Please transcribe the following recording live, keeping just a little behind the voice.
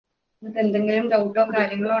എന്തെങ്കിലും ഡൗട്ടോ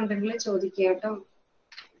കാര്യങ്ങളോ ഉണ്ടെങ്കിൽ ചോദിക്കുക കേട്ടോ.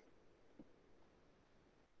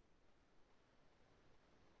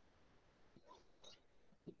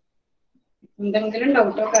 എന്തെങ്കിലും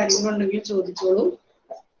ഡൗട്ടോ കാര്യങ്ങളോ ഉണ്ടെങ്കിൽ ചോദിച്ചോളൂ.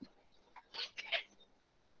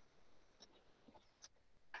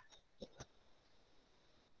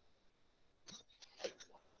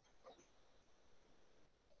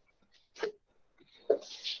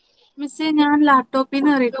 മിസ്സേ, ഞാൻ ലാപ്ടോപ്പിൽ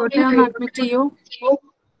നിന്ന് റിപ്പോർട്ട് അഡ്മിറ്റ് ചെയ്യൂ.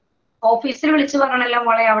 ഓഫീസിൽ വിളിച്ചു പറഞ്ഞല്ലോ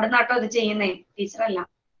മോളെ, അവിടെ നിന്നാട്ടോ ഇത് ചെയ്യുന്നേ, ടീച്ചറല്ല.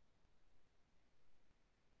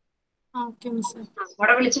 ഓക്കെ മിസ്സേ.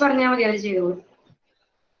 അവിടെ വിളിച്ചു പറഞ്ഞാൽ മതി, അത് ചെയ്തോളൂ.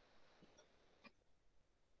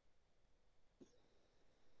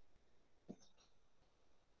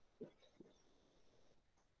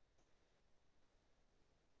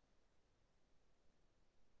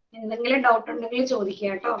 എന്തെങ്കിലും ഡൗട്ട് ഉണ്ടെങ്കിൽ ചോദിക്കുക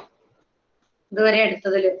കേട്ടോ, ഇതുവരെ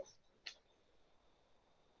എടുത്തതില്.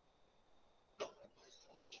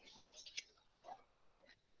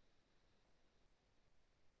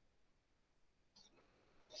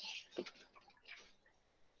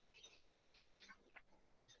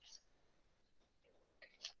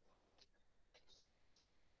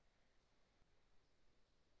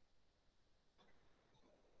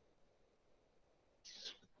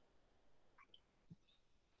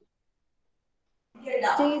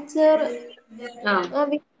 ടീച്ചർ,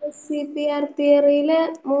 CPR തിയറിയിലെ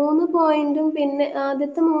 3 പോയിന്റും പിന്നെ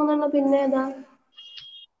ആദ്യത്തെ 3 പിന്നെ ഏതാ?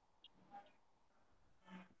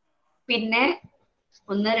 പിന്നെ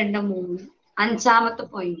 1, 2, 3 5ാമത്തെ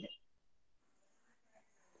പോയിന്റ്.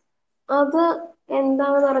 അത്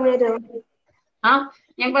എന്താണെന്ന് പറഞ്ഞുതരുമോ?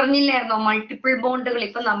 ഞാൻ പറഞ്ഞില്ലായിരുന്നോ, മൾട്ടിപ്പിൾ ബോണ്ടുകൾ.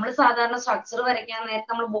 ഇപ്പൊ നമ്മൾ സാധാരണ സ്ട്രക്ചർ വരയ്ക്കാൻ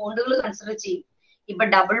നേരത്തെ നമ്മൾ ബോണ്ടുകൾ കൺസിഡർ ചെയ്യും. ഇപ്പൊ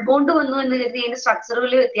ഡബിൾ ബോണ്ട് വന്നു എന്ന് കരുതി അതിന്റെ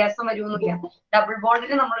സ്ട്രക്ചറുകളിൽ വ്യത്യാസം വരുമൊന്നുമില്ല. ഡബിൾ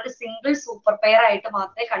ബോണ്ടിന് നമ്മളൊരു സിംഗിൾ സൂപ്പർ പെയർ ആയിട്ട്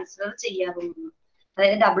മാത്രമേ കൺസിഡർ ചെയ്യാറുള്ളൂ.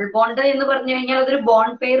 അതായത് ഡബിൾ ബോണ്ട് എന്ന് പറഞ്ഞു കഴിഞ്ഞാൽ അതൊരു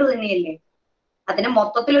ബോണ്ട് പെയർ തന്നെയല്ലേ. അതിന്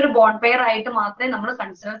മൊത്തത്തിൽ ഒരു ബോണ്ട് പെയർ ആയിട്ട് മാത്രമേ നമ്മൾ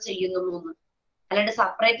കൺസിഡർ ചെയ്യുന്നുള്ളൂ എന്ന്. അല്ലാണ്ട്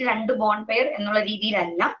സെപ്പറേറ്റ് 2 ബോണ്ട് പെയർ എന്നുള്ള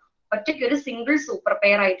രീതിയിലല്ല, ഒറ്റയ്ക്ക് ഒരു സിംഗിൾ സൂപ്പർ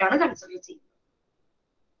പെയർ ആയിട്ടാണ് കൺസിഡർ ചെയ്യുന്നത്.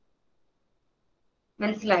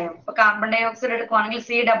 മനസ്സിലായോ? ഇപ്പൊ കാർബൺ ഡൈ ഓക്സൈഡ് എടുക്കുവാണെങ്കിൽ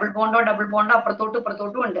സി ഡബിൾ ബോണ്ടോ അപ്പുറത്തോട്ടും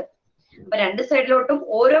ഇപ്പുറത്തോട്ടും ഉണ്ട്. അപ്പൊ 2 സൈഡിലോട്ടും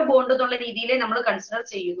ഓരോ ബോണ്ട് എന്നുള്ള രീതിയിലേ നമ്മൾ കൺസിഡർ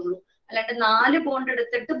ചെയ്യുന്നുള്ളൂ. അല്ലാണ്ട് 4 ബോണ്ട്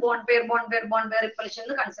എടുത്തിട്ട് ബോണ്ട് പെയർ റിപ്പൽഷൻ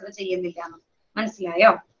എന്ന് കൺസിഡർ ചെയ്യുന്നില്ല.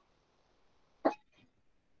 മനസ്സിലായോ?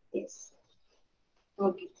 Yes.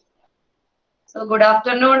 Okay. So good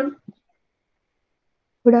afternoon.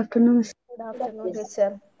 Good afternoon, Miss. Good afternoon, teacher.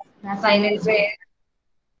 Silence.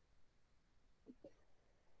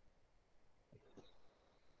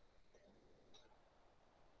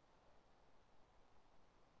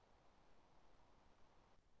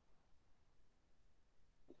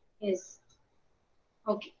 Yes.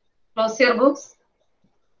 Okay. Close your books.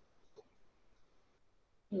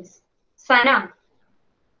 Yes. Sana.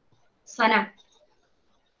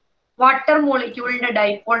 Water മോളിക്യൂളിന്റെ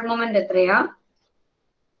dipole moment എത്രയാ?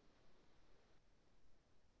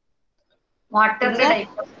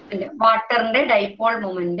 വാട്ടറിന്റെ dipole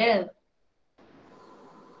moment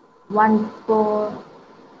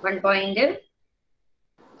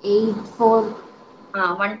 1.84.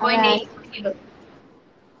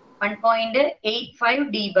 1.85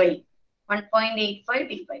 d by 1.85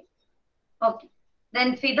 d by. Okay. Then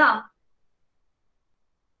Fida,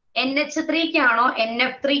 NH3-ക്കാണോ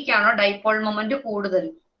NF3-ക്കാണോ dipole moment കൂടുതൽ?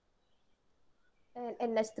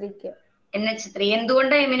 NH3-ക്ക്. NH3.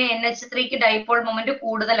 എന്തുകൊണ്ട് ഇങ്ങനെ NH3-ക്ക് dipole moment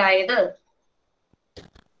കൂടുതലായത്?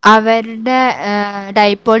 അവരുടെ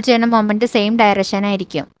dipole ചെയ്യുന്ന moment same direction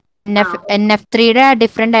ആയിരിക്കും. NF3-യുടെ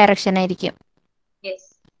different direction ആയിരിക്കും. Yes.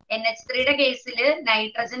 NH3-യുടെ കേസിൽ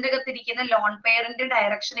നൈട്രജന്റെ അകത്തിരിക്കുന്ന loan പെയറിന്റെ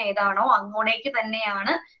direction ഏതാണോ അങ്ങോട്ടേക്ക്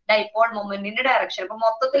തന്നെയാണ് ഡൈപോൾ മൊമെന്റിന്റെ ഡയറക്ഷൻ. അപ്പൊ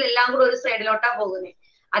മൊത്തത്തിൽ എല്ലാം കൂടെ ഒരു സൈഡിലോട്ടാ പോകുന്നത്.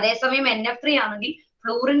 അതേസമയം NF3 ആണെങ്കിൽ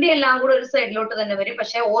ഫ്ലൂറിന്റെ എല്ലാം കൂടെ ഒരു സൈഡിലോട്ട് തന്നെ വരും,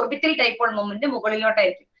 പക്ഷെ ഓർബിറ്റൽ ഡൈപോൾ മൊമെന്റ്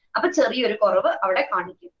മുകളിലോട്ടായിരിക്കും. അപ്പൊ ചെറിയൊരു കുറവ് അവിടെ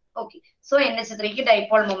കാണിക്കും. ഓക്കെ. സോ NH3-ക്ക്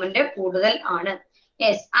ഡൈപോൾ മൊമെന്റ് കൂടുതൽ ആണ്.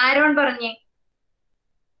 യെസ്. ആരോൺ പറഞ്ഞേ.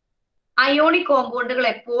 അയോണിക് കോമ്പൗണ്ടുകൾ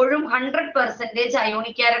എപ്പോഴും 100%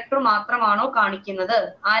 അയോണിക് ക്യാരക്ടർ മാത്രമാണോ കാണിക്കുന്നത്?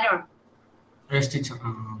 ആരോൺ?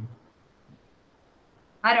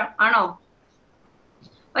 ആണോ?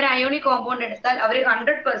 ഒരു അയോണിക് കോമ്പൗണ്ട് എടുത്താൽ അവർ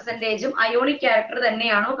 100%ഉം അയോണിക് ക്യാരക്ടർ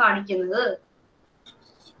തന്നെയാണോ കാണിക്കുന്നത്?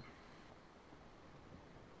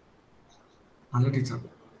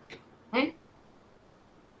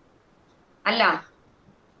 അല്ല.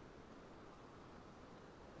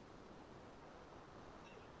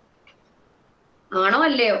 ആണോ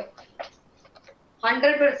അല്ലയോ?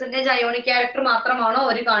 100% അയോണിക് ക്യാരക്ടർ മാത്രമാണോ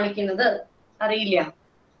അവര് കാണിക്കുന്നത്? അറിയില്ല.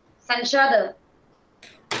 സൻഷാദ്?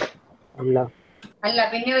 അല്ല.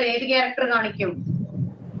 പിന്നെ ഒരു ഏത് ക്യാരക്ടർ കാണിക്കും?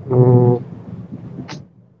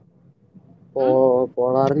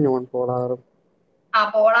 പോളാറും നോൺ പോളാറും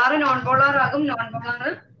പോളാർ നോൺ പോളാർ ആകും, നോൺ പോളാർ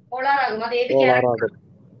പോളാർ ആകും. അത് ഏത് ക്യാരക്ടർ? പോളാറാകും.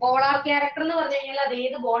 പോളാർ ക്യാരക്ടർ എന്ന് പറഞ്ഞു കഴിഞ്ഞാൽ അത്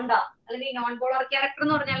ഏത് ബോണ്ടാ? അല്ലെങ്കിൽ നോൺ പോളാർ ക്യാരക്ടർ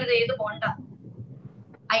എന്ന് പറഞ്ഞാൽ അത് ഏത് ബോണ്ടാ?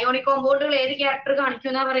 അയോണിക് കോമ്പൗണ്ടുകൾ ഏത് ക്യാരക്ടർ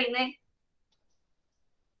കാണിക്കുന്നാ പറയുന്നേ?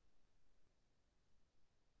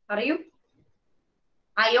 പറയൂ.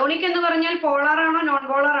 അയോണിക് എന്ന് പറഞ്ഞാൽ പോളാർ ആണോ നോൺ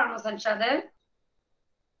പോളാർ ആണോ സൻഷാദ്?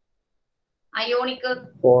 Ionic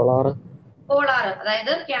polar. പോളാർ,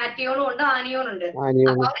 അതായത് കാറ്റിയോണും ഉണ്ട് ആനിയോണും ഉണ്ട്.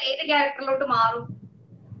 അപ്പൊ അവർ ഏത് ക്യാരക്ടറിലോട്ട് മാറും?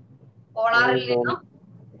 പോളാറിൽ നിന്നും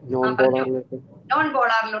നോൺ പോളാറിലേക്ക്. നോൺ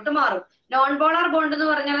പോളാറിലോട്ട് മാറും. നോൺ പോളാർ ബോണ്ട് എന്ന്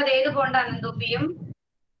പറഞ്ഞാൽ അത് ഏത് ബോണ്ടാണ് എന്തുപ്പിയും?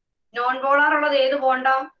 നോൺ പോളാർ ഉള്ളത് ഏത്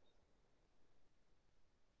ബോണ്ടാ?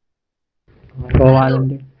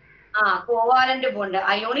 Covalent bond.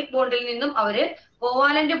 അയോണിക് ബോണ്ടിൽ നിന്നും അവര്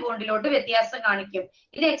കോവാലന്റ് ബോണ്ടിലോട്ട് വ്യത്യാസം കാണിക്കും.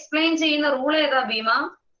 ഇത് എക്സ്പ്ലെയിൻ ചെയ്യുന്ന റൂൾ ഏതാ Bhima?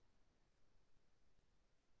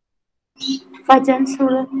 Fajans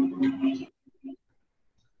rule.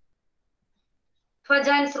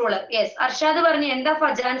 Fajans rule. Yes, Arshad പറഞ്ഞു. എന്താ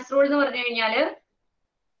ഫജാൻസ് റൂൾ എന്ന് പറഞ്ഞു കഴിഞ്ഞാല്?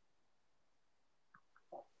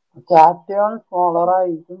 കാറ്റയോൺ സ്മോളർ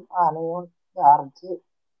ആയിരിക്കും, ആനയോൺ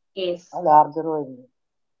ലാർജർ ആയിരിക്കും.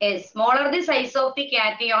 Yes, smaller the size of the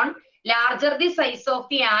cation, larger the size of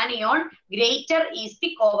the anion, greater is the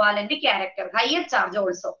covalent character. Higher charge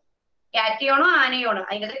also. കാറ്റിയോണോ ആനയോണോ,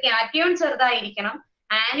 അതിനകത്ത് cation ചെറുതായിരിക്കണം,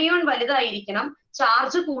 anion വലുതായിരിക്കണം.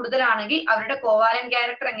 ചാർജ് കൂടുതലാണെങ്കിൽ അവരുടെ കോവാലൻ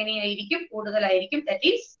ക്യാരക്ടർ എങ്ങനെയായിരിക്കും? കൂടുതലായിരിക്കും. That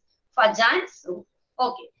is Fajans rule.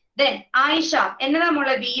 Okay. Then Ayisha, എന്നതാ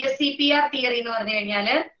നമ്മളെ VSEPR theory എന്ന് പറഞ്ഞു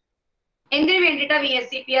കഴിഞ്ഞാല് എന്തിനു വേണ്ടിയിട്ടാ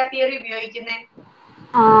VSEPR തിയറി ഉപയോഗിക്കുന്നത്?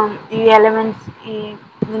 ഈ എലമെന്റ്സ്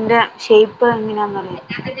ഇതിന്റെ ഷേപ്പ് എങ്ങനെയാണെന്നറിയാം.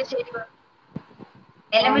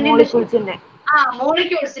 എലമെന്റിന്റെ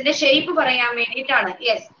മോളിക്യൂൾസിന്റെ ഷേപ്പ് പറയാൻ വേണ്ടിയിട്ടാണ്.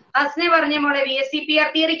 യെസ്, അസ്നെ പറഞ്ഞ മോളെ VSEPR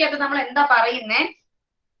തിയറിക്കകത്ത് നമ്മൾ എന്താ പറയുന്നേ?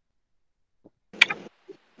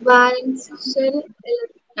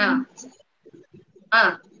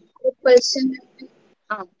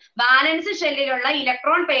 ബാലൻസ് ഷെല്ലിലുള്ള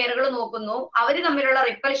ഇലക്ട്രോൺ പെയറുകൾ നോക്കുന്നു, അവര് തമ്മിലുള്ള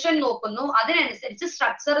റിപ്പൽഷൻ നോക്കുന്നു, അതിനനുസരിച്ച്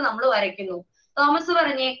സ്ട്രക്ചർ നമ്മൾ വരയ്ക്കുന്നു. തോമസ്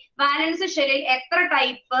പറഞ്ഞേ, ബാലൻസ് ഷെല്ലിൽ എത്ര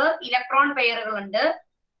ടൈപ്പ് ഇലക്ട്രോൺ പെയറുകൾ ഉണ്ട്?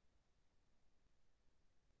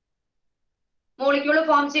 മോളിക്യൂൾ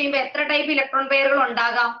ഫോം ചെയ്യുമ്പോൾ എത്ര ടൈപ്പ് ഇലക്ട്രോൺ പെയറുകൾ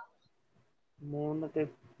ഉണ്ടാകാം? 3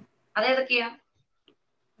 ടൈപ്പ്. അതേതൊക്കെയാ?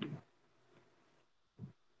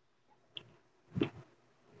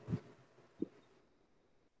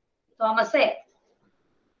 തോമസേ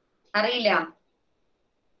അറിയില്ല.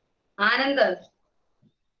 ആനന്ദ്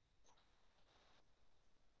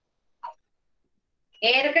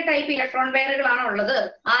ഏതൊക്കെ ടൈപ്പ് ഇലക്ട്രോൺ പെയറുകളാണ് ഉള്ളത്?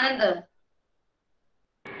 ആനന്ദ്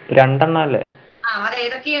 2 അല്ലേ? അത്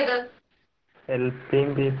ഏതൊക്കെയത്? എൽപിയും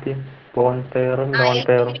ബിപിയും, ബോണ്ട് പെയറും നോൺ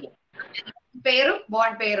പെയറും. പെയറും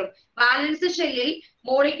ബോണ്ട് പെയറും. ബാലൻസ് ഷെല്ലിൽ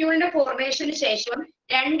മോളിക്യൂളിന്റെ ഫോർമേഷന് ശേഷം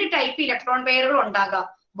 2 ടൈപ്പ് ഇലക്ട്രോൺ പെയറുകൾ ഉണ്ടാകാം.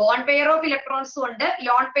 ബോണ്ട് പെയർ ഓഫ് ഇലക്ട്രോൺസും ഉണ്ട്,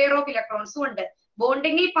 ലോൺ പെയർ ഓഫ് ഇലക്ട്രോൺസും ഉണ്ട്.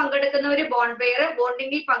 ബോണ്ടിങ്ങിൽ പങ്കെടുക്കുന്നവര് ബോണ്ട് പെയർ,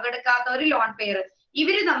 ബോണ്ടിങ്ങിൽ പങ്കെടുക്കാത്തവര് ലോൺ പെയർ.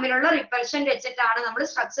 ഇവര് തമ്മിലുള്ള റിപ്പൽഷൻ വെച്ചിട്ടാണ് നമ്മൾ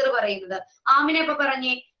സ്ട്രക്ചർ പറയുന്നത്. ആമിനെ ഇപ്പൊ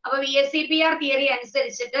പറഞ്ഞേ. അപ്പൊ VSEPR തിയറി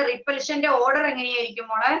അനുസരിച്ചിട്ട് റിപ്പൽഷന്റെ ഓർഡർ എങ്ങനെയായിരിക്കും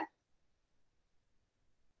മോളെ?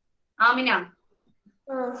 Amina,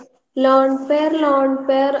 lone pair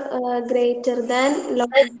greater than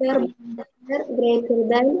lone pair greater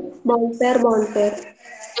than bond pair.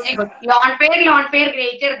 Very good. Lone pair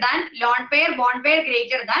greater than lone pair, bond pair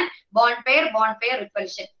greater than bond pair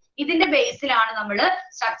repulsion. ഇതിന്റെ ബേസിലാണ് നമ്മൾ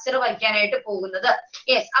സ്ട്രക്ചർ വയ്ക്കാനായിട്ട് പോകുന്നത്.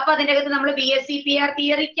 യെസ്, അപ്പൊ അതിന്റെ അകത്ത് നമ്മൾ VSEPR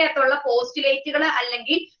തിയറിക്കകത്തുള്ള പോസ്റ്റുലേറ്റുകൾ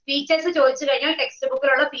അല്ലെങ്കിൽ ഫീച്ചേഴ്സ് ചോദിച്ചു കഴിഞ്ഞാൽ ടെക്സ്റ്റ്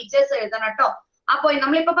ബുക്കിലുള്ള ഫീച്ചേഴ്സ് എഴുതണം കേട്ടോ. അപ്പൊ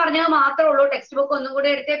നമ്മളിപ്പോ പറഞ്ഞത് മാത്രമേ ഉള്ളൂ. ടെക്സ്റ്റ് ബുക്ക് ഒന്നും കൂടെ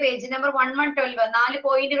എടുത്തേ. Page number 112. 4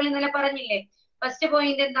 പോയിന്റുകൾ ഇന്നലെ പറഞ്ഞില്ലേ? ഫസ്റ്റ്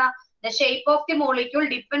പോയിന്റ് എന്താ? The shape of the molecule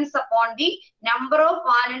depends upon the number of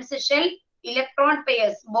valence shell electron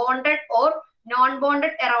pairs bonded or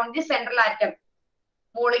non-bonded around the central atom.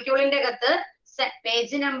 മോളിക്യൂളിന്റെ അകത്ത്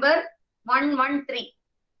പേജ് നമ്പർ 113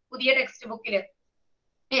 പുതിയ ടെക്സ്റ്റ് ബുക്കില്.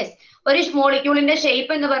 യെസ്, ഒരു മോളിക്യൂളിന്റെ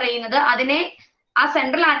ഷേപ്പ് എന്ന് പറയുന്നത് അതിനെ ആ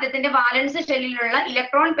സെൻട്രൽ ആറ്റത്തിന്റെ വാലൻസ് ഷെല്ലിലുള്ള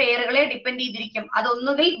ഇലക്ട്രോൺ പെയറുകളെ ഡിപ്പെൻഡ് ചെയ്തിരിക്കും.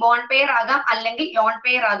 അതൊന്നുകിൽ ബോണ്ട് പെയർ ആകാം, അല്ലെങ്കിൽ ലോൺ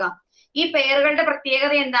പെയർ ആകാം. ഈ പെയറുകളുടെ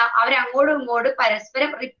പ്രത്യേകത എന്താ? അവർ അങ്ങോട്ടും ഇങ്ങോട്ടും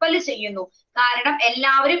പരസ്പരം റിപ്പൽ ചെയ്യുന്നു. കാരണം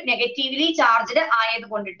എല്ലാവരും നെഗറ്റീവ്ലി ചാർജ്ഡ്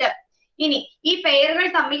ആയതുകൊണ്ടിട്ട്. ഇനി ഈ പെയറുകൾ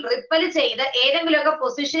തമ്മിൽ റിപ്പൽ ചെയ്ത് ഏതെങ്കിലുമൊക്കെ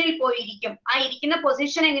പൊസിഷനിൽ പോയിരിക്കും. ആ ഇരിക്കുന്ന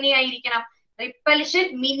പൊസിഷൻ എങ്ങനെയായിരിക്കണം? റിപ്പൽഷൻ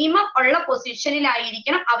മിനിമം ഉള്ള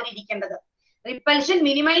പൊസിഷനിലായിരിക്കണം അവരിയ്ക്കേണ്ടത്. റിപ്പൽഷൻ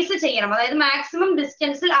മിനിമൈസ് ചെയ്യണം, അതായത് മാക്സിമം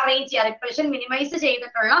ഡിസ്റ്റൻസിൽ അറേഞ്ച് ചെയ്യുക. റിപ്പൽഷൻ മിനിമൈസ്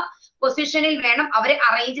ചെയ്തിട്ടുള്ള പൊസിഷനിൽ വേണം അവരെ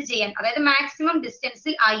അറേഞ്ച് ചെയ്യാൻ, അതായത് മാക്സിമം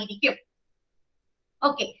ഡിസ്റ്റൻസിൽ ആയിരിക്കും.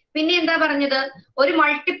 ഓക്കെ, പിന്നെ എന്താ പറഞ്ഞത്? ഒരു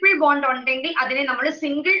മൾട്ടിപ്പിൾ ബോണ്ട് ഉണ്ടെങ്കിൽ അതിനെ നമ്മൾ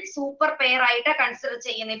സിംഗിൾ സൂപ്പർ പെയർ ആയിട്ട് കൺസിഡർ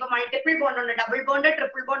ചെയ്യുന്നത്. ഇപ്പൊ മൾട്ടിപ്പിൾ ബോണ്ട് ഉണ്ട്, ഡബിൾ ബോണ്ട്,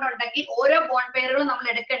 ട്രിപ്പിൾ ബോണ്ട് ഉണ്ടെങ്കിൽ ഓരോ ബോണ്ട് പെയറുകളും നമ്മൾ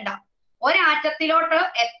എടുക്കണ്ട. ഒരാറ്റത്തിലോട്ട്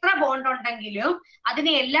എത്ര ബോണ്ട് ഉണ്ടെങ്കിലും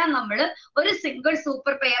അതിനെയെല്ലാം നമ്മൾ ഒരു സിംഗിൾ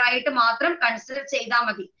സൂപ്പർ പെയർ ആയിട്ട് മാത്രം കൺസിഡർ ചെയ്താൽ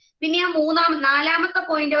മതി. പിന്നെ ആ നാലാമത്തെ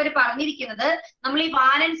പോയിന്റ് അവർ പറഞ്ഞിരിക്കുന്നത് നമ്മൾ ഈ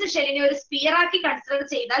വാലൻസ് ഷെല്ലിനെ ഒരു സ്പിയർ ആക്കി കൺസിഡർ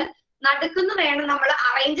ചെയ്താൽ നടുക്കുന്ന് വേണം നമ്മൾ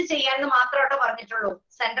അറേഞ്ച് ചെയ്യാമെന്ന് മാത്രമേ പറഞ്ഞിട്ടുള്ളൂ.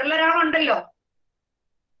 സെൻട്രൽ ഒരാളുണ്ടല്ലോ,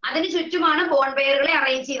 അതിന് ചുറ്റുമാണ് ബോണ്ട് പെയറുകളെ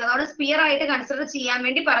അറേഞ്ച് ചെയ്യുന്നത്. അവിടെ സ്പിയർ ആയിട്ട് കൺസിഡർ ചെയ്യാൻ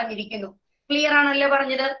വേണ്ടി പറഞ്ഞിരിക്കുന്നു. ക്ലിയർ ആണല്ലോ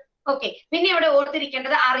പറഞ്ഞത്? ഓക്കെ. പിന്നെ ഇവിടെ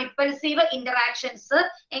ഓർത്തിരിക്കേണ്ടത് ആ റിപ്പൾസീവ് ഇന്ററാക്ഷൻസ്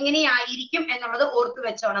എങ്ങനെയായിരിക്കും എന്നുള്ളത് ഓർത്ത്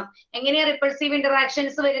വെച്ചോണം. എങ്ങനെയാ റിപ്പൾസീവ്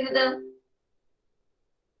ഇന്ററാക്ഷൻസ് വരുന്നത്?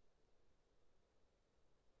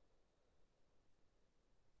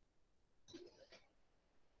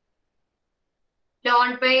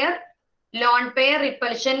 Lone pair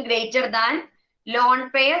repulsion greater than lone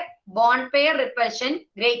pair bond pair repulsion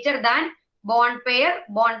greater than bond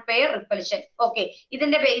pair repulsion. Okay.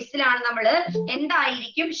 ഇതിന്റെ ബേസിലാണ് നമ്മൾ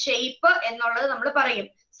എന്തായിരിക്കും ഷേപ്പ് എന്നുള്ളത് നമ്മൾ പറയും.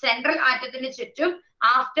 സെൻട്രൽ ആറ്റത്തിന് ചുറ്റും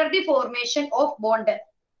after the formation of bond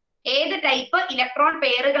ഏത് ടൈപ്പ് ഇലക്ട്രോൺ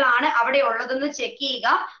പെയറുകളാണ് അവിടെ ഉള്ളതെന്ന് ചെക്ക് ചെയ്യുക.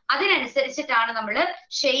 അതിനനുസരിച്ചിട്ടാണ് നമ്മൾ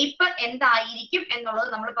ഷേപ്പ് എന്തായിരിക്കും എന്നുള്ളത്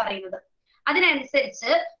നമ്മൾ പറയുന്നത്.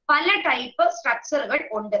 അതിനനുസരിച്ച് പല ടൈപ്പ് സ്ട്രക്ചറുകൾ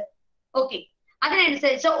ഉണ്ട്. ഓക്കെ.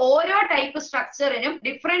 അതിനനുസരിച്ച് ഓരോ ടൈപ്പ് സ്ട്രക്ചറിനും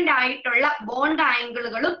ഡിഫറെന്റ് ആയിട്ടുള്ള ബോണ്ട്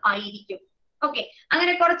ആംഗിളുകളും ആയിരിക്കും. ഓക്കെ.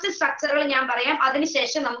 അങ്ങനെ കുറച്ച് സ്ട്രക്ചറുകൾ ഞാൻ പറയാം,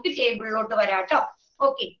 അതിനുശേഷം നമുക്ക് ടേബിളിലോട്ട് വരാം കേട്ടോ.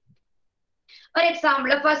 ഓക്കെ. ഒരു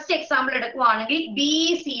എക്സാമ്പിൾ, ഫസ്റ്റ് എക്സാമ്പിൾ എടുക്കുവാണെങ്കിൽ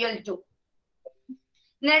BeCl2.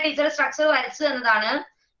 ഇന്നലെ ടീച്ചർ സ്ട്രക്ചർ വരച്ചു തന്നതാണ്.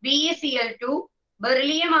 BeCl2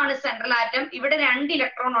 ബെറിലിയം ആണ് സെൻട്രൽ ആറ്റം. ഇവിടെ 2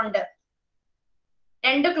 ഇലക്ട്രോൺ ഉണ്ട്,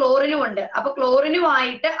 2 ക്ലോറിനും ഉണ്ട്. അപ്പൊ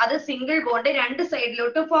ക്ലോറിനുമായിട്ട് അത് സിംഗിൾ ബോണ്ട് 2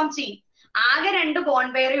 സൈഡിലോട്ട് ഫോം ചെയ്യും. ആകെ 2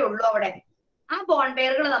 ബോണ്ട് പെയറേ ഉള്ളൂ അവിടെ. ആ ബോണ്ട്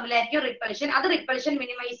പെയറുകൾ തമ്മിലായിരിക്കും റിപ്പൾഷൻ. അത് റിപ്പൾഷൻ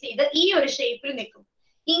മിനിമൈസ് ചെയ്ത് ഈ ഒരു ഷേപ്പിൽ നിൽക്കും.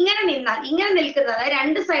 ഇങ്ങനെ നിൽക്കുന്നത്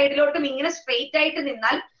 2 സൈഡിലോട്ടും ഇങ്ങനെ സ്ട്രെയിറ്റ് ആയിട്ട്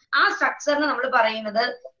നിന്നാൽ ആ സ്ട്രക്ചറിന് നമ്മൾ പറയുന്നത്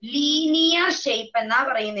ലീനിയർ ഷേപ്പ് എന്നാ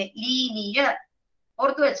പറയുന്നത്. ലീനിയർ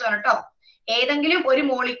ഓർത്തു വെച്ചോ കേട്ടോ. ഏതെങ്കിലും ഒരു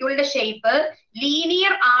മോളിക്യൂളിന്റെ ഷേപ്പ്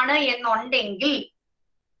ലീനിയർ ആണ് എന്നുണ്ടെങ്കിൽ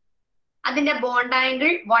അതിന്റെ ബോണ്ട് ആംഗിൾ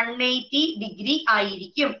 180 ഡിഗ്രി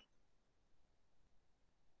ആയിരിക്കും.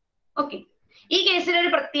 ഓക്കെ. ഈ കേസിൽ ഒരു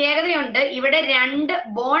പ്രത്യേകതയുണ്ട്. ഇവിടെ 2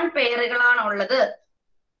 ബോണ്ട് പെയറുകളാണ് ഉള്ളത്.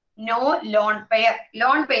 No lone pair.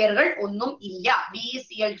 ലോൺ പെയറുകൾ ഒന്നും ഇല്ല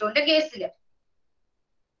BeCl2ന്റെ കേസിൽ.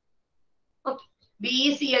 ഓക്കെ.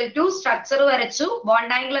 BeCl2 സ്ട്രക്ചർ വരച്ചു.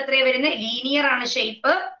 ബോണ്ട് ആംഗിൾ എത്രയാ വരുന്നത്? ലീനിയർ ആണ്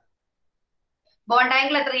ഷേപ്പ്. ബോണ്ട്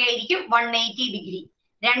ആംഗിൾ എത്രയായിരിക്കും? 180 ഡിഗ്രി.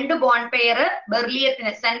 2 ബോണ്ട് പെയർ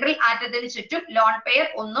ബെർലിയത്തിന് സെൻട്രൽ ആറ്റത്തിന് ചുറ്റും ലോൺ പെയർ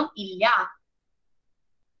ഒന്നും ഇല്ല.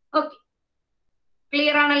 ഓക്കെ.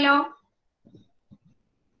 ക്ലിയർ ആണല്ലോ?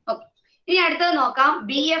 ഓക്കെ. ഇനി അടുത്തത് നോക്കാം.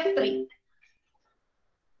 BF3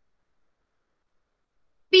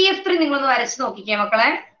 നിങ്ങളൊന്ന് വരച്ച് നോക്കിക്കേ മക്കളെ.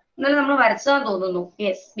 ഇന്നലെ നമ്മൾ വരച്ചതാന്ന് തോന്നുന്നു.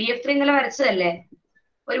 യെസ്, BF3 ഇന്നലെ വരച്ചതല്ലേ?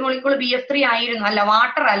 ഒരു മോളിക്കൂൾ BF3 ആയിരുന്നു. അല്ല,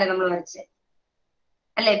 വാട്ടർ അല്ലേ നമ്മൾ വരച്ചേ?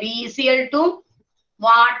 അല്ലെ, BeCl2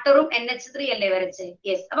 വാട്ടറും NH3 അല്ലേ വരച്ചേ?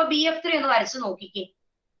 യെസ്. അപ്പൊ BF3 ഒന്ന് വരച്ചു നോക്കിക്കേ.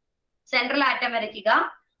 സെൻട്രൽ ആറ്റം വരയ്ക്കുക.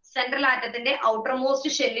 സെൻട്രൽ ആറ്റത്തിന്റെ ഔട്ടർ മോസ്റ്റ്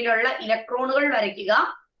ഷെല്ലിലുള്ള ഇലക്ട്രോണുകൾ വരയ്ക്കുക.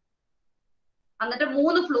 എന്നിട്ട്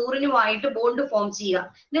 3 ഫ്ലൂറിനുമായിട്ട് ബോണ്ട് ഫോം ചെയ്യുക.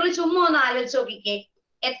 നിങ്ങൾ ചുമ്മാ ഒന്ന് ആലോചിച്ച് നോക്കിക്കേ.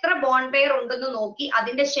 എത്ര ബോണ്ട് പെയർ ഉണ്ടെന്ന് നോക്കി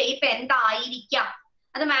അതിന്റെ ഷേപ്പ് എന്തായിരിക്കാം.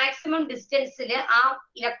 അത് മാക്സിമം ഡിസ്റ്റൻസിൽ ആ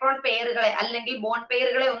ഇലക്ട്രോൺ പെയറുകളെ അല്ലെങ്കിൽ ബോണ്ട്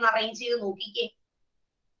പെയറുകളെ ഒന്ന് അറേഞ്ച് ചെയ്ത് നോക്കിക്കേ.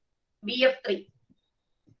 BF3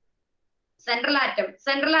 സെൻട്രൽ ആറ്റം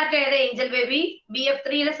ഏതാ ഏഞ്ചൽ ബേബി?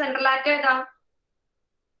 BF3യിലെ സെൻട്രൽ ആറ്റം ഏതാ?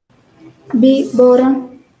 ബോറോൺ.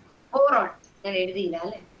 ഞാൻ എഴുതിയില്ല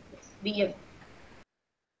അല്ലെ? BF.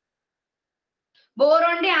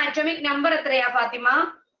 ബോറോന്റെ ആറ്റോമിക് നമ്പർ എത്രയാ ഫാത്തിമ?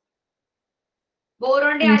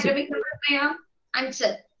 ബോറോന്റെ ആറ്റോമിക് നമ്പർ എത്രയാ? 5.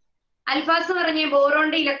 അൽഫാസ് പറഞ്ഞേ,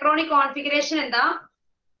 ബോറോന്റെ ഇലക്ട്രോണിക് കോൺഫിഗറേഷൻ എന്താ?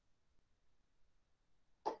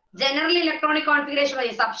 ജനറൽ ഇലക്ട്രോണിക് കോൺഫിഗറേഷൻ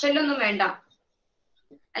മതി, സബ്ഷെല്ലൊന്നും വേണ്ട.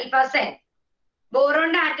 അൽഫാസേ,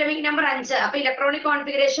 ബോറോന്റെ ആറ്റോമിക് നമ്പർ 5. അപ്പൊ ഇലക്ട്രോണിക്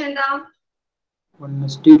കോൺഫിഗറേഷൻ എന്താ?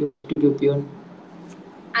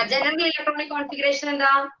 ജനറൽ ഇലക്ട്രോണിക് കോൺഫിഗറേഷൻ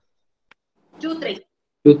എന്താ? 2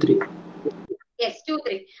 3. യെസ്, 2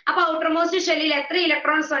 3. അപ്പൊ ഔട്ടർ മോസ്റ്റ് ഷെല്ലിൽ എത്ര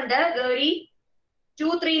ഇലക്ട്രോൺസ് ഉണ്ട് ഗൗരി? 2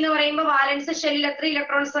 3 എന്ന് പറയുമ്പോൾ വാലൻസ് ഷെല്ലിൽ എത്ര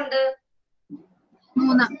ഇലക്ട്രോൺസ് ഉണ്ട്?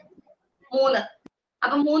 3.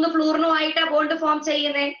 അപ്പൊ 3 ഫ്ലൂറിനുമായിട്ടാ ബോണ്ട് ഫോം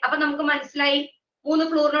ചെയ്യുന്നേ. അപ്പൊ നമുക്ക് മനസ്സിലായി 3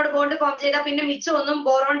 ഫ്ലൂറിനോട് ബോണ്ട് ഫോം ചെയ്താൽ പിന്നെ മിച്ചം ഒന്നും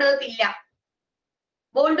ബോറോണ്ടതില്ല.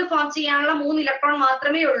 ബോണ്ട് ഫോം ചെയ്യാനുള്ള 3 ഇലക്ട്രോൺ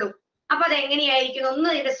മാത്രമേ ഉള്ളൂ. അപ്പൊ അത് എങ്ങനെയായിരിക്കും? ഒന്ന്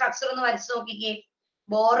ഇതിന്റെ സ്ട്രക്ചർ ഒന്ന് വരച്ചു നോക്കിക്കേ.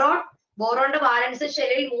 ബോറോന്റെ വാലൻസ്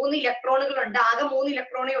ഷെല്ലിൽ 3 ഇലക്ട്രോണുകൾ ഉണ്ട്. ആകെ 3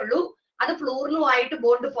 ഇലക്ട്രോണേ ഉള്ളൂ. അത് ഫ്ലൂറിനുമായിട്ട്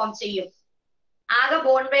ബോണ്ട് ഫോം ചെയ്യും. ആകെ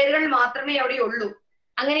ബോണ്ട് പെയറുകൾ മാത്രമേ അവിടെ ഉള്ളൂ.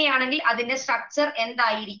 അങ്ങനെയാണെങ്കിൽ അതിന്റെ സ്ട്രക്ചർ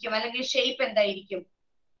എന്തായിരിക്കും, അല്ലെങ്കിൽ ഷേപ്പ് എന്തായിരിക്കും?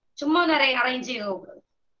 ചുമ്മാ ഒന്ന് അറേഞ്ച് ചെയ്ത് നോക്കുക.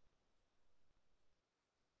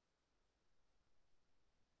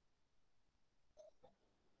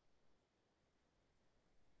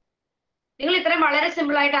 നിങ്ങൾ ഇത്രയും വളരെ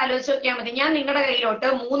സിമ്പിൾ ആയിട്ട് ആലോചിച്ച് നോക്കിയാൽ മതി. ഞാൻ നിങ്ങളുടെ കയ്യിലോട്ട്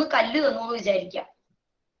 3 കല്ല് തന്നു എന്ന് വിചാരിക്കാം.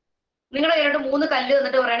 നിങ്ങളുടെ കയ്യിലോട്ട് 3 കല്ല്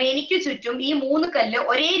തന്നിട്ട് പറയണേ എനിക്ക് ചുറ്റും ഈ 3 കല്ല്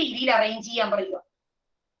ഒരേ രീതിയിൽ അറേഞ്ച് ചെയ്യാൻ പറയുക.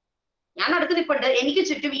 ഞാൻ നടുക്ക് നിൽപ്പുണ്ട്, എനിക്ക്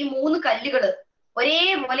ചുറ്റും ഈ 3 കല്ലുകൾ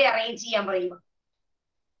ഒരേപോലെ അറേഞ്ച് ചെയ്യാൻ പറയുക.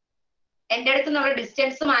 എന്റെ അടുത്ത് നിന്നുള്ള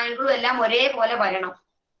ഡിസ്റ്റൻസും ആംഗിളും എല്ലാം ഒരേപോലെ വരണം.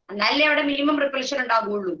 എന്നാലേ അവിടെ മിനിമം റിപ്പൽഷൻ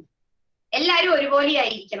ഉണ്ടാവുകയുള്ളൂ. എല്ലാവരും ഒരുപോലെ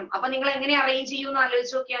ആയിരിക്കണം. അപ്പൊ നിങ്ങൾ എങ്ങനെ അറേഞ്ച് ചെയ്യുമെന്ന്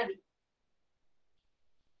ആലോചിച്ച് നോക്കിയാൽ മതി.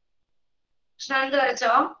 കൃഷ്ണാനന്ദ്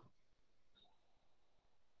വരച്ചോ?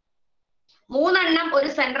 3 ഒരു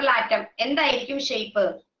സെൻട്രൽ ആറ്റം. എന്തായിരിക്കും ഷേപ്പ്?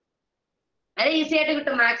 വളരെ ഈസി ആയിട്ട്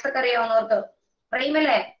കിട്ടും, മാത്സ് ഒക്കെ അറിയാവുന്നവർക്ക്. ഫ്രെയിം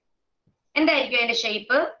അല്ലേ? എന്തായിരിക്കും അതിന്റെ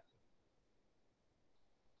ഷേപ്പ്?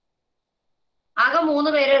 ആകെ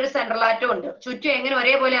 3 പേര് ഒരു സെൻട്രൽ ആറ്റം ഉണ്ട്. ചുറ്റും എങ്ങനെ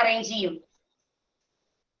ഒരേപോലെ അറേഞ്ച് ചെയ്യും?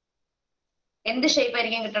 എന്ത് ഷേപ്പ്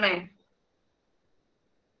ആയിരിക്കും കിട്ടണേ?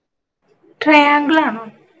 ട്രയാങ്കിൾ ആണോ?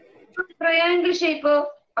 Triangle shape.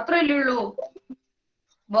 അത്രയല്ലേ ഉള്ളൂ.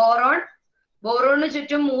 ബോറോണിന്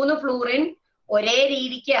ചുറ്റും 3 ഫ്ലൂറിൻ ഒരേ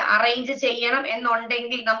രീതിക്ക് അറേഞ്ച് ചെയ്യണം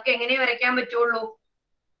എന്നുണ്ടെങ്കിൽ നമുക്ക് എങ്ങനെ വരയ്ക്കാൻ പറ്റുള്ളൂ?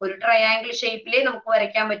 ഒരു ട്രയാങ്കിൾ ഷേപ്പിലേ നമുക്ക്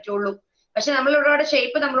വരയ്ക്കാൻ പറ്റുള്ളൂ. പക്ഷെ നമ്മളിവിടെ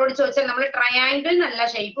ഷേപ്പ് നമ്മളോട് ചോദിച്ചാൽ നമ്മൾ ട്രയാങ്കിൾ എന്നല്ല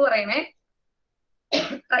ഷേപ്പ് പറയണേ,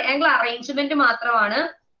 ട്രയാങ്കിൾ അറേഞ്ച്മെന്റ് മാത്രമാണ്.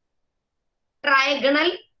 ട്രയഗണൽ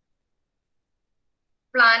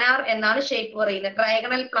പ്ലാനാർ എന്നാണ് ഷേപ്പ് പറയുന്നത്.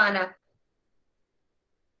 Trigonal planar.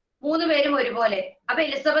 3 പേരും ഒരുപോലെ. അപ്പൊ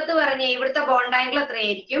എലിസബത്ത് പറഞ്ഞ ഇവിടുത്തെ ബോണ്ട് ആംഗിൾ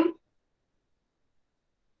എത്രയായിരിക്കും?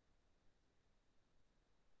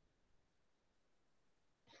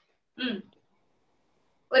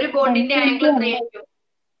 ഒരു ബോണ്ടിന്റെ ആംഗിൾ എത്രയായിരിക്കും?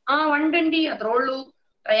 120. അത്രേ ഉള്ളൂ.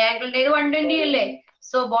 ട്രയാങ്കിളിന്റെ 120 അല്ലേ?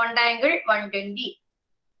 So bond angle 120.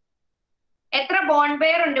 എത്ര ബോണ്ട്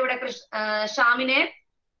പെയർ ഉണ്ട് ഇവിടെ?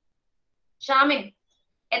 ഷാമിൻ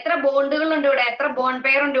എത്ര ബോണ്ടുകൾ ഉണ്ട് ഇവിടെ? എത്ര ബോണ്ട്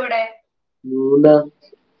പെയർ ഉണ്ട് ഇവിടെ? 3.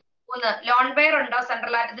 ലോൺ പെയർ ഉണ്ടോ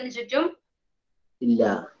സെൻട്രൽ ആറ്റത്തിന് ചുറ്റും?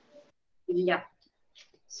 ഇല്ല.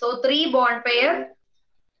 So 3 bond pair,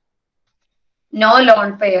 no lone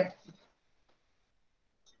pair.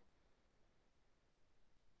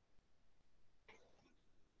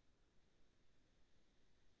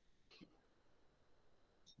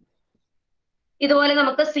 ഇതുപോലെ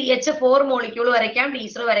നമുക്ക് CH4 മോളിക്യൂൾ വരയ്ക്കാം,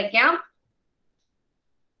 ടീച്ചർ വരയ്ക്കാം.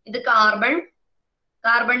 ഇത്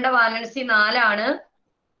കാർബണിന്റെ വാലൻസി 4 ആണ്.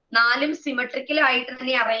 4ഉം സിമെട്രിക്കൽ ആയിട്ട്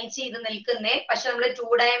തന്നെ അറേഞ്ച് ചെയ്ത് നിൽക്കുന്നേ. പക്ഷെ നമ്മൾ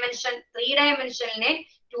 3 ഡയമെൻഷനിനെ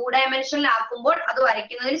 2 ഡയമെൻഷനിൽ ആക്കുമ്പോൾ അത്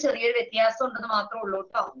വരയ്ക്കുന്നതിൽ ചെറിയൊരു വ്യത്യാസം ഉണ്ടെന്ന് മാത്രമേ ഉള്ളൂ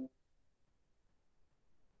കേട്ടോ.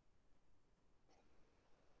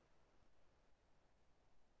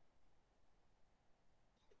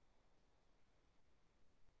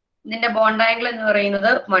 ഇതിന്റെ ബോണ്ട് ആംഗിൾ എന്ന്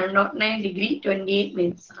പറയുന്നത് 109 ഡിഗ്രി 28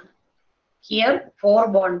 മിനിറ്റ്സ് ആണ്. Here 4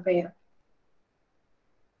 bond pair,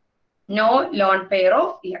 no lone pair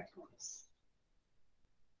of electrons.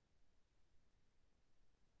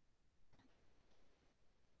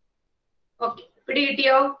 Okay, പിടി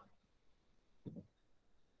കിട്ടിയോ?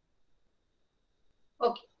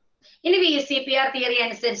 ഓക്കെ, ഇനി VSEPR തിയറി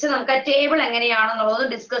അനുസരിച്ച് നമുക്ക് ആ ടേബിൾ എങ്ങനെയാണെന്നുള്ളത്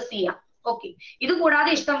ഡിസ്കസ് ചെയ്യാം. ഓക്കെ, ഇത് കൂടാതെ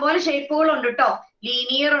ഇഷ്ടംപോലെ ഷേപ്പുകൾ ഉണ്ട് കേട്ടോ.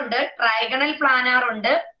 ലീനിയർ ഉണ്ട്, ട്രയഗണൽ പ്ലാനാർ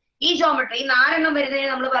ഉണ്ട്. ഈ ജോമെട്രി 4 വരുന്നതിന്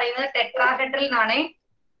നമ്മൾ പറയുന്നത് ടെട്രാഹെഡ്രൽ എന്നാണ്.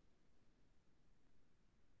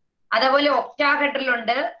 അതേപോലെ ഒക്ടാഹെഡ്രൽ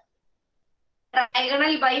ഉണ്ട്,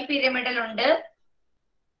 ട്രയഗണൽ ബൈ പിരമിഡൽ ഉണ്ട്,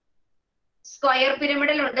 സ്ക്വയർ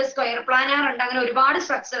പിരമിഡൽ ഉണ്ട്, സ്ക്വയർ പ്ലാനാർ ഉണ്ട്. അങ്ങനെ ഒരുപാട്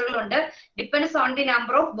സ്ട്രക്ചറുകൾ ഉണ്ട്. Depends on the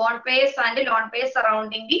number of bond pairs and lone pairs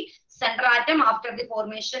surrounding the central atom after the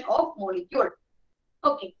formation of molecule.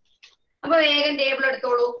 Okay, അപ്പൊ വേഗം ടേബിൾ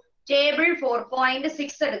എടുത്തോളൂ. ടേബിൾ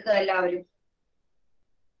 4.6 എടുക്കുക എല്ലാവരും.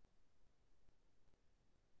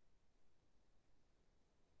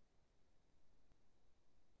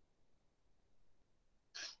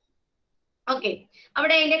 ഓക്കെ,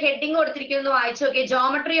 അവിടെ അതിന്റെ ഹെഡിങ് കൊടുത്തിരിക്കുന്നത് വായിച്ചു നോക്കിയേ.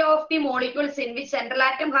 Geometry of the molecules in which central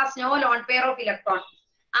atom has no lone pair of electron.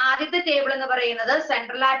 ആദ്യത്തെ ടേബിൾ എന്ന് പറയുന്നത്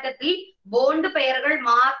സെൻട്രൽ ആറ്റത്തിൽ ബോണ്ട് പെയറുകൾ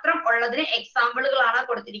മാത്രം ഉള്ളതിന് എക്സാമ്പിളുകളാണ്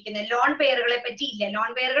കൊടുത്തിരിക്കുന്നത്. ലോൺ പെയറുകളെ പറ്റി ഇല്ല, ലോൺ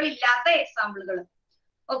പെയറുകൾ ഇല്ലാത്ത എക്സാമ്പിളുകൾ.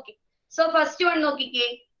 ഓക്കെ, സോ ഫസ്റ്റ് വൺ നോക്കിക്കേ.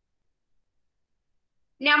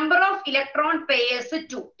 Number of electron pairs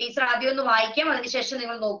 2. Teacher ആദ്യം ഒന്ന് വായിക്കാം, അതിനുശേഷം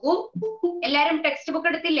നിങ്ങൾ നോക്കൂ. എല്ലാരും ടെക്സ്റ്റ്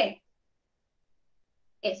ബുക്ക് എടുത്തില്ലേ?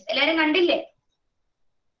 യെസ്, എല്ലാരും കണ്ടില്ലേ?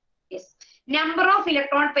 Yes, number of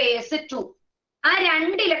electron pairs 2. ആ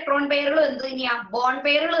 2 ഇലക്ട്രോൺ പെയറുകൾ എന്ത് തന്നെയാ? ബോണ്ട്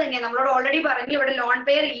പെയറുകൾ തന്നെയാ. നമ്മളോട് ഓൾറെഡി പറഞ്ഞു ഇവിടെ ലോൺ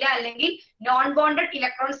പെയർ ഇല്ല, അല്ലെങ്കിൽ നോൺ ബോണ്ടഡ്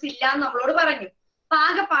ഇലക്ട്രോൺസ് ഇല്ല എന്ന് നമ്മളോട് പറഞ്ഞു. അപ്പൊ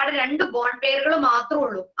ആകെപ്പാട് 2 ബോണ്ട് പെയറുകൾ മാത്രമേ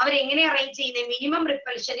ഉള്ളൂ. അവരെങ്ങനെ അറേഞ്ച് ചെയ്യുന്നത്? മിനിമം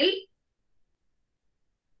റിപ്പൽഷനിൽ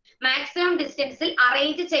മാക്സിമം ഡിസ്റ്റൻസിൽ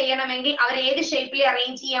അറേഞ്ച് ചെയ്യണമെങ്കിൽ അവർ ഏത് ഷേപ്പിൽ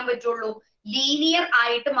അറേഞ്ച് ചെയ്യാൻ പറ്റുള്ളൂ? ലീനിയർ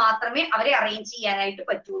ആയിട്ട് മാത്രമേ അവരെ അറേഞ്ച് ചെയ്യാനായിട്ട്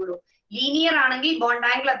പറ്റുള്ളൂ. ലീനിയർ ആണെങ്കിൽ ബോണ്ട്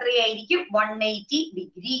ആംഗിൾ എത്രയായിരിക്കും? 180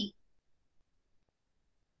 ഡിഗ്രി.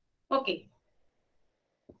 ഓക്കെ.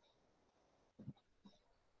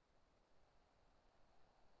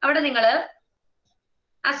 അവിടെ നിങ്ങള്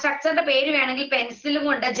ആ സ്ട്രക്ചറിന്റെ പേര് വേണമെങ്കിൽ പെൻസിലും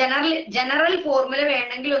കൊണ്ട് ജനറൽ ഫോർമുല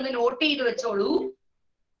വേണമെങ്കിൽ ഒന്ന് നോട്ട് ചെയ്ത് വെച്ചോളൂ.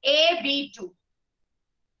 AB2.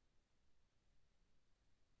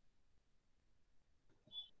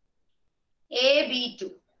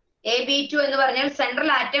 AB2 എന്ന് പറഞ്ഞാൽ സെൻട്രൽ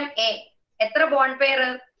ആറ്റം എ. എത്ര bond pair?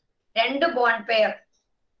 2 bond pair.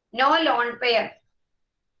 No lone pair.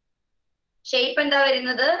 Shape എന്താ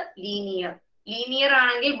വരുന്നത്? ലീനിയർ. ലീനിയർ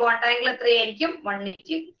ആണെങ്കിൽ ബോണ്ട് ആംഗിൾ എത്രയായിരിക്കും?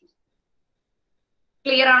 180.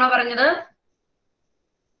 ക്ലിയർ ആണോ പറഞ്ഞത്?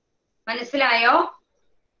 മനസ്സിലായോ?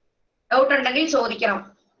 ഡൗട്ട് ഉണ്ടെങ്കിൽ ചോദിക്കണം.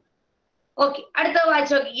 ഓക്കെ, അടുത്ത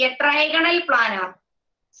വായിച്ചു നോക്കിയേ. Trigonal planar.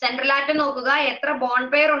 സെൻട്രൽ ആറ്റം നോക്കുക, എത്ര ബോണ്ട്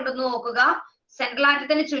പെയർ ഉണ്ടെന്ന് നോക്കുക. സെൻട്രൽ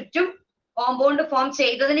ആറ്റത്തിന് ചുറ്റും കോമ്പൗണ്ട് ഫോം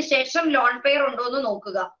ചെയ്തതിന് ശേഷം ലോൺ പെയർ ഉണ്ടോ എന്ന്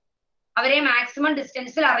നോക്കുക. അവരെ മാക്സിമം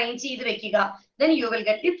ഡിസ്റ്റൻസിൽ അറേഞ്ച് ചെയ്ത് വെക്കുക. Then you will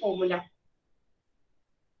get the formula.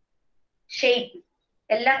 Shape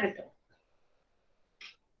എല്ലാം കിട്ടും.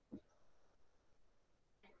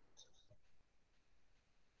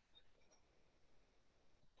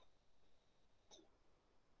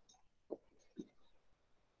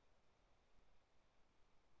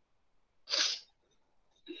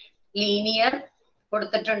 ലീനിയർ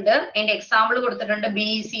കൊടുത്തിട്ടുണ്ട്, അതിന്റെ എക്സാമ്പിൾ കൊടുത്തിട്ടുണ്ട്.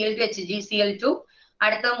 BeCl2 HgCl2.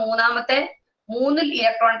 അടുത്ത മൂന്നാമത്തെ 3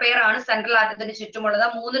 ഇലക്ട്രോൺ പെയർ ആണ് സെൻട്രൽ ആറ്റത്തിന് ചുറ്റുമുള്ളത്.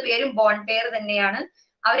 3 പേരും ബോണ്ട് പെയർ തന്നെയാണ്.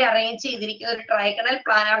 അവർ അറേഞ്ച് ചെയ്തിരിക്കുന്ന ഒരു ട്രൈഗണൽ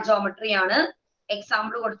പ്ലാനാർ ജോമെട്രി ആണ്.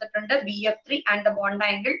 എക്സാമ്പിൾ കൊടുത്തിട്ടുണ്ട്. BF3 and the bond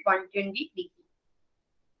angle 120 degree.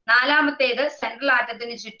 നാലാമത്തേത് സെൻട്രൽ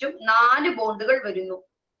ആറ്റത്തിന് ചുറ്റും 4 ബോണ്ടുകൾ വരുന്നു.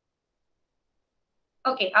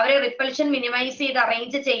 ഓക്കെ, അവരെ റിപ്പൽഷൻ മിനിമൈസ് ചെയ്ത്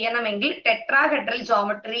അറേഞ്ച് ചെയ്യണമെങ്കിൽ ടെട്രാഹെഡ്രൽ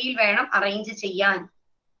ജോമെട്രിയിൽ വേണം അറേഞ്ച് ചെയ്യാൻ.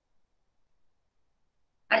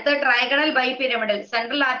 അടുത്ത ട്രൈഗണൽ ബൈ പിരമിഡൽ.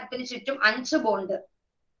 സെൻട്രൽ ആറ്റത്തിന് ചുറ്റും 5 ബോണ്ട്.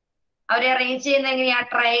 അവരെ അറേഞ്ച് ചെയ്യുന്ന എങ്ങനെയാ?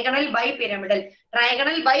 Trigonal bi pyramidal.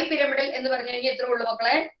 Trigonal bi pyramidal എന്ന് പറഞ്ഞു കഴിഞ്ഞാൽ എത്ര ഉള്ളു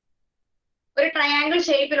മക്കളെ? ഒരു ട്രയാങ്കിൾ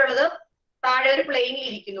ഷേപ്പിലുള്ളത് താഴെ ഒരു പ്ലെയിനിൽ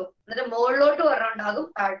ഇരിക്കുന്നു, എന്നിട്ട് മുകളിലോട്ട് ഒരെണ്ണുണ്ടാകും,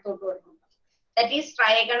 താഴത്തോട്ട് ഒരെണ്ണുണ്ടാകും. That is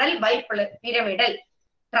trigonal bi pyramidal.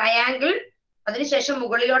 Triangle, അതിനുശേഷം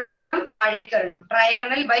മുകളിലോട്ട്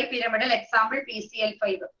triangle bi pyramidal. Example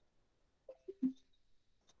PCl5.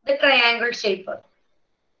 ഇത് ട്രയാങ്കിൾ ഷേപ്പ്.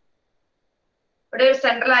 ഇവിടെ ഒരു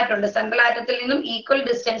സെൻട്രൽ ആറ്റം ഉണ്ട്. സെൻട്രൽ ആറ്റത്തിൽ നിന്നും ഈക്വൽ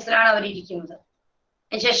ഡിസ്റ്റൻസിലാണ് അവർ ഇരിക്കുന്നത്.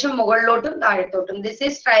 അതിനുശേഷം മുകളിലോട്ടും താഴത്തോട്ടും. This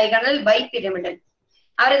is trigonal bi pyramidal.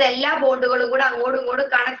 അവരത് എല്ലാ ബോണ്ടുകളും കൂടെ അങ്ങോട്ടും ഇങ്ങോട്ടും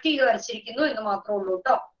കണക്ട് ചെയ്ത് വരച്ചിരിക്കുന്നു എന്ന് മാത്രമേ ഉള്ളൂ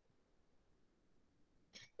കേട്ടോ.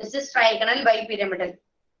 This is trigonal bi pyramidal.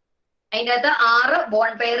 അതിൻ്റെ അകത്ത് 6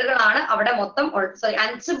 ബോണ്ട് പെയറുകളാണ് അവിടെ മൊത്തം, സോറി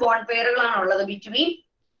 5 ബോണ്ട് പെയറുകളാണ് ഉള്ളത് between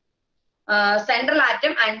central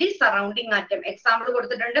atom and the surrounding atom. Example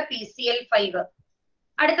കൊടുത്തിട്ടുണ്ട് PCl5.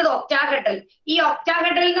 അടുത്തത് ഒക്ടാഹെഡ്രൽ. ഈ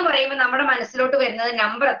ഒക്ടാഹെഡ്രൽ എന്ന് പറയുമ്പോൾ നമ്മുടെ മനസ്സിലോട്ട് വരുന്നത്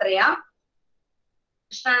നമ്പർ എത്രയാ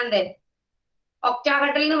കൃഷ്ണാനന്ദൻ?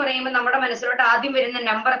 ഒക്ടാഹെഡ്രൽ എന്ന് പറയുമ്പോൾ നമ്മുടെ മനസ്സിലോട്ട് ആദ്യം വരുന്ന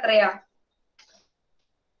നമ്പർ എത്രയാ?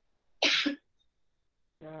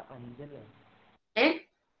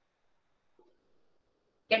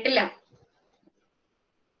 കേട്ടില്ല.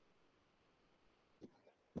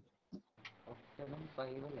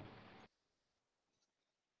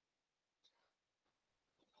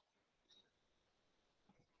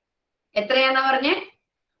 എത്രയാന്നാ പറഞ്ഞേ?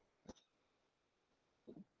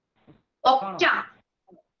 ഒക്ട.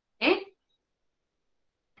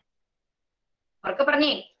 അവർക്ക്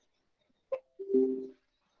പറഞ്ഞേ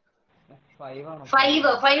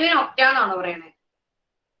 5 ഒക്ട എന്നാണോ പറയണേ?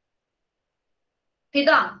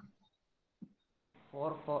 ഇതാ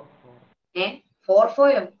 4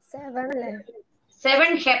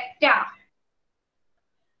 7 ഹെപ്റ്റ.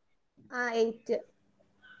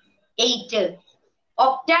 8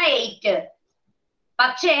 ഒക്ട 8.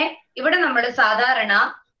 പക്ഷേ ഇവിടെ നമ്മൾ സാധാരണ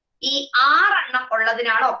ഈ 6 എണ്ണം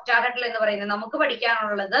ഉള്ളതിനാണ് ഒക്ടാഹെഡ്രൽ എന്ന് പറയുന്നത്. നമുക്ക്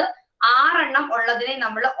പഠിക്കാനുള്ളത് 6 എണ്ണം ഉള്ളതിനെ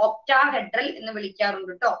നമ്മൾ ഒക്ടാഹെഡ്രൽ എന്ന്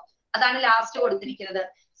വിളിക്കാറുണ്ട് കേട്ടോ. അതാണ് ലാസ്റ്റ് കൊടുത്തിരിക്കുന്നത്.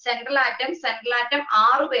 സെൻട്രൽ ആറ്റം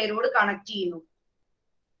 6 പേരോട് കണക്ട് ചെയ്യുന്നു.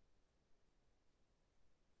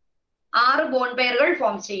 6 ബോണ്ട് പെയറുകൾ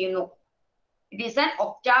ഫോം ചെയ്യുന്നു. It is an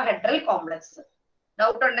octahedral complex.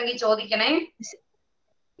 Doubt ഉണ്ടെങ്കിൽ ചോദിക്കണേ.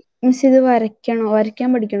 മിസ് ഇത് വരയ്ക്കണോ? വരയ്ക്കാൻ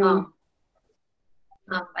പഠിക്കണോ?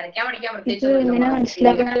 വരയ്ക്കാൻ പഠിക്കാൻ പ്രത്യേകിച്ച്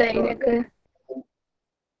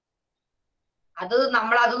അത്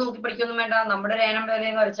നമ്മൾ അത് നോക്കി പഠിക്കൊന്നും വേണ്ട. നമ്മുടെ ഒരു ഏനം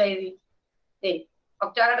പോലെ വരച്ചാൽ മതി.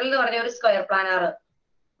 ഒക്ടാഹെഡ്രൽ എന്ന് പറഞ്ഞ ഒരു സ്ക്വയർ പ്ലാനാർ.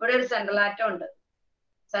 ഇവിടെ ഒരു സെൻട്രൽ ആറ്റം ഉണ്ട്.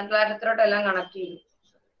 സെൻട്രൽ ആറ്റത്തിലോട്ട് എല്ലാം കണക്ട് ചെയ്യും.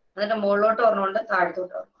 എന്നിട്ട് മുകളിലോട്ട് ഒരെണ്ണമുണ്ട്,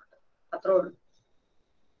 താഴത്തോട്ട് ഒരെണ്ണമുണ്ട്. അത്രേ ഉള്ളൂ.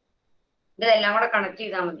 ഇതെല്ലാം കൂടെ കണക്ട്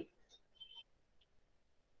ചെയ്താൽ മതി.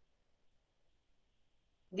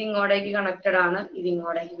 ഇത് ഇങ്ങോട്ടേക്ക് കണക്റ്റഡ് ആണ്, ഇത്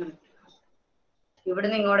ഇങ്ങോട്ടേക്ക് കണക്റ്റഡ് ആണ്.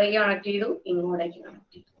 ഇവിടുന്ന് ഇങ്ങോട്ടേക്ക് കണക്ട് ചെയ്തു, ഇങ്ങോട്ടേക്ക്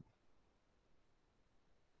കണക്ട് ചെയ്തു.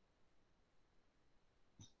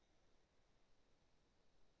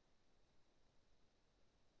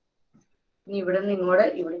 ഇനി ഇവിടെ നിന്ന് ഇങ്ങോട്ട്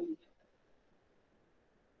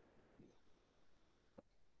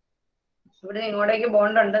ഇവിടെ ഇങ്ങോട്ടേക്ക്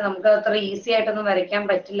ബോണ്ട് ഉണ്ട്. നമുക്ക് അത്ര ഈസി ആയിട്ടൊന്നും വരയ്ക്കാൻ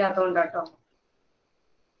പറ്റില്ലാത്തതുകൊണ്ടാട്ടോ.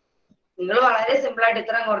 നിങ്ങൾ വളരെ സിമ്പിൾ ആയിട്ട്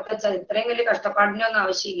ഇത്രയും ഓർത്ത് വെച്ചാൽ ഇത്രയും വലിയ കഷ്ടപ്പാടിന്റെ ഒന്നും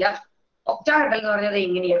ആവശ്യമില്ല. ഒക്ടാഹെഡ്രൽ എന്ന് പറഞ്ഞത്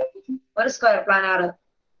ഇങ്ങനെയാണ്. ഒരു സ്ക്വയർ പ്ലാനാറ്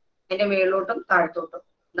അതിന്റെ മേളിലോട്ടും താഴത്തോട്ടും.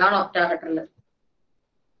 ഇതാണ് ഒക്ടാഹെഡ്രൽ.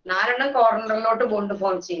 4 കോർണറിലോട്ട് ബോണ്ട്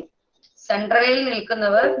ഫോം ചെയ്യും. സെൻട്രലിൽ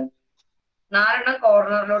നിൽക്കുന്നവർ 4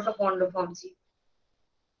 കോർണറിലോട്ട് ബോണ്ട് ഫോം ചെയ്യും.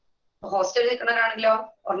 ഹോസ്റ്റലിൽ നിൽക്കുന്നവരാണെങ്കിലോ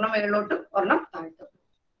ഒരെണ്ണം മേളിലോട്ടും ഒരെണ്ണം താഴത്തോട്ടും.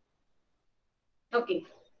 ഓക്കെ,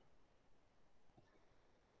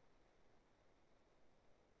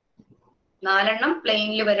 4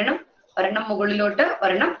 പ്ലെയിനിൽ വരണം, ഒരെണ്ണം മുകളിലോട്ട്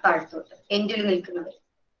ഒരെണ്ണം താഴത്തോട്ട്, എൻഡിൽ നിൽക്കുന്നത്.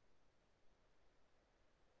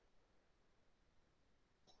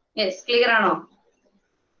 യെസ്, ക്ലിയർ ആണോ?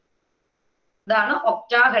 ഇതാണ്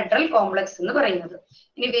ഒക്ടാഹെഡ്രൽ കോംപ്ലക്സ് എന്ന് പറയുന്നത്.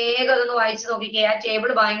 ഇനി വേഗം അതൊന്ന് വായിച്ചു നോക്കിക്കേ. ആ ടേബിൾ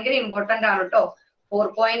ഭയങ്കര ഇമ്പോർട്ടന്റ് ആണ് കേട്ടോ.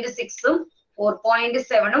 4.6ഉം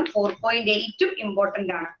 4.7ഉം 4.8ഉം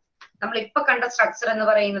ഇമ്പോർട്ടന്റ് ആണ്. നമ്മൾ ഇപ്പൊ കണ്ട സ്ട്രക്ചർ എന്ന്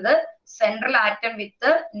പറയുന്നത് central atom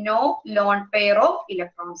with no lone pair of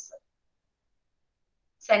electrons.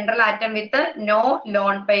 Central atom with no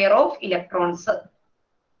lone pair of electrons.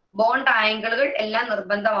 Bond ആംഗിളുകൾ എല്ലാം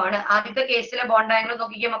നിർബന്ധമാണ്. ആദ്യത്തെ കേസിലെ ബോണ്ട് ആംഗിൾ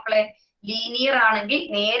നോക്കിക്കേ മക്കളെ. ലീനിയർ ആണെങ്കിൽ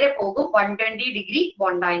നേരെ പോകും 120 ഡിഗ്രി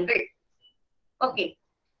ബോണ്ട് ആംഗിൾ. ഓക്കെ,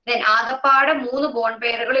 ആകപ്പാടെ 3 ബോണ്ട്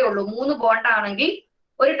പെയറുകളേ ഉള്ളൂ. 3 ബോണ്ട് ആണെങ്കിൽ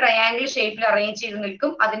ഒരു ട്രയാംഗിൾ ഷേപ്പിൽ അറേഞ്ച് ചെയ്ത്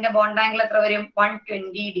നിൽക്കും. അതിന്റെ ബോണ്ട് ആംഗിൾ എത്ര വരും?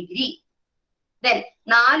 120 ഡിഗ്രി.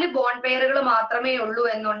 4 ബോണ്ട് പെയറുകൾ മാത്രമേ ഉള്ളൂ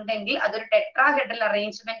എന്നുണ്ടെങ്കിൽ അതൊരു ടെട്രാഹെഡ്രൽ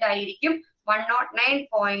അറേഞ്ച്മെന്റ് ആയിരിക്കും.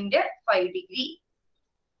 109.5 ഡിഗ്രി.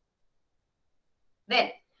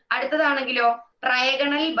 അടുത്തതാണെങ്കിലോ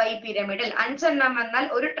trigonal bi pyramidal. 5 എണ്ണം എന്നാൽ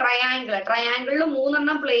ഒരു ട്രയാംഗിൾ. ട്രയാംഗിളിൽ 3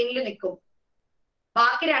 എണ്ണം പ്ലെയിനിൽ നിൽക്കും,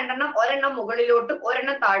 ബാക്കി 2 എണ്ണം ഒരെണ്ണം മുകളിലോട്ടും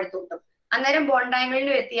ഒരെണ്ണം താഴത്തോട്ടും. അന്നേരം ബോണ്ട്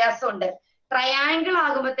ആംഗിളിന് വ്യത്യാസമുണ്ട്. ട്രയാംഗിൾ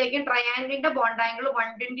ആകുമ്പോഴത്തേക്കും ട്രയാംഗിളിന്റെ ബോണ്ട് ആംഗിൾ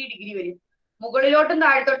 120 ഡിഗ്രി വരും. മുകളിലോട്ടും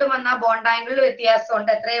താഴത്തോട്ടും വന്നാൽ ബോണ്ട് ആംഗിളിൽ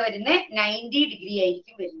വ്യത്യാസമുണ്ട്. എത്രയാ വരുന്നത്? 90 ഡിഗ്രി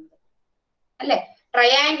ആയിരിക്കും വരുന്നത്. അല്ലെ,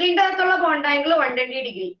 ട്രയാംഗിളിന്റെ അകത്തുള്ള ബോണ്ട് ആംഗിൾ 120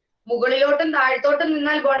 ഡിഗ്രി, മുകളിലോട്ടും താഴത്തോട്ടും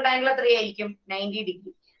നിന്നാൽ ബോണ്ട് ആംഗിൾ എത്രയായിരിക്കും? 90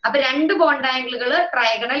 ഡിഗ്രി. അപ്പൊ 2 ബോണ്ട് ആംഗിളുകൾ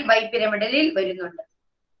ട്രയഗണൽ ബൈ പിരമിഡലിൽ വരുന്നുണ്ട്.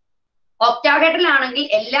 ഒക്ടാഹെഡ്രൽ ആണെങ്കിൽ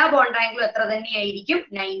എല്ലാ ബോണ്ട് ആംഗിളും എത്ര തന്നെയായിരിക്കും?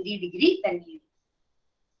 90 ഡിഗ്രി തന്നെയായിരിക്കും.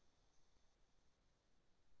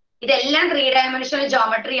 ഇതെല്ലാം 3 ഡയമെൻഷണൽ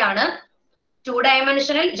ജോമെട്രി ആണ്. 2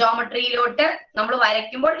 ഡയമെൻഷണൽ ജോമെട്രിയിലോട്ട് നമ്മൾ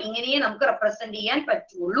വരയ്ക്കുമ്പോൾ ഇങ്ങനെയേ നമുക്ക് റെപ്രസെന്റ് ചെയ്യാൻ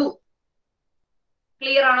പറ്റുള്ളൂ.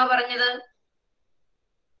 ക്ലിയർ ആണോ പറഞ്ഞത്?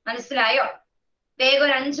 മനസ്സിലായോ? വേഗം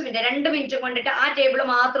ഒരു 5 മിനിറ്റ് 2 മിനിറ്റ് കൊണ്ടിട്ട് ആ ടേബിൾ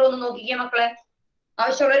മാത്രം ഒന്ന് നോക്കിക്കേ മക്കളെ.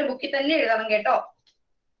 ആവശ്യമുള്ള ഒരു ബുക്കിൽ തന്നെ എഴുതണം കേട്ടോ.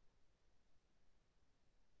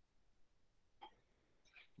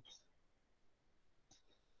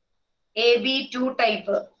 AB2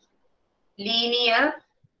 type linear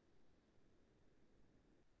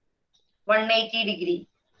 180 degree.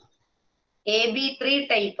 AB3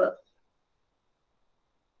 type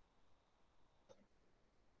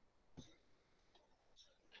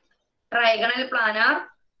trigonal planar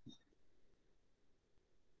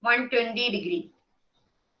 120 degree.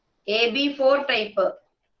 AB4 type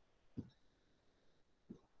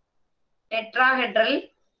tetrahedral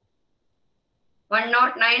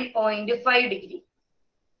 109.5 degree.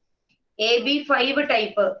 AB5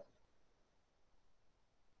 type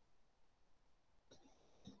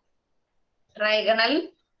trigonal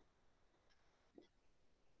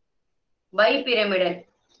bi pyramidal.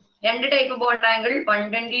 2 type bond angle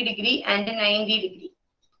 120 degree and 90 degree.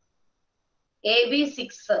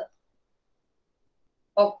 AB6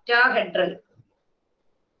 octahedral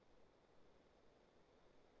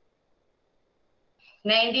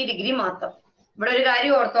 90 degree മാത്രം. ഇവിടെ ഒരു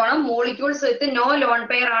കാര്യം ഓർത്തോണം, molecules with no lone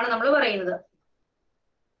pair ആണ് നമ്മൾ പറയുന്നത്.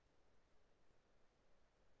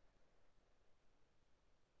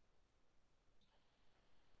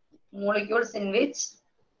 molecules in which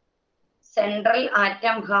central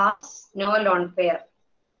atom has no lone pair.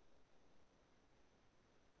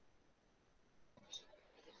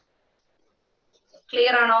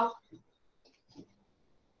 Clear ആണോ?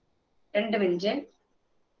 2 minute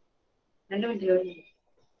 2 minute.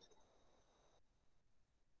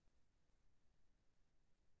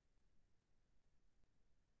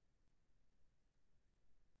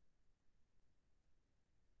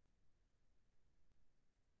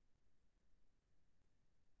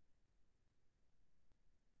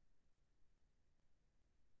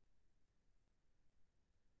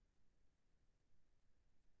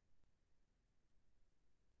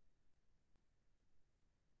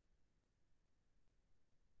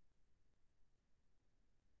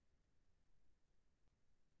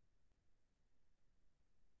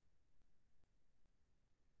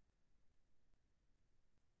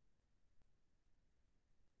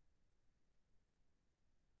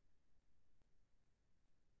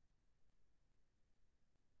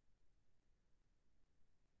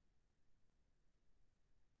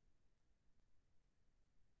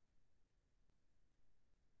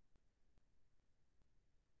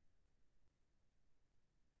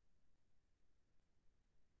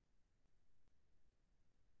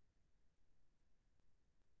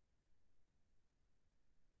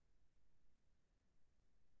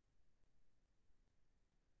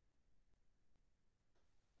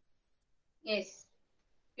 Yes,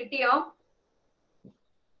 കിട്ടിയോ?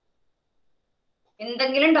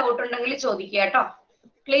 എന്തെങ്കിലും ഡൗട്ട് ഉണ്ടെങ്കിൽ ചോദിക്കുക കേട്ടോ.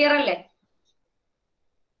 ക്ലിയർ അല്ലേ?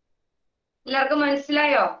 എല്ലാവർക്കും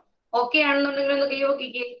മനസ്സിലായോ? ഓക്കെ ആണെന്നുണ്ടെങ്കിൽ ഒന്ന് കൈ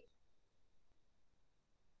നോക്കിക്കേ.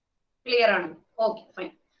 ക്ലിയർ ആണ്? Okay,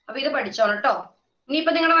 fine. അപ്പൊ ഇത് പഠിച്ചോളൂ കേട്ടോ.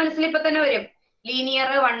 ഇനിയിപ്പോ നിങ്ങളുടെ മനസ്സിൽ ഇപ്പൊ തന്നെ വരും. Linear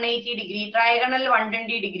 180 degree, trigonal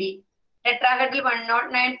 120 degree, tetrahedral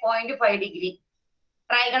 109.5 degree,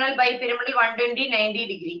 trigonal bi pyramidal 120 90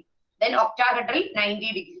 degree, then octahedral 90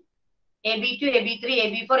 degree, AB2, AB3,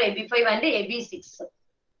 AB4, AB5 and AB6.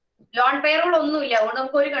 Loan പെയറുകൾ ഒന്നുമില്ല, അതുകൊണ്ട്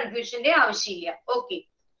നമുക്ക് ഒരു കൺഫ്യൂഷന്റെ ആവശ്യമില്ല. ഓക്കെ,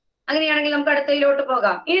 അങ്ങനെയാണെങ്കിൽ നമുക്ക് അടുത്തതിലോട്ട്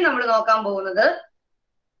പോകാം. ഇനി നമ്മൾ നോക്കാൻ പോകുന്നത്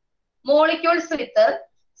molecules with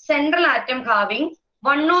central atom having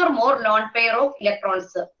 1 or more lone pair of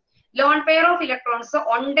electrons. Lone pair of electrons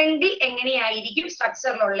ഉണ്ടെങ്കിൽ എങ്ങനെയായിരിക്കും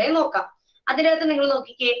സ്ട്രക്ചറിലുള്ളത് നോക്കാം. അതിനകത്ത് നിങ്ങൾ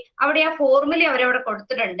നോക്കിക്കേ, അവിടെ ആ ഫോർമുല അവരവിടെ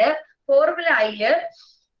കൊടുത്തിട്ടുണ്ട്. ഫോർമുലയില്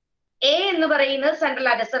എ എന്ന് പറയുന്നത് സെൻട്രൽ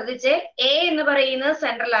ആറ്റം, ശ്രദ്ധിച്ചേ, എ എന്ന് പറയുന്നത്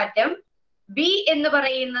സെൻട്രൽ ആറ്റം, ബി എന്ന്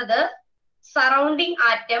പറയുന്നത് സറൗണ്ടിങ്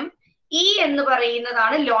ആറ്റം, ഇ എന്ന്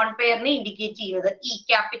പറയുന്നതാണ് ലോൺ പെയറിനെ ഇൻഡിക്കേറ്റ് ചെയ്യുന്നത്. E,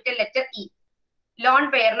 capital letter E, loan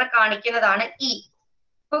പെയറിനെ കാണിക്കുന്നതാണ് ഇ.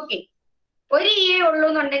 ഓക്കെ, ഒരു ഇ ഉള്ളൂ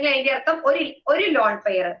എന്നുണ്ടെങ്കിൽ അതിന്റെ അർത്ഥം ഒരു ലോൺ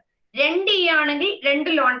പെയർ. 2 ഇ ആണെങ്കിൽ 2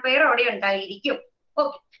 ലോൺ പെയർ അവിടെ ഉണ്ടായിരിക്കും.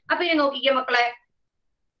 ഓക്കെ, അപ്പൊ ഇനി നോക്കിക്കോ മക്കളെ,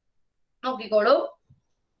 നോക്കിക്കോളൂ.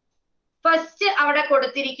 ഫസ്റ്റ് അവിടെ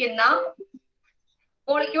കൊടുത്തിരിക്കുന്ന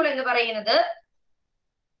മോളിക്യൂൾ എന്ന് പറയുന്നത്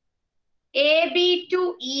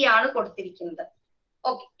AB2E ആണ് കൊടുത്തിരിക്കുന്നത്.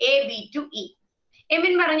 Okay, AB2E.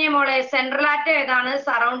 എമിൻ പറഞ്ഞേ മോളെ, സെൻട്രൽ ആറ്റം ഏതാണ്,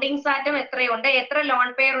 സറൗണ്ടിങ്സ് ആറ്റം എത്രയുണ്ട്, എത്ര ലോൺ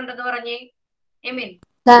പെയർ ഉണ്ടെന്ന് പറഞ്ഞേ Emin.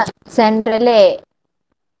 Central A,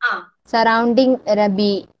 surrounding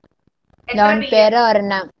B, lone pair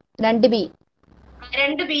ഒരെണ്ണം, 2 ബി.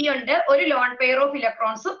 2 ബി ഉണ്ട്, ഒരു ലോൺ പെയർ ഓഫ്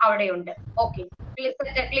ഇലക്ട്രോൺസും അവിടെ ഉണ്ട്. ഓക്കെ,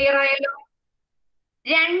 ക്ലിയർ ആയല്ലോ?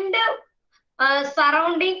 2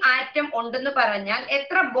 സറൗണ്ടിങ് ആറ്റം ഉണ്ടെന്ന് പറഞ്ഞാൽ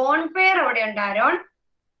എത്ര ബോണ്ട് പെയർ അവിടെ ഉണ്ട് Aaron?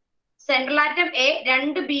 Central atom A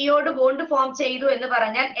 2 ബിയോട് bond form ചെയ്തു എന്ന്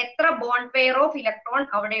പറഞ്ഞാൽ എത്ര ബോണ്ട് പെയർ ഓഫ് ഇലക്ട്രോൺ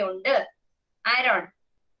അവിടെ ഉണ്ട് ആരോൺ?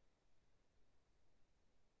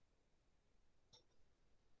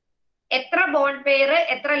 എത്ര ബോണ്ട് പെയർ,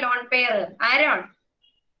 എത്ര ലോൺ പെയർ ആരോൺ?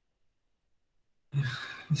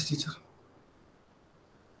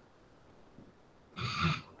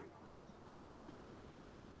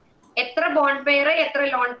 എത്ര ബോണ്ട് പെയർ, എത്ര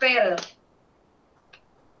ലോൺ പെയർ?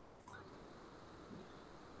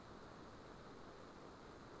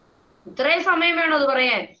 ഇത്രയും സമയം വേണോ അത്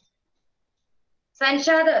പറയാൻ?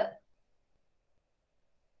 സൻഷാദ്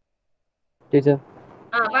ടീച്ചർ,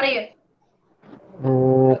 പറയൂ.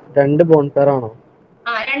 2 ബോണ്ട് പെയർ ആണോ?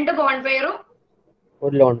 2 ബോണ്ട് പെയറും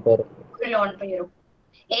ഒരു ലോൺ പെയർ. ഒരു ലോൺ പെയറും.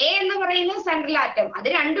 എ എന്ന് പറയുന്നത് സെൻട്രൽ ആറ്റം, അത്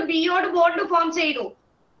 2 ബിയോട് ബോണ്ട് ഫോം ചെയ്തു.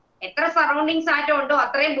 എത്ര സറൗണ്ടിങ്സ് ആറ്റം ഉണ്ടോ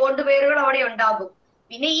അത്രയും ബോണ്ട് പെയറുകൾ അവിടെ ഉണ്ടാകും.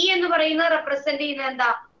 പിന്നെ ഇ എന്ന് പറയുന്നത് റെപ്രസെന്റ് ചെയ്യുന്നത് എന്താ?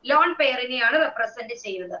 ലോൺ പെയറിനെയാണ് റെപ്രസെന്റ്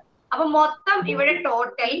ചെയ്യുന്നത്. അപ്പൊ മൊത്തം ഇവിടെ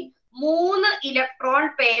ടോട്ടൽ 3 ഇലക്ട്രോൺ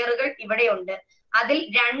പെയറുകൾ ഇവിടെ ഉണ്ട്. അതിൽ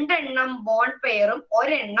 2 എണ്ണം ബോണ്ട് പെയറും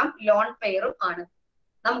 1 എണ്ണം ലോൺ പെയറും ആണ്.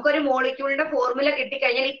 നമുക്കൊരു മോളിക്യൂളിന്റെ ഫോർമുല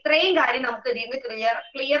കിട്ടിക്കഴിഞ്ഞാൽ ഇത്രയും കാര്യം നമുക്ക് ഇതിൽ നിന്ന്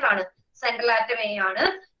ക്ലിയർ ആണ്. സെൻട്രൽ ആറ്റം എ ആണ്,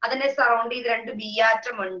 അതിനെ സറൗണ്ട് ചെയ്ത് 2 ബി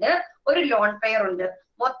ആറ്റം ഉണ്ട്, ഒരു ലോൺ പെയർ ഉണ്ട്,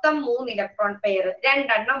 മൊത്തം 3 ഇലക്ട്രോൺ പെയർ, 2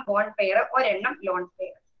 എണ്ണം ബോണ്ട് പെയർ, 1 എണ്ണം ലോൺ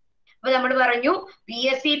പെയർ. അപ്പൊ നമ്മൾ പറഞ്ഞു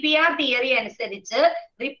VSEPR തിയറി അനുസരിച്ച്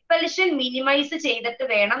റിപ്പൽഷൻ മിനിമൈസ് ചെയ്തിട്ട്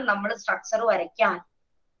വേണം നമ്മൾ സ്ട്രക്ചർ വരയ്ക്കാൻ.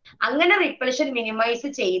 അങ്ങനെ റിപ്പൽഷൻ മിനിമൈസ്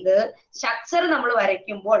ചെയ്ത് സ്ട്രക്ചർ നമ്മൾ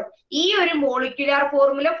വരയ്ക്കുമ്പോൾ ഈ ഒരു മോളിക്യുലാർ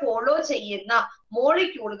ഫോർമുല ഫോളോ ചെയ്യുന്ന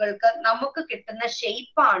മോളിക്യൂളുകൾക്ക് നമുക്ക് കിട്ടുന്ന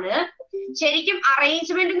ഷേപ്പാണ് ശരിക്കും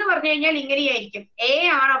അറേഞ്ച്മെന്റ് എന്ന് പറഞ്ഞു കഴിഞ്ഞാൽ ഇങ്ങനെയായിരിക്കും. എ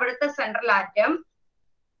ആണ് അവിടുത്തെ സെൻട്രൽ ആറ്റം,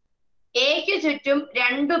 എക്ക് ചുറ്റും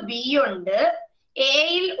 2 ബി ഉണ്ട്,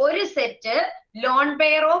 എയിൽ ഒരു സെറ്റ് ലോൺ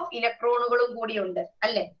പെയർ ഓഫ് ഇലക്ട്രോണുകളും കൂടി ഉണ്ട്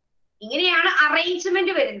അല്ലെ? ഇങ്ങനെയാണ്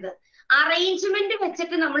അറേഞ്ച്മെന്റ് വരുന്നത്. അറേഞ്ച്മെന്റ്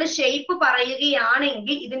വെച്ചിട്ട് നമ്മൾ ഷേപ്പ്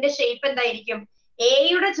പറയുകയാണെങ്കിൽ ഇതിന്റെ ഷേപ്പ് എന്തായിരിക്കും?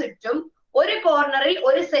 എയുടെ ചുറ്റും ഒരു കോർണറിൽ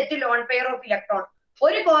ഒരു set lone pair of electron,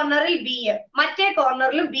 ഒരു കോർണറിൽ ബി, മറ്റേ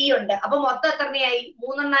കോർണറിലും ബി ഉണ്ട്. അപ്പൊ മൊത്തം എത്രയായി?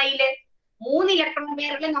 3 എണ്ണായില്ലേ? 3 ഇലക്ട്രോൺ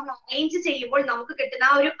പെയറുകളെ നമ്മൾ അറേഞ്ച് ചെയ്യുമ്പോൾ നമുക്ക് കിട്ടുന്ന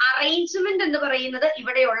ആ ഒരു അറേഞ്ച്മെന്റ് എന്ന് പറയുന്നത്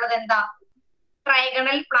ഇവിടെ ഉള്ളത് എന്താ?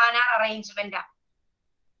 ട്രൈഗണൽ പ്ലാനാർ അറേഞ്ച്മെന്റ് ആണ്.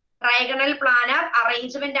 ട്രൈഗണൽ പ്ലാനാർ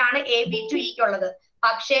അറേഞ്ച്മെന്റ് ആണ് AB2E ക്കുള്ളത്.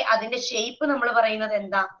 പക്ഷെ അതിന്റെ ഷേപ്പ് നമ്മൾ പറയുന്നത്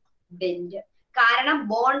എന്താ? ബെൻഡ്. കാരണം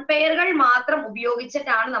ബോണ്ട് പെയറുകൾ മാത്രം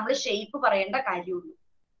ഉപയോഗിച്ചിട്ടാണ് നമ്മൾ ഷേപ്പ് പറയേണ്ട കാര്യമുള്ളൂ.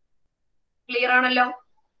 ക്ലിയർ ആണല്ലോ?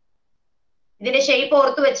 ഇതിന്റെ ഷേപ്പ്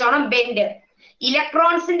ഓർത്ത് വെച്ചോണം, ബെൻഡ്.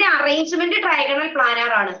 ഇലക്ട്രോൺസിന്റെ അറേഞ്ച്മെന്റ് ട്രൈഗണൽ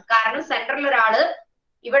പ്ലാനാർ ആണ്. കാരണം സെന്ററിൽ ഒരാള്,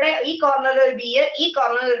 ഇവിടെ ഈ കോർണറിൽ ഒരു ബി, ഈ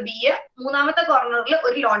കോർണറിൽ ഒരു ബി, മൂന്നാമത്തെ കോർണറിൽ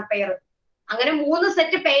ഒരു ലോൺ പെയർ. അങ്ങനെ 3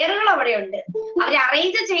 സെറ്റ് പെയറുകൾ അവിടെയുണ്ട്. അവർ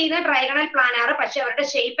അറേഞ്ച് ചെയ്യുന്ന ട്രൈഗണൽ പ്ലാനാർ, പക്ഷെ അവരുടെ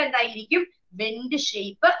ഷേപ്പ് എന്തായിരിക്കും? വെൻഡ്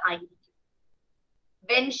ഷേപ്പ് ആയിരിക്കും.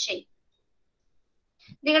 Went shape.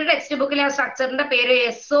 നിങ്ങളുടെ ടെക്സ്റ്റ് ബുക്കിലെ സ്ട്രക്ചറിന്റെ പേര്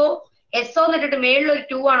SO എന്നിട്ടിട്ട് മേളിൽ ഒരു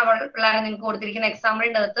 2 ആണ് പിള്ളേരെ നിങ്ങൾക്ക് കൊടുത്തിരിക്കുന്ന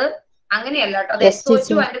എക്സാമ്പിളിന്റെ അകത്ത്. അങ്ങനെയല്ല കേട്ടോ, അത്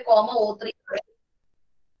SO2 and (O3)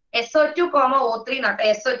 SO2, O3 എന്നാട്ടോ.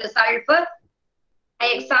 SO2 sulphur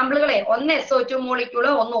എക്സാമ്പിളുകളെ, ഒന്ന് SO2 മോളിക്യൂള്,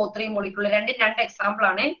 ഒന്ന് O3 മോളിക്യൂള്, രണ്ടും 2 എക്സാമ്പിൾ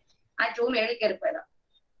ആണ്. ആ 2 മേളിൽ കയറിപ്പോയതാ.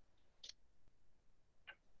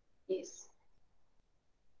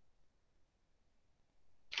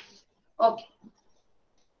 ഓക്കെ,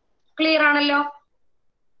 ക്ലിയർ ആണല്ലോ?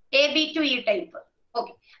 AB2E type.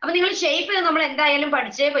 ഓക്കെ, അപ്പൊ നിങ്ങൾ ഷേപ്പ് നമ്മൾ എന്തായാലും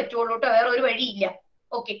പഠിച്ചേ പറ്റുള്ളൂ കേട്ടോ, വേറെ ഒരു വഴിയില്ല.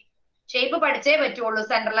 ഓക്കെ, ഷേപ്പ് പഠിച്ചേ പറ്റുള്ളൂ.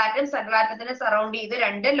 സെൻട്രൽ ആറ്റത്തിനെ സറൗണ്ട് ചെയ്ത്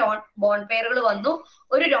 2 ബോണ്ട് പെയറുകൾ വന്നു.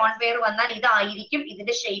 ഒരു ലോൺ പെയർ വന്നാൽ ഇതായിരിക്കും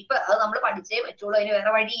ഇതിന്റെ ഷേപ്പ്. അത് നമ്മൾ പഠിച്ചേ പറ്റുള്ളൂ, അതിന്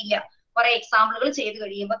വേറെ വഴിയില്ല. കുറെ എക്സാമ്പിളുകൾ ചെയ്ത്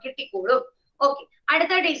കഴിയുമ്പോൾ കിട്ടിക്കോളും. ഓക്കെ,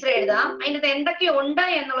 അടുത്ത ടീച്ചർ എഴുതാം. അതിനകത്ത് എന്തൊക്കെ ഉണ്ട്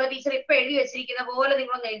എന്നുള്ള ടീച്ചർ ഇപ്പൊ എഴുതി വെച്ചിരിക്കുന്ന പോലെ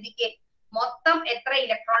നിങ്ങളൊന്ന് എഴുതിക്കേ. മൊത്തം എത്ര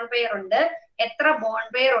ഇലക്ട്രോൺ പെയർ ഉണ്ട്, എത്ര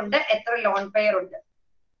ബോണ്ട് പെയർ ഉണ്ട്, എത്ര ലോൺ പെയർ ഉണ്ട്.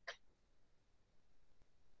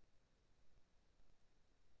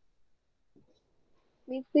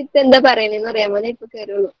 എന്താ പറയണെന്ന് അറിയാമോ? ഇപ്പൊ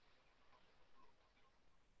കയറുള്ളൂ.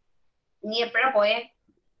 നീ എപ്പോഴാ പോയേ?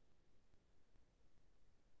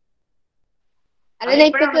 അല്ല,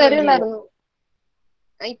 ഇപ്പൊ കയറിയുള്ളായിരുന്നു.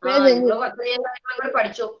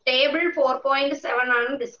 പഠിച്ചു. ടേബിൾ 4.7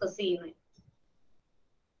 ആണ് ഡിസ്കസ് ചെയ്യുന്നത്.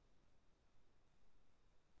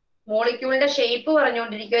 മോളിക്യൂളിന്റെ ഷേപ്പ്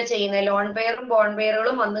പറഞ്ഞുകൊണ്ടിരിക്കുക ചെയ്യുന്നത്. ലോൺ പെയറും ബോണ്ട്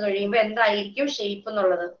പെയറുകളും വന്നു കഴിയുമ്പോ എന്തായിരിക്കും ഷേപ്പ്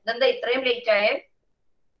എന്നുള്ളത്. ഇതെന്താ ഇത്രയും ലേറ്റ് ആയേ?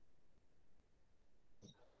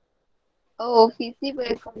 ഓഫീസിൽ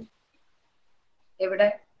പോയേക്കാം. എവിടെ?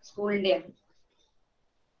 സ്കൂളിന്റെ?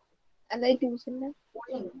 അല്ല, ട്യൂഷന്റെ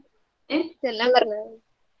ചെല്ലാൻ പറഞ്ഞ.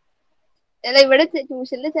 അല്ല, ഇവിടെ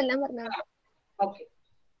ട്യൂഷനിൽ ചെല്ലാൻ പറഞ്ഞ. ഓക്കെ,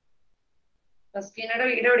 റസ്കീനയുടെ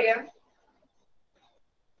വീട് എവിടെയാ?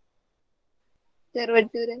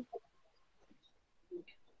 ചെറുവട്ടൂര്.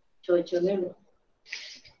 ചോദിച്ചതേ ഉള്ളൂ.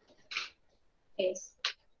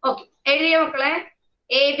 ഓക്കെ, എഴുതിയ മക്കളെ?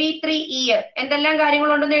 AB3E എന്തെല്ലാം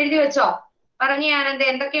കാര്യങ്ങളുണ്ടെന്ന് എഴുതി വെച്ചോ? പറഞ്ഞു ഞാനെന്ത്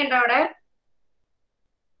എന്തൊക്കെയുണ്ട് അവിടെ?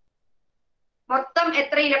 മൊത്തം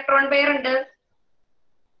എത്ര ഇലക്ട്രോൺ പെയർ ഉണ്ട്?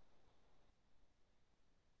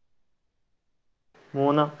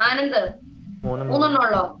 3. ആനന്ദ്, 3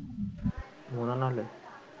 ഉള്ളോ? 3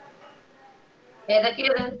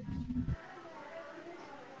 ഏതൊക്കെയത്?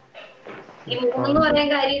 ഈ 3 പറയാൻ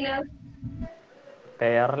കാര്യമില്ല.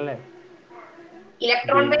 പെയറല്ലേ?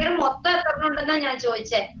 ഇലക്ട്രോൺ പെയർ മൊത്തം എത്ര ഉണ്ടെന്നാ ഞാൻ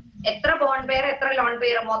ചോദിച്ചേ. എത്ര ബോണ്ട് പെയർ, എത്ര ലോൺ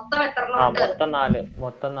പെയർ, മൊത്തം എത്ര ഉണ്ട്?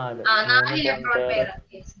 മൊത്തം 4. 4 ഇലക്ട്രോൺ പെയർ.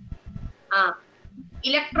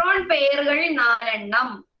 ഇലക്ട്രോൺ പെയറുകൾ 4 എണ്ണം.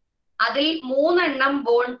 അതിൽ 3 എണ്ണം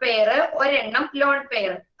ബോണ്ട് പെയർ, 1 എണ്ണം ലോൺ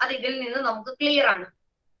പെയർ. അത് ഇതിൽ നിന്ന് നമുക്ക് ക്ലിയർ ആണ്.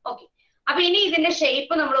 ഓക്കെ, അപ്പൊ ഇനി ഇതിന്റെ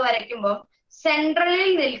ഷേപ്പ് നമ്മൾ വരയ്ക്കുമ്പോൾ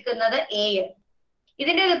സെൻട്രലിൽ നിൽക്കുന്നത് A.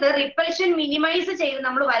 ഇതിന്റെ അകത്ത് റിപ്പൽഷൻ മിനിമൈസ് ചെയ്ത്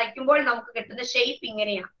നമ്മൾ വരയ്ക്കുമ്പോൾ നമുക്ക് കിട്ടുന്ന ഷേപ്പ്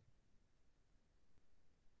ഇങ്ങനെയാണ്.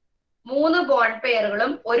 3 ബോണ്ട്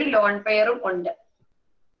പെയറുകളും 1 ലോൺ പെയറും ഉണ്ട്.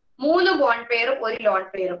 3 ബോണ്ട് പെയറും 1 ലോൺ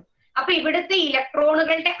പെയറും. അപ്പൊ ഇവിടുത്തെ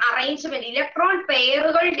ഇലക്ട്രോണുകളുടെ അറേഞ്ച്മെന്റ്, ഇലക്ട്രോൺ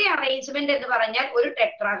പെയറുകളുടെ അറേഞ്ച്മെന്റ് എന്ന് പറഞ്ഞാൽ ഒരു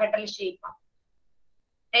ടെട്രാഹെഡ്രൽ ഷേപ്പാണ്.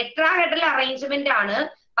 ടെട്രാഹെഡ്രൽ അറേഞ്ച്മെന്റ് ആണ്.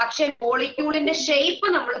 പക്ഷെ മോളിക്യൂളിന്റെ ഷേപ്പ്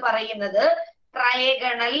നമ്മൾ പറയുന്നത്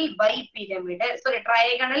ട്രയഗണൽ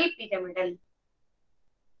പിരമിഡൽ.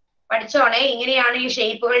 പഠിച്ചോണേ, ഇങ്ങനെയാണ് ഈ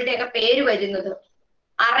ഷേപ്പുകളുടെ ഒക്കെ പേര് വരുന്നത്.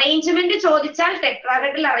 അറേഞ്ച്മെന്റ് ചോദിച്ചാൽ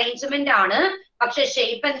ടെട്രാഹെഡ്രൽ അറേഞ്ച്മെന്റ് ആണ്. പക്ഷെ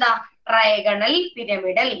ഷേപ്പ് എന്താ? Trigonal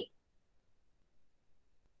pyramidal.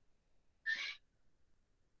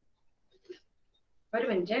 ഒരു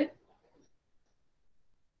മിനിറ്റ്.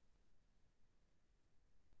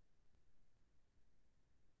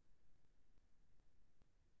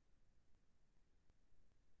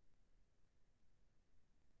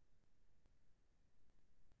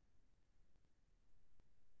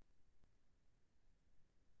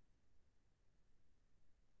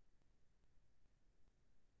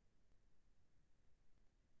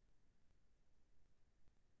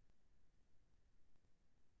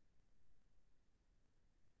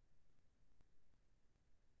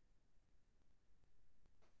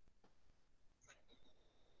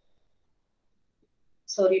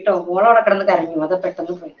 സോറി കേട്ടോ, മോളവിടെ കിടന്ന് കരഞ്ഞു, അത്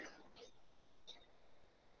പെട്ടെന്ന് പോയി.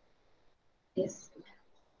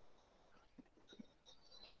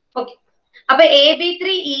 ഓക്കെ, അപ്പൊ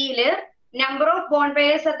AB3E number of bond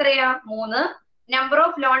pairs എത്രയാ? 3. നമ്പർ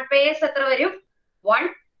ഓഫ് ലോൺ പെയർസ് എത്ര വരും? 1.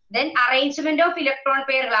 Then arrangement of electron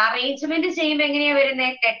പെയറുകൾ arrangement ചെയ്യുമ്പോൾ എങ്ങനെയാ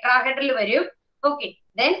വരുന്നത്? ടെട്രാഹെഡ്രൽ വരും. Okay,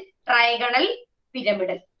 then trigonal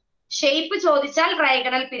pyramidal. Shape ചോദിച്ചാൽ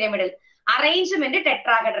ട്രൈഗണൽ പിരമിഡൽ, അറേഞ്ച്മെന്റ്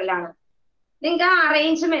ടെട്രാഹെഡ്രൽ ആണ്. നിങ്ങൾക്ക് ആ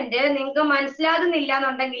അറേഞ്ച്മെന്റ് നിങ്ങൾക്ക് മനസ്സിലാകുന്നില്ല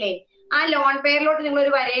എന്നുണ്ടെങ്കിലേ ആ ലോൺ പെയറിലോട്ട് നിങ്ങൾ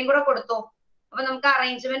ഒരു വരയും കൂടെ കൊടുത്തു. അപ്പൊ നമുക്ക്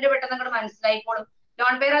അറേഞ്ച്മെന്റ് പെട്ടെന്ന് അങ്ങോട്ട് മനസ്സിലായിക്കോളും.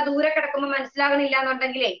 ലോൺ പെയർ ആ ദൂരെ കിടക്കുമ്പോൾ മനസ്സിലാകണില്ല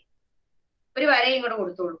എന്നുണ്ടെങ്കിലേ ഒരു വരയും കൂടെ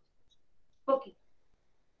കൊടുത്തോളൂ. ഓക്കെ,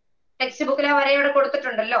 ടെക്സ്റ്റ് ബുക്കിൽ ആ വരയോടെ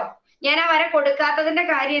കൊടുത്തിട്ടുണ്ടല്ലോ. ഞാൻ ആ വര കൊടുക്കാത്തതിന്റെ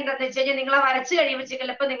കാര്യം എന്താണെന്ന് വെച്ച് കഴിഞ്ഞാൽ നിങ്ങൾ ആ വരച്ച് കഴിയുമ്പോൾ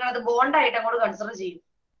ചിലപ്പോൾ നിങ്ങൾ അത് ബോണ്ടായിട്ട് അങ്ങോട്ട് കൺസിഡർ ചെയ്യും.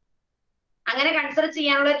 അങ്ങനെ കൺസിഡർ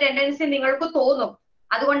ചെയ്യാനുള്ള ടെൻഡൻസി നിങ്ങൾക്ക് തോന്നും.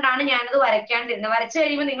 അതുകൊണ്ടാണ് ഞാനത് വരയ്ക്കാണ്ടിരുന്നത്. വരച്ചു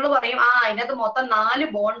കഴിയുമ്പോൾ നിങ്ങൾ പറയും ആ അതിനകത്ത് മൊത്തം 4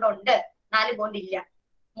 ബോണ്ട് ഉണ്ട്. 4 ബോണ്ട് ഇല്ല,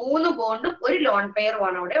 3 ബോണ്ടും ഒരു ലോൺ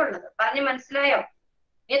പെയറുമാണ് അവിടെ ഉള്ളത്. പറഞ്ഞ് മനസ്സിലായോ?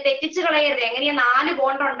 ഞാൻ തെറ്റിച്ച് കളയരുത്. എങ്ങനെയാ 4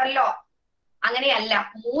 ബോണ്ട് ഉണ്ടല്ലോ, അങ്ങനെയല്ല,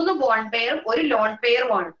 3 ബോണ്ട് പെയറും ഒരു ലോൺ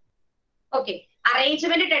പെയറുമാണ്. ഓക്കെ,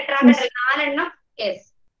 അറേഞ്ച്മെന്റ് ടെട്രാഹെഡ്രൽ 4 എണ്ണം. യെസ്,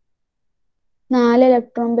 4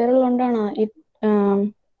 ഇലക്ട്രോൺ പെയർ കൊണ്ടാണോ ഈ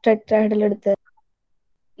ടെട്രാഹെഡ്രൽ എടുത്തത്?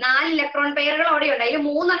 4 ഇലക്ട്രോൺ പെയറുകൾ അവിടെയുണ്ട്. അതിൽ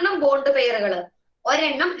 3 എണ്ണം ബോണ്ട് പെയറുകൾ,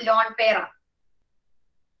 ഒരെണ്ണം ലോൺ പെയറാണ്.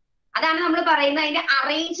 അതാണ് നമ്മൾ പറയുന്നത് അതിന്റെ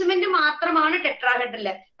അറേഞ്ച്മെന്റ് മാത്രമാണ്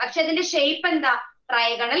ടെട്രാഹെഡ്രല്. പക്ഷെ അതിന്റെ ഷേപ്പ് എന്താ?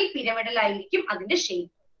 ട്രൈഗണൽ പിരമിഡൽ ആയിരിക്കും അതിന്റെ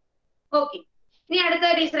ഷേപ്പ്. ഓക്കെ, ഇനി അടുത്ത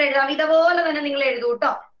ടീച്ചർ എഴുതാം. ഇതുപോലെ തന്നെ നിങ്ങൾ എഴുതൂ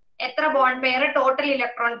കേട്ടോ. എത്ര bond pair, total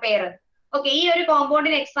electron pair. Okay, ഈ ഒരു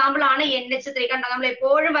കോമ്പൗണ്ടിന് എക്സാമ്പിൾ ആണ് NH3. കണ്ടോ, നമ്മൾ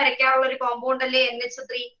എപ്പോഴും വരയ്ക്കാറുള്ള ഒരു കോമ്പൗണ്ട് അല്ലേ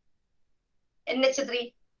NH3. NH3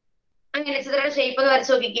 NH3യുടെ ഷേപ്പ് ഒന്ന്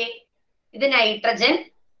വരച്ച് നോക്കിക്കേ. ഇത് നൈട്രജൻ.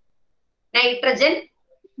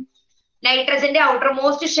 നൈട്രജന്റെ ഔട്ടർ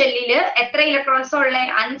മോസ്റ്റ് ഷെല്ലില് എത്ര ഇലക്ട്രോൺസ് ഉള്ളേ?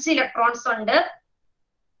 5 ഇലക്ട്രോൺസ് ഉണ്ട്.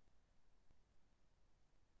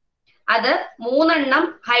 അത് 3 എണ്ണം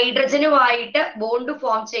ഹൈഡ്രജനുമായിട്ട് ബോണ്ട്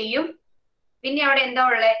ഫോം ചെയ്യും. പിന്നെ അവിടെ എന്താ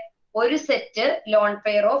ഉള്ളേ? ഒരു സെറ്റ് ലോൺ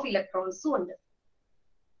പെയർ ഓഫ് ഇലക്ട്രോൺസും ഉണ്ട്.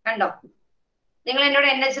 കണ്ടോ, നിങ്ങൾ എന്നോട്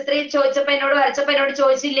NH3 ചോദിച്ചപ്പോ എന്നോട്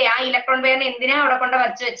ചോദിച്ചില്ലേ ആ ഇലക്ട്രോൺ പെയറിനെ എന്തിനാ അവിടെ കൊണ്ട്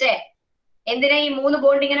വരച്ചു വെച്ചേ, എന്തിനാ ഈ 3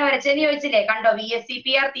 ബോണ്ട് ഇങ്ങനെ വരച്ചെന്ന് ചോദിച്ചില്ലേ? കണ്ടോ,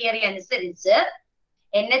 VSEPR തിയറി അനുസരിച്ച്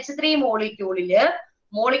NH3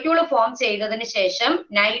 മോളിക്യൂള് ഫോം ചെയ്തതിന് ശേഷം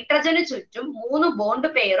നൈട്രജന് ചുറ്റും 3 ബോണ്ട്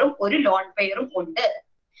പെയറും ഒരു ലോൺ പെയറും ഉണ്ട്.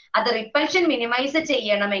 അത് റിപ്പൽഷൻ മിനിമൈസ്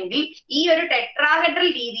ചെയ്യണമെങ്കിൽ ഈ ഒരു ടെട്രാഹെഡ്രൽ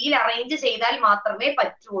രീതിയിൽ അറേഞ്ച് ചെയ്താൽ മാത്രമേ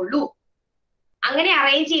പറ്റുള്ളൂ. അങ്ങനെ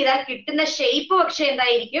അറേഞ്ച് ചെയ്താൽ കിട്ടുന്ന ഷേപ്പ് പക്ഷെ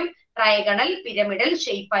എന്തായിരിക്കും? ട്രൈഗണൽ പിരമിഡൽ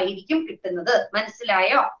ഷേപ്പ് ആയിരിക്കും കിട്ടുന്നത്.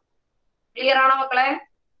 മനസ്സിലായോ? ക്ലിയർ ആണോ മക്കളെ?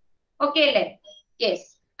 ഓക്കെ അല്ലേ? യെസ്.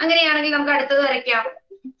 അങ്ങനെയാണെങ്കിൽ നമുക്ക് അടുത്തത് വരയ്ക്കാം.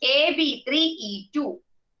 AB3E2.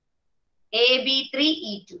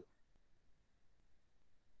 AB3E2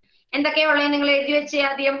 എന്തൊക്കെയാ ഉള്ളത് നിങ്ങൾ എഴുതി വെച്ചേ.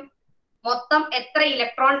 ആദ്യം മൊത്തം എത്ര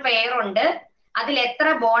ഇലക്ട്രോൺ പെയർ ഉണ്ട്, അതിൽ എത്ര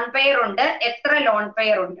ബോണ്ട് പെയർ ഉണ്ട്, എത്ര ലോൺ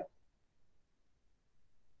പെയർ ഉണ്ട്,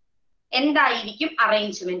 എന്തായിരിക്കും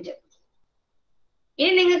അറേഞ്ച്മെന്റ്.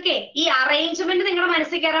 ഇനി നിങ്ങൾക്ക് ഈ അറേഞ്ച്മെന്റ് നിങ്ങളുടെ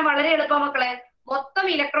മനസ്സിൽ കയറാൻ വളരെ എളുപ്പം മക്കളെ. മൊത്തം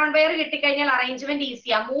ഇലക്ട്രോൺ പെയർ കിട്ടിക്കഴിഞ്ഞാൽ അറേഞ്ച്മെന്റ്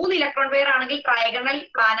ഈസിയാ. 3 ഇലക്ട്രോൺ പെയർ ആണെങ്കിൽ trigonal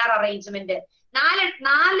planar arrangement.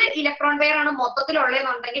 4 electron pair ആണ്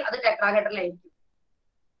മൊത്തത്തിലുള്ളതെന്നുണ്ടെങ്കിൽ അത് ടെട്രാഹെഡ്രൽ ആയിരിക്കും.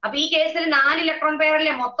 അപ്പൊ ഈ കേസിൽ 4 ഇലക്ട്രോൺ പെയർ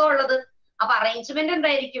അല്ലേ മൊത്തം ഉള്ളത്. അപ്പൊ അറേഞ്ച്മെന്റ്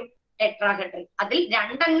എന്തായിരിക്കും? ടെട്രാഹെഡ്രൽ. അതിൽ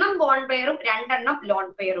 2 എണ്ണം ബോണ്ട് പെയറും 2 എണ്ണം ലോൺ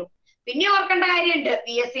പെയറും. പിന്നെ ഓർക്കേണ്ട കാര്യമുണ്ട്,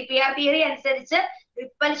 VSEPR തിയറി അനുസരിച്ച്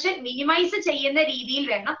റിപ്പൽഷൻ മിനിമൈസ് ചെയ്യുന്ന രീതിയിൽ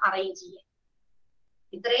വേണം അറേഞ്ച് ചെയ്യാൻ.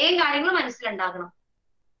 ഇത്രയും കാര്യങ്ങൾ മനസ്സിലുണ്ടാകണം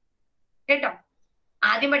കേട്ടോ.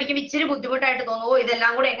 ആദ്യം പഠിക്കുമ്പോൾ ഇച്ചിരി ബുദ്ധിമുട്ടായിട്ട് തോന്നുമോ,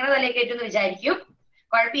 ഇതെല്ലാം കൂടെ എങ്ങനെ തലേ കയറ്റുമെന്ന് വിചാരിക്കും.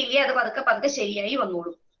 കുഴപ്പമില്ല, അത് പതുക്കെ ശരിയായി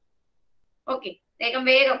വന്നോളൂ. ഓക്കെ, വേഗം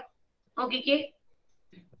നോക്കിക്കേ.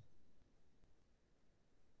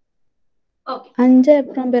 ഓക്കെ, 5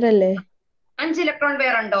 ഇലക്ട്രോൺ പെയർ അല്ലേ? 5 ഇലക്ട്രോൺ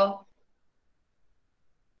പെയർ ഉണ്ടോ?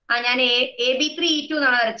 ഞാൻ AB3E2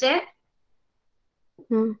 എന്നാണ് വരച്ചേ.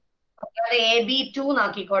 അത് AB2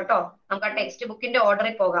 എന്നാക്കിക്കോട്ടോ. നമുക്ക് ആ ടെക്സ്റ്റ് ബുക്കിന്റെ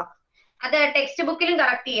ഓർഡറിൽ പോകാം. അത് ടെക്സ്റ്റ് ബുക്കിലും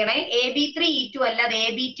കറക്റ്റ് ചെയ്യണേ. AB3E2 അല്ല, അത്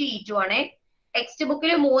AB2E2 ആണേ. ടെക്സ്റ്റ്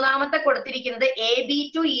ബുക്കിൽ 3ാമത്തെ കൊടുത്തിരിക്കുന്നത്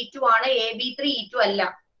AB2E2 ആണ്, AB3E2 അല്ല.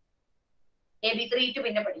 AB3E2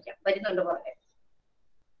 പിന്നെ പഠിക്കാം, വരുന്നുണ്ട് പുറകെ.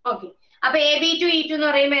 ഓക്കെ, അപ്പൊ AB2E2 എന്ന്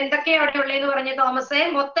പറയുമ്പോൾ എന്തൊക്കെയാ അവിടെ ഉള്ളതെന്ന് പറഞ്ഞ തോമസേ?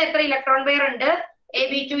 മൊത്തം എത്ര ഇലക്ട്രോൺ പെയർ ഉണ്ട്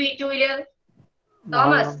AB2E2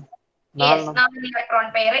 തോമസ്? 4 electron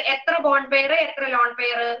pair. എത്ര ബോണ്ട് പെയർ, എത്ര ലോൺ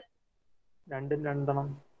പെയർ? 2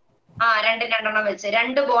 2 2 വെച്ച്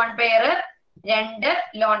 2 ബോണ്ട് പെയർ 2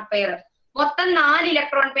 ലോൺ പെയർ, മൊത്തം 4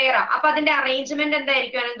 ഇലക്ട്രോൺ പെയറാ. അപ്പൊ അതിന്റെ അറേഞ്ച്മെന്റ്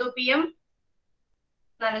എന്തായിരിക്കും? അനന്തു PM?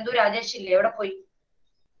 അനന്തു രാജേഷ് ഇല്ലേ, എവിടെ പോയി?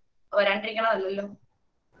 വരാണ്ടിരിക്കണമല്ലോ.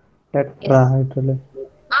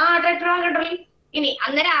 ടെട്രാഹെഡ്രൽ. ഇനി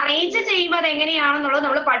അന്നേരം അറേഞ്ച് ചെയ്യുമ്പോൾ അത് എങ്ങനെയാണെന്നുള്ളത്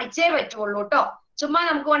നമ്മൾ പഠിച്ചേ പറ്റുള്ളൂ കേട്ടോ. ചുമ്മാ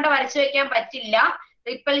നമുക്ക് കൊണ്ട് വരച്ചു വെക്കാൻ പറ്റില്ല.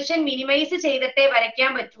 റിപ്പൽഷൻ മിനിമൈസ് ചെയ്തിട്ടേ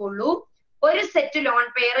വരയ്ക്കാൻ പറ്റുള്ളൂ. ഒരു സെറ്റ് ലോൺ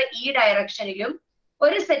പെയർ ഈ ഡയറക്ഷനിലും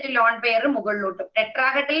ഒരു സെറ്റ് ലോൺ പെയർ മുകളിലോട്ടും.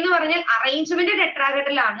 ടെട്രാഹെഡ്രൽ എന്ന് പറഞ്ഞാൽ അറേഞ്ച്മെന്റ്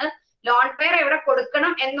ടെട്രാഹെഡ്രൽ ആണ്. ലോൺ പെയർ എവിടെ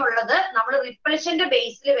കൊടുക്കണം എന്നുള്ളത് നമ്മൾ റിപ്പൽഷന്റെ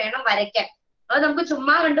ബേസിൽ വേണം വരയ്ക്കാൻ. അത് നമുക്ക്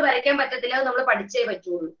ചുമ്മാ കണ്ട് വരയ്ക്കാൻ പറ്റത്തില്ല, അത് നമ്മൾ പഠിച്ചേ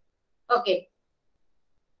പറ്റുള്ളൂ. ഓക്കെ,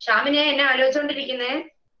 ഷാമിനെ എന്നെ ആലോചിച്ചോണ്ടിരിക്കുന്നേ?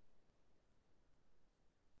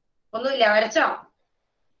 ഒന്നുമില്ല, വരച്ചോ?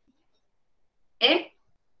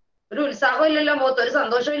 ഒരു ഉത്സാഹം ഇല്ലല്ലോ മുഖത്ത്, ഒരു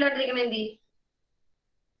സന്തോഷം ഇല്ലാണ്ടിരിക്കണ എന്തി?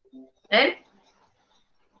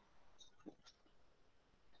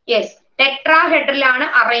 Yes, ടെട്രാഹെഡ്രലാണ്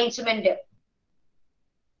arrangement.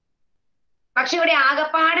 പക്ഷെ ഇവിടെ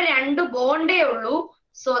ആകപ്പാട് 2 ബോണ്ടേ ഉള്ളൂ.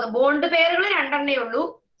 സോ ബോണ്ട് പേരുകൾ 2 ഉള്ളൂ.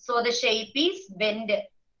 So the shape is bend.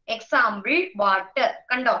 Example water.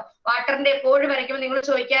 കണ്ടോ, വാട്ടറിന്റെ എപ്പോഴും വരയ്ക്കുമ്പോൾ നിങ്ങൾ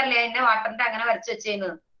ചോദിക്കാറില്ലേ എന്നെ വാട്ടറിന്റെ അങ്ങനെ വരച്ചു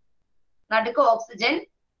വെച്ചേന്ന്? നടുക്ക് ഓക്സിജൻ,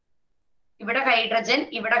 ഇവിടെ ഹൈഡ്രജൻ,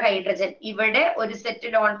 ഇവിടെ ഹൈഡ്രജൻ, ഇവിടെ ഒരു set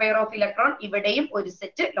lone pair of electron, ഇവിടെയും ഒരു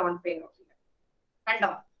set lone pair of electron.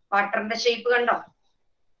 കണ്ടോ വാട്ടറിന്റെ ഷേപ്പ്? കണ്ടോ?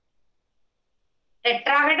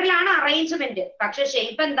 ടെട്രാഹെഡ്രലാണ് അറേഞ്ച്മെന്റ്, പക്ഷെ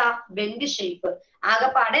ഷേപ്പ് എന്താ? Bend shape.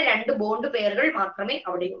 ആകെപ്പാടെ 2 ബോണ്ട് പേരുകൾ മാത്രമേ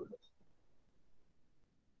അവിടെയുള്ളൂ.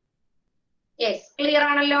 യെസ്, ക്ലിയർ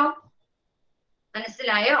ആണല്ലോ?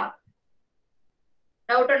 മനസ്സിലായോ?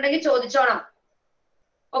 ഡൗട്ട് ഉണ്ടെങ്കിൽ ചോദിച്ചോണം.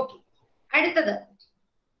 ഓക്കെ, അടുത്തത്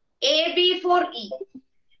AB4E.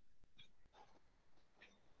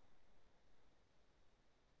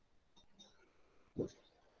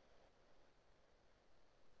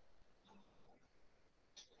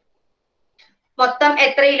 മൊത്തം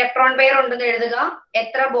എത്ര ഇലക്ട്രോൺ പെയർ ഉണ്ടെന്ന് എഴുതുക.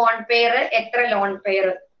 എത്ര ബോണ്ട് പെയർ, എത്ര ലോൺ പെയർ.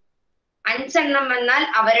 5 എണ്ണം എന്നാൽ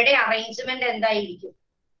അവരുടെ അറേഞ്ച്മെന്റ് എന്തായിരിക്കും?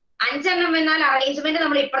 5 എണ്ണം എന്നാൽ അറേഞ്ച്മെന്റ്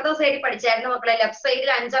നമ്മൾ ഇപ്പുറത്തെ സൈഡിൽ പഠിച്ചായിരുന്നു മക്കളെ. ലെഫ്റ്റ് സൈഡിൽ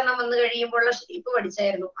 5 എണ്ണം വന്നു കഴിയുമ്പോഴുള്ള ഷേപ്പ്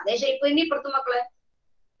പഠിച്ചായിരുന്നു. അതേ ഷേപ്പ് തന്നെ ഇപ്പുറത്ത് മക്കളെ.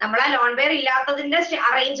 നമ്മൾ ആ ലോൺ പെയർ ഇല്ലാത്തതിന്റെ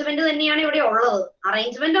അറേഞ്ച്മെന്റ് തന്നെയാണ് ഇവിടെ ഉള്ളത്.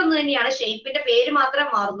 അറേഞ്ച്മെന്റ് ഒന്ന് തന്നെയാണ്, ഷേപ്പിന്റെ പേര് മാത്രമേ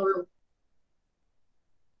മാറുന്നുള്ളൂ.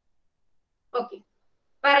 ഓക്കെ,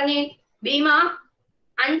 പറഞ്ഞേ ഭീമ.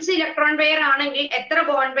 5 ഇലക്ട്രോൺ പെയർ ആണെങ്കിൽ എത്ര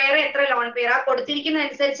ബോണ്ട് പെയർ, എത്ര ലോൺ പെയർ? ആ കൊടുത്തിരിക്കുന്ന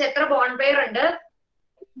അനുസരിച്ച് എത്ര ബോണ്ട് പെയർ ഉണ്ട്?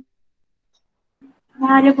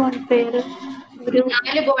 4 ബോണ്ട് പെയർ,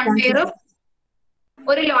 4 ബോണ്ട് പെയറും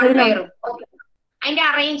ഒരു ലോൺ പെയറും. ഓക്കെ, അതിന്റെ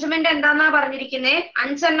അറേഞ്ച്മെന്റ് എന്താന്നാ പറഞ്ഞിരിക്കുന്നേ?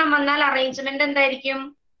 5 എണ്ണം വന്നാൽ അറേഞ്ച്മെന്റ് എന്തായിരിക്കും?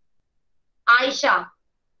 ആയിഷ,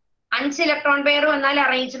 5 ഇലക്ട്രോൺ പെയർ വന്നാൽ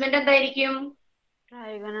അറേഞ്ച്മെന്റ് എന്തായിരിക്കും?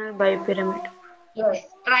 Trigonal ബൈപിരമിഡ്.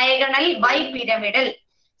 Trigonal bipyramidal.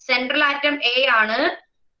 Central atom A ആണ്.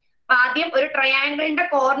 ആദ്യം ഒരു ട്രയാങ്കിളിന്റെ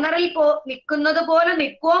കോർണറിൽ നിൽക്കുന്നത് പോലെ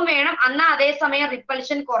നിൽക്കുകയും വേണം, എന്നാൽ അതേസമയം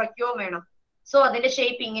റിപ്പൽഷൻ കുറയ്ക്കുകയും വേണം. സോ അതിന്റെ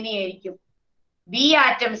ഷേപ്പ് ഇങ്ങനെയായിരിക്കും. ബി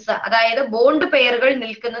ആറ്റംസ്, അതായത് ബോണ്ട് പെയറുകൾ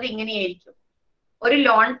നിൽക്കുന്നത് ഇങ്ങനെയായിരിക്കും. ഒരു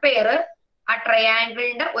ലോൺ പെയർ ആ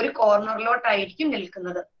ട്രയാങ്കിളിന്റെ ഒരു കോർണറിലോട്ടായിരിക്കും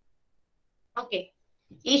നിൽക്കുന്നത്. ഓക്കെ,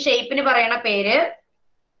 ഈ ഷേപ്പിന് പറയുന്ന പേര്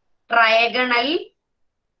ട്രയഗണൽ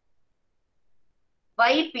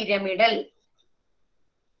ബൈപിരമിഡൽ.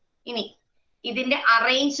 ഇനി ഇതിന്റെ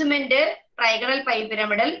അറേഞ്ച്മെന്റ് ട്രൈഗണൽ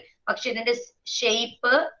ബൈപിരമിഡൽ, പക്ഷെ ഇതിന്റെ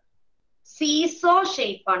ഷേപ്പ് സീസോ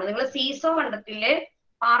ഷേപ്പാണ്. നിങ്ങൾ സീസോ കണ്ടിട്ടില്ലേ?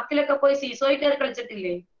 പാർക്കിലൊക്കെ പോയി സീസോയിൽ കയറി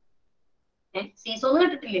കളിച്ചിട്ടില്ലേ? സീസോന്ന്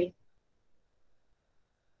കേട്ടിട്ടില്ലേ?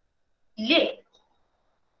 ഇല്ലേ?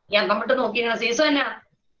 ഞാൻ കമ്പിട്ട് നോക്കിയാണ്. സീസോ എന്നാ?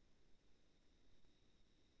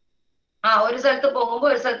 ഒരു സ്ഥലത്ത് പോകുമ്പോ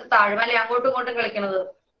ഒരു സ്ഥലത്ത് താഴ്മല അങ്ങോട്ടും ഇങ്ങോട്ടും കളിക്കണത്.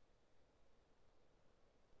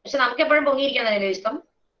 പക്ഷെ നമുക്ക് എപ്പോഴും പൊങ്ങിയിരിക്കുന്നതല്ലേ ഇഷ്ടം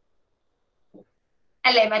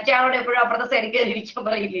അല്ലേ? മറ്റേ ആളോട് എപ്പോഴും അപ്പുറത്തെ സൈഡിൽ കയറി ഇരിക്കാൻ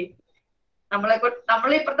പറയില്ലേ? നമ്മൾ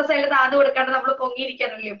ഇപ്പുറത്തെ സൈഡിൽ താഴ്ന്നു കൊടുക്കാണ്ട് നമ്മൾ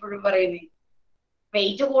പൊങ്ങിയിരിക്കാനല്ലേ എപ്പോഴും പറയുന്നേ?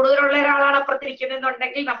 വെയിറ്റ് കൂടുതലുള്ള ഒരാളാണ്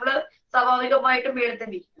അപ്പുറത്തിരിക്കുന്നുണ്ടെങ്കിൽ നമ്മൾ സ്വാഭാവികമായിട്ടും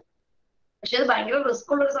വീഴത്തിരിക്കും. പക്ഷെ അത് ഭയങ്കര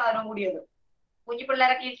റിസ്ക് ഉള്ള ഒരു സാധനം കൂടിയത്. കുഞ്ഞു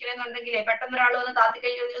പിള്ളേരൊക്കെ ഇരിക്കണമെന്നുണ്ടെങ്കിലേ പെട്ടെന്ന് ഒരാൾ വന്ന് താത്തി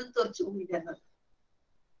കഴിഞ്ഞാൽ തെറിച്ചു പോയില്ലെന്ന്.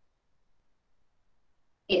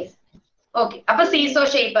 Yes, okay. അപ്പൊ സീസോ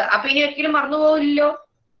ഷേപ്പ്. അപ്പൊ ഇനി ഒരിക്കലും മറന്നുപോകില്ലല്ലോ.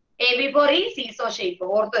 AB4E സീസോ ഷേപ്പ്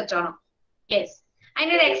ഓർത്ത് വെച്ചോണം. യെസ്,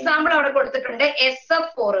 അതിനൊരു എക്സാമ്പിൾ അവിടെ കൊടുത്തിട്ടുണ്ട്,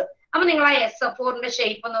 SF4. അപ്പൊ നിങ്ങൾ ആ SF4ന്റെ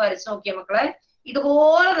ഷേപ്പ് ഒന്ന് വരച്ചു നോക്കിയ മക്കളെ.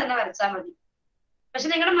 ഇതുപോലെ തന്നെ വരച്ചാൽ മതി. പക്ഷെ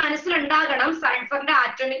നിങ്ങളുടെ മനസ്സിലുണ്ടാകണം സൾഫറിന്റെ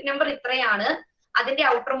ആറ്റോമിക് നമ്പർ ഇത്രയാണ്, അതിന്റെ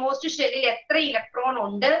ഔട്ടർ മോസ്റ്റ് ഷെല്ലിൽ എത്ര ഇലക്ട്രോൺ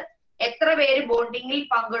ഉണ്ട്, എത്ര പേര് ബോണ്ടിങ്ങിൽ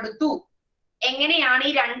പങ്കെടുത്തു, എങ്ങനെയാണ്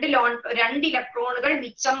ഈ 2 ഇലക്ട്രോണുകൾ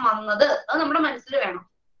മിച്ചം വന്നത്, അത് നമ്മുടെ മനസ്സിൽ വേണം.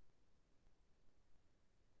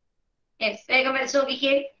 യെസ്, വേഗം വരച്ചു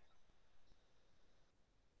നോക്കിക്കേ.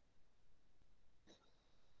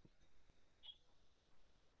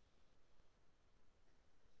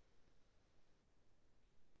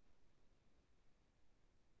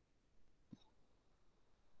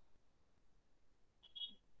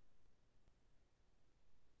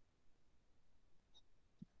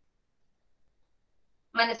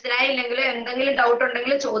 മനസ്സിലായില്ലെങ്കിൽ എന്തെങ്കിലും ഡൗട്ട്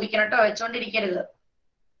ഉണ്ടെങ്കിൽ ചോദിക്കണം കേട്ടോ, വെച്ചോണ്ടിരിക്കരുത്.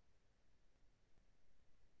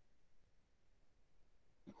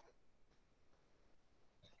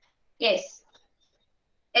 യെസ്,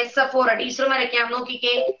 SF4 ടീച്ചർ വരയ്ക്കാം.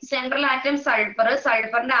 നോക്കിക്കേ, central atom sulphur,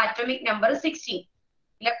 സൾഫറിന്റെ atomic number 16,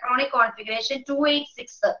 electronic configuration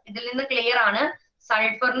 286. ഇതിൽ നിന്ന് ക്ലിയർ ആണ്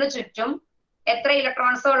സൾഫറിന് ചുറ്റും എത്ര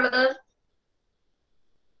ഇലക്ട്രോൺസ് ഉള്ളത്?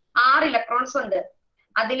 6 ഇലക്ട്രോൺസ് ഉണ്ട്.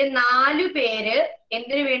 അതിൽ 4 പേര്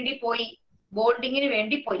എന്തിനു വേണ്ടി പോയി? ബോണ്ടിങ്ങിന്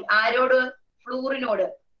വേണ്ടി പോയി. ആരോട്? ഫ്ലൂറിനോട്.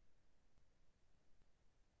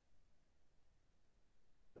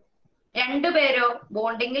 2 പേരോ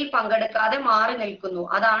ബോണ്ടിങ്ങിൽ പങ്കെടുക്കാതെ മാറി നിൽക്കുന്നു.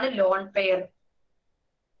 അതാണ് ലോൺ പെയർ.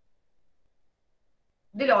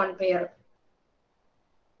 ഇത് ലോൺ പെയർ.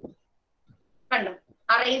 കണ്ടോ?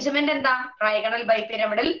 അറേഞ്ച്മെന്റ് എന്താ? Trigonal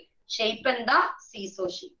bipyramidal. ഷേപ്പ് എന്താ? Seesaw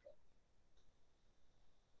shape.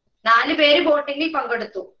 4 പേര് ബോണ്ടിങ്ങിൽ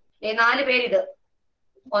പങ്കെടുത്തു. 4 പേര് ഇത്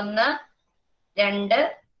 1 2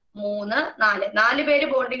 3 4 4 പേര്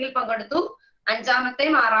ബോണ്ടിങ്ങിൽ പങ്കെടുത്തു.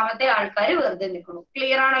 5-ാമത്തെയും 6-ാമത്തെ ആൾക്കാർ വെറുതെ നിൽക്കുന്നു.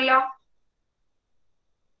 ക്ലിയർ ആണല്ലോ?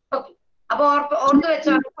 ഓക്കെ. അപ്പൊ ഓർത്ത്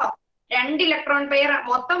വെച്ചോ. 2 ഇലക്ട്രോൺ പെയർ,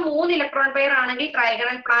 മൊത്തം 3 ഇലക്ട്രോൺ പെയർ ആണെങ്കിൽ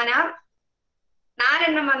ട്രൈഗണൽ പ്ലാനാർ, 4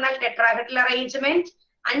 എണ്ണം വന്നാൽ ടെട്രാഹെഡ്രൽ അറേഞ്ച്മെന്റ്,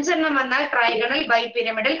 5 എണ്ണം വന്നാൽ ട്രൈഗണൽ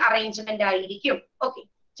ബൈപിരമിഡൽ അറേഞ്ച്മെന്റ് ആയിരിക്കും. ഓക്കെ.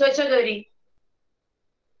 ചോദിച്ചോ ജോലി.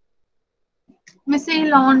 മിസ് ഈ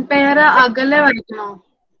ലോൺ പെയർ അകലെ വരയ്ക്കണോ?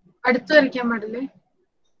 അടുത്ത് വരയ്ക്കാൻ പാടില്ലേ?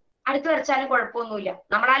 അടുത്ത് വരച്ചാലും കുഴപ്പമൊന്നുമില്ല.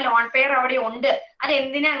 നമ്മൾ ആ ലോൺ പെയർ അവിടെ ഉണ്ട്. അത്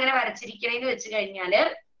എന്തിനാ അങ്ങനെ വരച്ചിരിക്കണേന്ന് വെച്ച് കഴിഞ്ഞാല്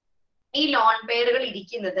ഈ ലോൺ പെയറുകൾ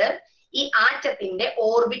ഇരിക്കുന്നത് ഈ ആറ്റത്തിന്റെ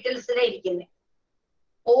ഓർബിറ്റൽസിലെ ഇരിക്കുന്നത്.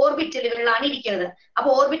 ഓർബിറ്റലുകളിലാണ് ഇരിക്കുന്നത്. അപ്പൊ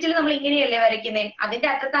ഓർബിറ്റൽ നമ്മൾ ഇങ്ങനെയല്ലേ വരയ്ക്കുന്നത്? അതിന്റെ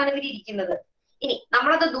അറ്റത്താണ് ഇവർ ഇരിക്കുന്നത്. ഇനി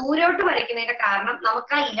നമ്മളത് ദൂരോട്ട് വരയ്ക്കുന്നതിന്റെ കാരണം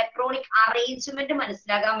നമുക്ക് ആ ഇലക്ട്രോണിക് അറേഞ്ച്മെന്റ്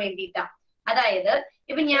മനസ്സിലാകാൻ വേണ്ടിയിട്ടാണ്. അതായത്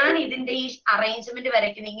ഇപ്പൊ ഞാൻ ഇതിന്റെ ഈ അറേഞ്ച്മെന്റ്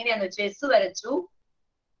വരയ്ക്കുന്നത് ഇങ്ങനെയാന്ന് വെച്ചു. എസ് വരച്ചു,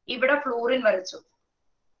 ഇവിടെ ഫ്ലൂറിൻ വരച്ചു.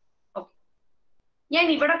 ഞാൻ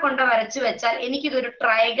ഇവിടെ കൊണ്ട് വരച്ചു വെച്ചാൽ എനിക്കിതൊരു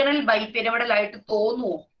ട്രൈഗണൽ ബൈപിരമിഡൽ ആയിട്ട്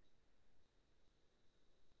തോന്നുമോ?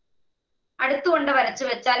 അടുത്തുകൊണ്ട് വരച്ചു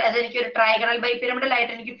വെച്ചാൽ അതെനിക്കൊരു ട്രൈഗണൽ ബൈപിരമിഡൽ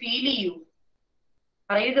ആയിട്ട് എനിക്ക് ഫീൽ ചെയ്യൂ?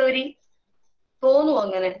 പറയൂ ഗൗരി, തോന്നുവോ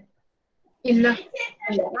അങ്ങനെ? ഇല്ല.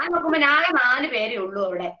 ഇല്ല. ഞാൻ നോക്കുമ്പോ ഞാനെ 4 പേരേ ഉള്ളൂ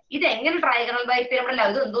അവിടെ. ഇത് എങ്ങനെ ട്രൈഗണൽ ബൈപിരമിഡൽ?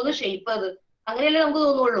 അത് എന്തോന്ന് ഷേപ്പ് അത്? അങ്ങനെയല്ലേ നമുക്ക്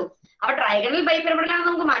തോന്നുള്ളൂ. അപ്പൊ ട്രൈഗണൽ ബൈപിരമിഡൽ ആണെന്ന്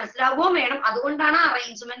നമുക്ക് മനസ്സിലാവുകയും വേണം. അതുകൊണ്ടാണ്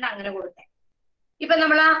അറേഞ്ച്മെന്റ് അങ്ങനെ കൊടുത്തത്. ഇപ്പൊ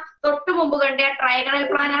നമ്മൾ ആ തൊട്ടു മുമ്പ് കണ്ട ട്രൈഗണൽ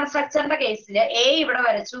പ്ലാനാർ സ്ട്രക്ചറിന്റെ കേസിൽ എ ഇവിടെ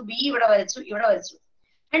വരച്ചു, ബി ഇവിടെ വരച്ചു, ഇവിടെ വരച്ചു.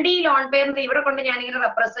 രണ്ട് ഈ ലോൺ പെയറിന്റെ ഇവിടെ കൊണ്ട് ഞാൻ ഇങ്ങനെ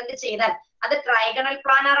റെപ്രസെന്റ് ചെയ്താൽ അത് ട്രൈഗണൽ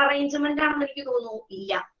പ്ലാനാർ അറേഞ്ച്മെന്റ് ആണെന്ന് എനിക്ക് തോന്നുന്നു?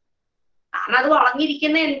 ഇല്ല. കാരണം അത്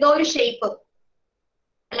വളഞ്ഞിരിക്കുന്ന എന്തോ ഒരു ഷേപ്പ്.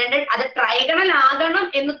 അല്ലാണ്ട് അത് ട്രൈഗണൽ ആകണം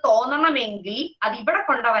എന്ന് തോന്നണമെങ്കിൽ അത് ഇവിടെ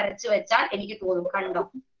കൊണ്ട് വരച്ചു വെച്ചാൽ എനിക്ക് തോന്നും. കണ്ടോ?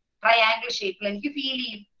 ട്രയാങ്കിൾ ഷേപ്പിൽ എനിക്ക് ഫീൽ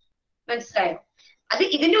ചെയ്യും. മനസ്സിലായോ? അത്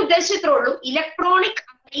ഇതിന്റെ ഉദ്ദേശം ഇത്രേ ഉള്ളൂ. ഇലക്ട്രോണിക്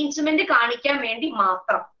അറേഞ്ച്മെന്റ് കാണിക്കാൻ വേണ്ടി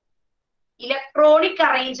മാത്രം. ഇലക്ട്രോണിക്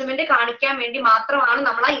അറേഞ്ച്മെന്റ് കാണിക്കാൻ വേണ്ടി മാത്രമാണ്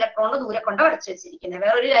നമ്മൾ ആ ഇലക്ട്രോണിന് ദൂരെ കൊണ്ട് വരച്ചു വെച്ചിരിക്കുന്നത്.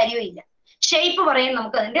 വേറൊരു കാര്യവും ഇല്ല. ഷേപ്പ് പറയാൻ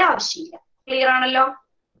നമുക്ക് അതിന്റെ ആവശ്യമില്ല. ക്ലിയർ ആണല്ലോ?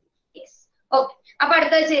 യെസ്. ഓക്കെ. അപ്പൊ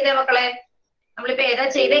അടുത്തത് ചെയ്തേ മക്കളെ. നമ്മളിപ്പോ ഏതാ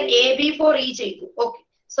ചെയ്തേ? AB4E ചെയ്തു. ഓക്കെ.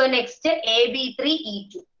 So next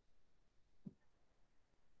AB3E2.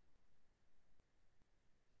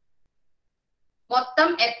 മൊത്തം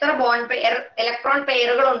എത്ര ബോണ്ട് പെയർ ഇലക്ട്രോൺ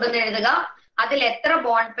പെയറുകൾ ഉണ്ടെന്ന് എഴുതുക. അതിൽ എത്ര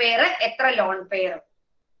ബോണ്ട് പെയർ, എത്ര ലോൺ പെയർ?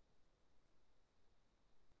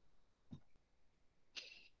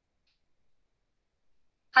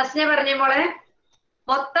 ഹസ്ന പറഞ്ഞ മോളെ,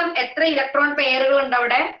 മൊത്തം എത്ര ഇലക്ട്രോൺ പെയറുകൾ ഉണ്ട്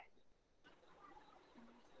അവിടെ?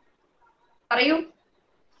 പറയൂ.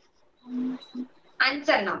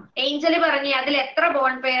 5 എണ്ണം. ഏഞ്ചല് പറഞ്ഞേ അതിൽ എത്ര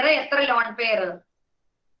ബോണ്ട് പെയർ, എത്ര ലോൺ പെയർ?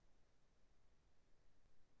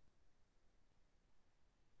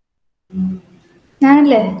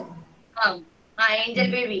 ഞാനല്ലേ? Angel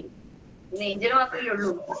baby. ഏഞ്ചൽ മാത്രമല്ലേ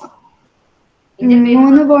ഉള്ളൂ.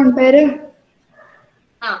 3 bond pair.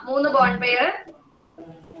 3 bond pair,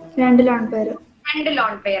 2 lone pair. 2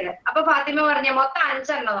 lone pair. അപ്പൊ ഫാത്തിമ പറഞ്ഞ മൊത്തം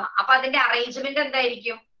 5 എണ്ണമാ. അപ്പൊ അതിന്റെ അറേഞ്ച്മെന്റ്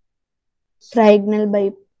എന്തായിരിക്കും? Trigonal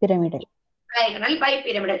bipyramidal. Trigonal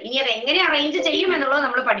bipyramidal. ഇനി അത് എങ്ങനെ അറേഞ്ച് ചെയ്യും എന്നുള്ളത്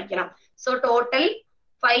നമ്മൾ പഠിക്കണം. So total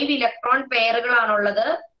 5 electron പെയറുകളാണുള്ളത്.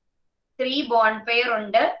 3 bond pair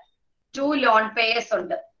ഉണ്ട്, 2 ലോൺ പെയർസ്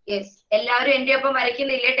ഉണ്ട്. യെസ്. എല്ലാവരും എന്റെ ഒപ്പം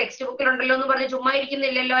വരയ്ക്കുന്നില്ലേ? ടെക്സ്റ്റ് ബുക്കിലുണ്ടല്ലോ എന്ന് പറഞ്ഞ് ചുമ്മാ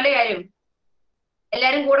ഇരിക്കുന്നില്ലല്ലോ അല്ലെ ആരും?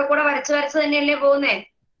 എല്ലാരും കൂടെ കൂടെ വരച്ച് തന്നെയല്ലേ പോകുന്നേ?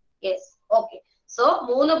 Yes. Okay. So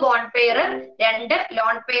 3 bond pair, 2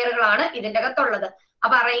 loan പെയറുകളാണ് ഇതിന്റെ അകത്തുള്ളത്.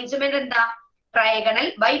 അപ്പൊ അറേഞ്ച്മെന്റ് എന്താ? Trigonal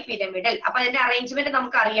bipyramidal. അപ്പൊ അതിന്റെ അറേഞ്ച്മെന്റ്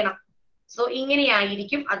നമുക്ക് അറിയണം. സോ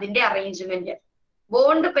ഇങ്ങനെയായിരിക്കും അതിന്റെ അറേഞ്ച്മെന്റ്.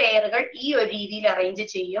 ബോണ്ട് പെയറുകൾ ഈ ഒരു രീതിയിൽ അറേഞ്ച്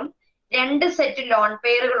ചെയ്യും. 2 സെറ്റ് ലോൺ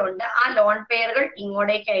പെയറുകൾ ഉണ്ട്. ആ ലോൺ പെയറുകൾ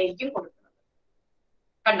ഇങ്ങോട്ടേക്കായിരിക്കും കൊടുക്കുന്നത്.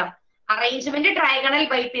 കണ്ടോ? അറേഞ്ച്മെന്റ് ട്രൈഗണൽ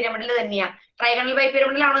ബൈപിരമിഡൽ തന്നെയാ. ട്രൈഗണൽ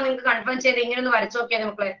ബൈപിരമിഡൽ ആണോ നിങ്ങൾക്ക് കൺഫേം ചെയ്ത് ഇങ്ങനെ ഒന്ന് വരച്ചു നോക്കിയാൽ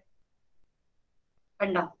മക്കളെ?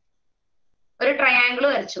 കണ്ടോ? ഒരു ട്രയാങ്കിൾ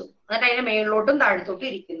വരച്ചു, എന്നിട്ട് അതിന്റെ മേളിലോട്ടും താഴത്തോട്ടും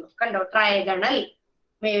ഇരിക്കുന്നു. കണ്ടോ? ട്രയഗണൽ,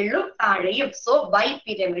 മേളിലും താഴെയും. So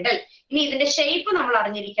bipyramidal. ഇനി ഇതിന്റെ ഷേപ്പ് നമ്മൾ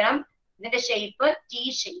അറിഞ്ഞിരിക്കണം. ഇതിന്റെ shape T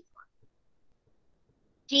shape.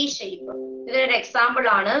 T shape. ഇതിനൊരു എക്സാമ്പിൾ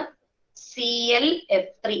ആണ്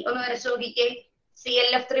ClF3. ഒന്ന് വരച്ചു നോക്കിക്കേ.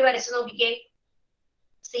 ClF3 വരച്ചു നോക്കിക്കേ.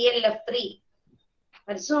 ClF3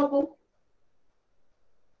 വരച്ചു നോക്കൂ.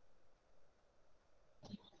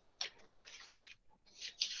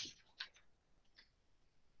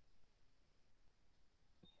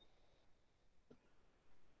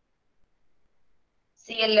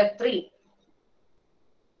 ClF3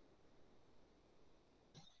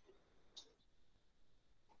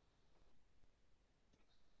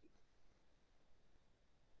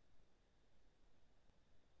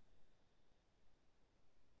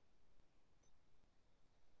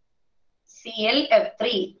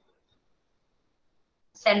 ClF3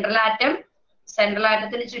 central atom. Central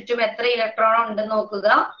ആറ്റത്തിന് ചുറ്റും എത്ര ഇലക്ട്രോൺ ഉണ്ടെന്ന് നോക്കുക.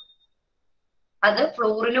 അത്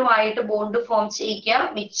ഫ്ലൂറിനുമായിട്ട് ബോണ്ട് ഫോം ചെയ്യിക്കുക.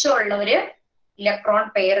 മിച്ചമുള്ളവര് ഇലക്ട്രോൺ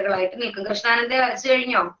പെയറുകളായിട്ട് നിൽക്കും. കൃഷ്ണാനന്ദ വരച്ചു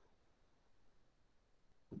കഴിഞ്ഞോ?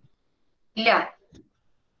 ഇല്ല.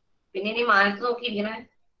 പിന്നെ ഇനി മാനത്ത് നോക്കിയിരിക്കണേ.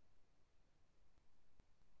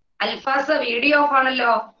 അൽഫാസ വീഡിയോ ഓഫ്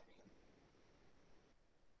ആണല്ലോ.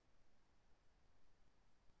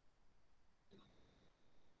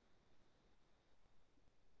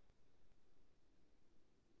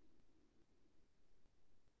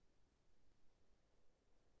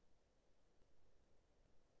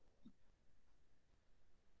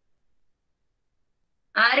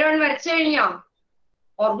 ആരോൺ വരച്ചു കഴിഞ്ഞോ?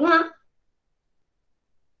 ഓർമ്മ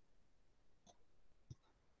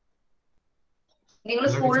നിങ്ങൾ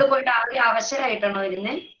സ്കൂളിൽ പോയിട്ട് ആദ്യം അവശരായിട്ടാണോ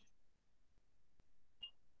വരുന്നേ?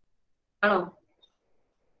 ആണോ?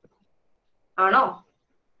 ആണോ?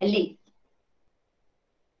 അല്ലേ?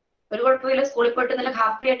 ഒരു കുഴപ്പമില്ല. സ്കൂളിൽ പോയിട്ട് നല്ല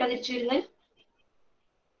ഹാപ്പി ആയിട്ടാ തിരിച്ചു വരുന്നേ?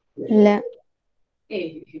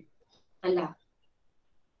 അല്ല.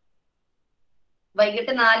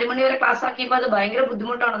 വൈകിട്ട് 4 മണി വരെ ക്ലാസ് ആക്കിയപ്പോ അത് ഭയങ്കര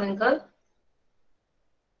ബുദ്ധിമുട്ടാണോ നിങ്ങക്ക്?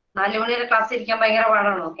 4 മണി വരെ ക്ലാസ് ഇരിക്കാൻ ഭയങ്കര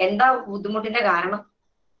പാടാണോ? എന്താ ബുദ്ധിമുട്ടിന്റെ കാരണം?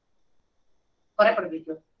 കുറെ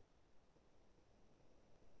പഠിപ്പിക്കോ?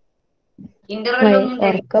 ഇന്റർവെല്ലൊന്നും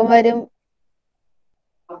ഉറക്കം വരും.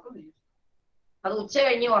 അത് ഉച്ച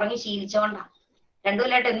കഴിഞ്ഞ് ഉറങ്ങി ശീലിച്ചോണ്ടാ.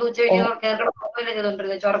 രണ്ടുമില്ലായിട്ട് എന്ത് ഉച്ച കഴിഞ്ഞ് കേൾക്കണം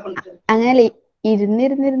ചെയ്തോണ്ടിരുന്നത് ചോറക്കൊണ്ടിട്ട്. അങ്ങനെ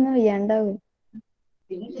ഇരുന്നിരുന്നിരുന്ന് വയ്യാണ്ടാവും.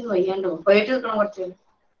 പിന്നെ വയ്യാണ്ടോ? പോയിട്ട് നിൽക്കണം കുറച്ച്.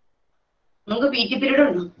 നമുക്ക് PT പീരീഡ്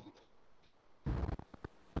ഉണ്ടോ?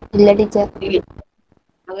 ഇല്ല ടീച്ചർ.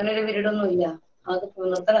 അങ്ങനെ ഒരു പീരീഡ് ഒന്നും ഇല്ല. അത്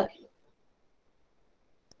നിർത്തലാക്കി.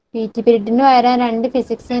 PT പീരീഡിന് വരാൻ 2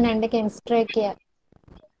 ഫിസിക്സും 2 കെമിസ്ട്രി ഒക്കെയാ.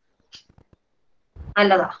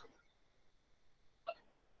 നല്ലതാ.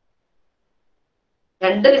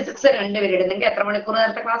 2 ഫിസിക്സ് 2 പീരീഡ്. നിങ്ങൾക്ക് എത്ര മണിക്കൂർ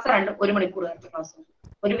നേരത്തെ ക്ലാസ്? 1 മണിക്കൂർ നേരത്തെ ക്ലാസ്.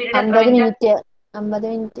 ഒരു പീരീഡ് എത്ര 50 മിനിറ്റ്? 50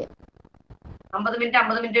 മിനിറ്റ്. 50 മിനിറ്റ്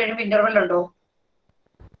 50 മിനിറ്റ് കഴിയുമ്പോൾ ഇന്റർവെൽ ഉണ്ടോ?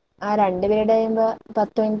 ആ 2 പീരീഡ് കഴിയുമ്പോ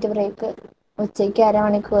 10 മിനിറ്റ് ബ്രേക്ക്. ഉച്ചയ്ക്ക് 1/2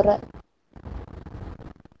 മണിക്കൂർ.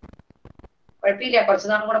 കുഴപ്പമില്ല. കുറച്ചു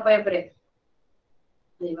നാളും കൂടെ പോയപ്പോരെ.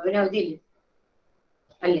 ദൈവത്തിന് അവധിയില്ലേ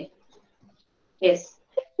അല്ലേ? യെസ്.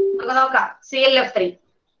 നമുക്ക് നോക്കാം. ClF3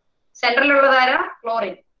 സെൻട്രലുള്ളതാര?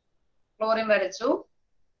 ക്ലോറിൻ. ക്ലോറിൻ വരച്ചു.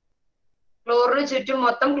 ക്ലോറിന് ചുറ്റും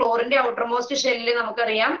മൊത്തം ക്ലോറിന്റെ ഔട്ടർ മോസ്റ്റ് ഷെല്ലിൽ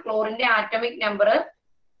നമുക്കറിയാം ക്ലോറിന്റെ ആറ്റോമിക് നമ്പർ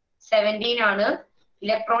 17 ആണ്.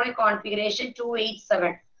 Electronic configuration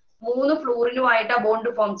 287. 3 ഫ്ലൂറിനുമായിട്ടാ ബോണ്ട്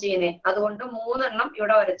ഫോം ചെയ്യുന്നത്. അതുകൊണ്ട് 3 എണ്ണം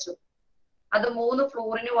ഇവിടെ വരച്ചു. അത് 3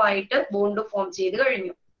 ഫ്ലൂറിനുമായിട്ട് ബോണ്ട് ഫോം ചെയ്ത്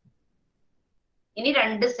കഴിഞ്ഞു. ഇനി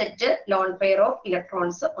 2 set lone pair of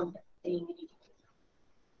electrons ഉണ്ട്.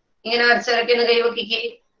 ഇങ്ങനെ വരച്ചവരൊക്കെ ഒന്ന് കൈവക്കിക്കേ.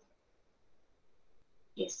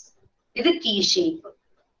 ഇത് T shape.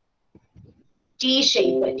 T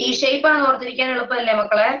shape. T shape ആണ് ഓർത്തിരിക്കാൻ എളുപ്പമല്ലേ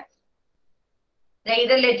മക്കളെ?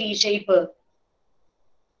 ഇതല്ലേ T ഷേപ്പ്?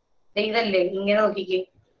 ഇതല്ലേ? ഇങ്ങനെ നോക്കിക്കേ.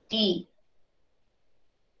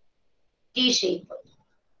 T shape.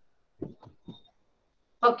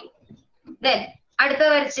 ഓക്കെ. അടുത്ത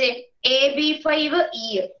വരച്ചേ AB5E.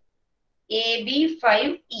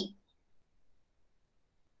 AB5E.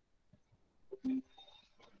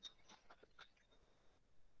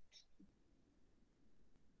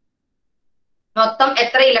 മൊത്തം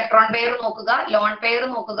എത്ര ഇലക്ട്രോൺ പെയർ നോക്കുക, ലോൺ പെയർ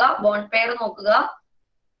നോക്കുക, ബോണ്ട് പെയർ നോക്കുക.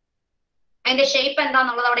 അതിന്റെ ഷേപ്പ്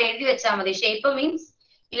എന്താന്നുള്ളത് അവിടെ എഴുതി വെച്ചാൽ മതി. ഷേപ്പ് മീൻസ്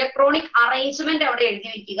ഇലക്ട്രോണിക് അറേഞ്ച്മെന്റ് അവിടെ എഴുതി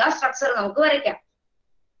വെക്കുക. സ്ട്രക്ചർ നമുക്ക് വരയ്ക്കാം.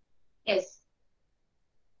 യെസ്,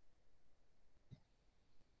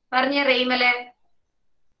 പറഞ്ഞ റെയ്മലെ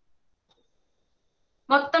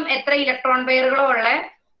മൊത്തം എത്ര ഇലക്ട്രോൺ പെയറുകളോ ഉള്ളേ?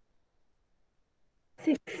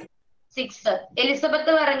 6.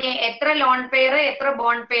 എലിസബത്ത് പറഞ്ഞേ എത്ര ലോൺ പെയർ എത്ര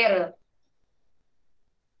bond pair?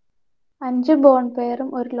 5 bond പെയറും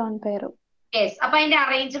 1 loan പെയറും. Yes. അപ്പൊ അതിന്റെ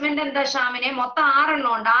അറേഞ്ച്മെന്റ് എന്താ ഷാമിനെ? മൊത്തം 6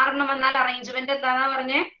 എണ്ണം ഉണ്ട്. 6 എണ്ണം വന്നാൽ അറേഞ്ച്മെന്റ് എന്താന്നാ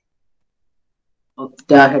പറഞ്ഞേ?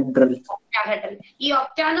 ഒക്ടാഹെഡ്രൽ. ഈ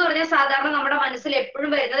ഒക്ട എന്ന് പറഞ്ഞാൽ സാധാരണ നമ്മുടെ മനസ്സിൽ എപ്പോഴും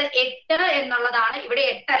വരുന്നത് 8 എന്നുള്ളതാണ്. ഇവിടെ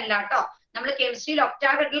 8 അല്ല കേട്ടോ. നമ്മൾ കെമിസ്ട്രിയിൽ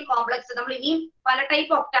ഒക്ടാഹെഡ്രൽ കോംപ്ലക്സ് നമ്മൾ ഇനിയും പല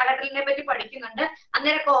ടൈപ്പ് ഒക്ടാഹെഡ്രലിനെ പറ്റി പഠിക്കുന്നുണ്ട്.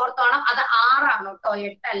 അന്നേരമൊക്കെ ഓർത്തോണം അത് 6 ആണ് കേട്ടോ,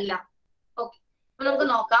 8 അല്ല. ഓക്കെ, അപ്പൊ നമുക്ക്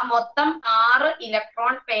നോക്കാം. മൊത്തം 6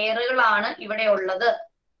 ഇലക്ട്രോൺ പെയറുകളാണ് ഇവിടെ ഉള്ളത്.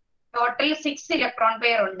 ടോട്ടൽ 6 ഇലക്ട്രോൺ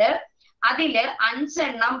പെയർ ഉണ്ട്. അതില് 5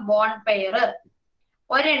 എണ്ണം ബോണ്ട് പെയർ,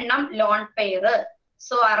 ഒരെണ്ണം ലോൺ പെയർ.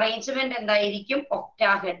 സോ അറേഞ്ച്മെന്റ് എന്തായിരിക്കും?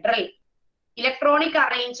 ഒക്ടാഹെഡ്രൽ. Electronic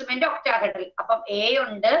arrangement octahedral. അപ്പം എ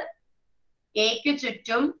ഉണ്ട്, എക്ക്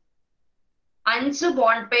ചുറ്റും 5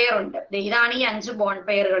 ബോണ്ട് പെയർ ഉണ്ട്. ഇതാണ് ഈ 5 bond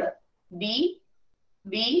പെയറുകൾ. B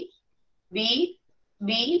B B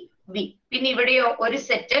B B. പിന്നെ ഇവിടെയോ ഒരു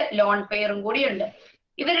സെറ്റ് ലോൺ പെയറും കൂടി ഉണ്ട്.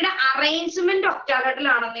 ഇവരുടെ അറേഞ്ച്മെന്റ് ഒക്ടാഹെഡ്രൽ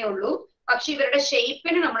ആണെന്നേ ഉള്ളൂ. പക്ഷെ ഇവരുടെ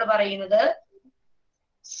ഷേപ്പിന് നമ്മൾ പറയുന്നത്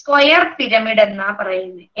സ്ക്വയർ പിരമിഡ് എന്നാ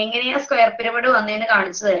പറയുന്നത്. എങ്ങനെയാ സ്ക്വയർ പിരമിഡ് വന്നതെന്ന്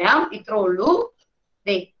കാണിച്ചു തരാം. ഇത്രേ ഉള്ളൂ.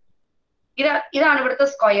 ദേ ഇതാണ് ഇവിടുത്തെ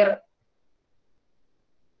സ്ക്വയർ.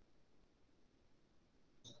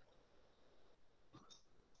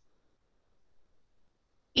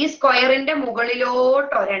 ഈ സ്ക്വയറിന്റെ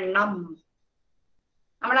മുകളിലോട്ട് ഒരെണ്ണം.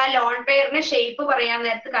 നമ്മൾ ആ ലോൺ പെയറിന്റെ ഷേപ്പ് പറയാൻ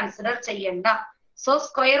നേരത്ത് കൺസിഡർ ചെയ്യണ്ട. സോ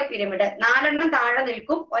സ്ക്വയർ പിരമിഡ് 4 എണ്ണം താഴെ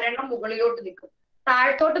നിൽക്കും, ഒരെണ്ണം മുകളിലോട്ട് നിൽക്കും.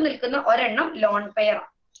 താഴത്തോട്ട് നിൽക്കുന്ന ഒരെണ്ണം ലോൺ പെയർ.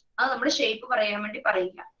 അത് നമ്മൾ ഷേപ്പ് പറയാൻ വേണ്ടി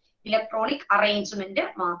പറയില്ല, ഇലക്ട്രോണിക് അറേഞ്ച്മെന്റ്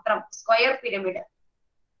മാത്രം. Square pyramid.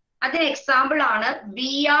 അതിന് എക്സാമ്പിൾ ആണ്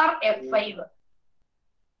BrF5.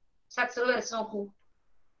 സ്ട്രക്ചർ വരച്ച് നോക്കൂ.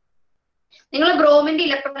 നിങ്ങൾ ബ്രോമിന്റെ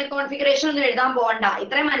ഇലക്ട്രോണിക് കോൺഫിഗറേഷൻ ഒന്നും എഴുതാൻ പോകണ്ട,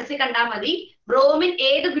 ഇത്രയും മനസ്സിൽ കണ്ടാൽ മതി. ബ്രോമിൻ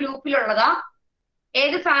ഏത് ഗ്രൂപ്പിലുള്ളതാ,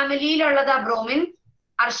 ഏത് ഫാമിലിയിലുള്ളതാ ബ്രോമിൻ?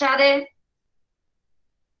 അർഷാദെ,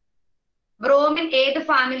 ബ്രോമിൻ ഏത്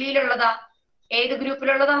ഫാമിലിയിലുള്ളതാ, ഏത്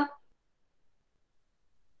ഗ്രൂപ്പിലുള്ളതാ?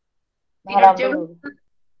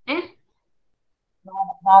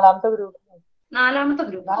 നാലാമത്തെ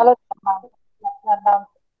ഗ്രൂപ്പ്.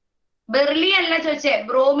 ബെർലി അല്ല ചോദിച്ചേ,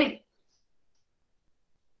 ബ്രോമിൻ.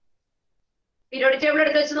 പീരിയോഡിക് ടേബിൾ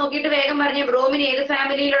എടുത്ത് വെച്ച് നോക്കിയിട്ട് വേഗം പറഞ്ഞേ ബ്രോമിൻ ഏത്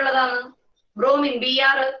ഫാമിലിയിലുള്ളതാണ്? Bromine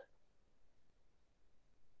Br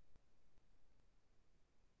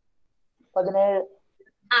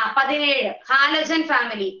 17. Halogen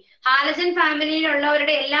family. Halogen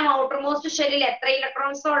ഫാമിലിയിലുള്ളവരുടെ എല്ലാം ഔട്ടർ മോസ്റ്റ് ഷെല്ലിൽ എത്ര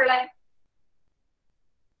ഇലക്ട്രോൺസാ ഉള്ളത്?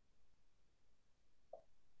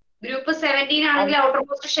 ഗ്രൂപ്പ് 17 ആണെങ്കിൽ ഔട്ടർ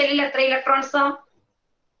മോസ്റ്റ് ഷെല്ലിൽ എത്ര ഇലക്ട്രോൺസാ?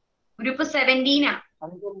 Group 17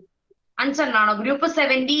 5 group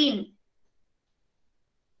 17.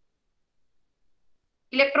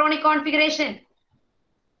 Electronic configuration.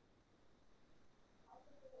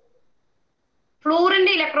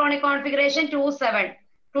 ഫ്ലൂറിന്റെ electronic configuration 27,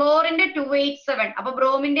 ക്ലോറിന്റെ 287. അപ്പൊ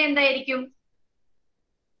ബ്രോമിന്റെ എന്തായിരിക്കും?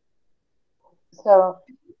 7.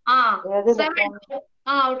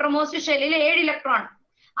 ഔട്ടർ മോസ്റ്റ് ഷെല്ലിൽ 7 ഇലക്ട്രോൺ.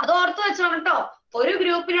 അത് ഓർത്ത് വെച്ചോ കേട്ടോ. ഒരു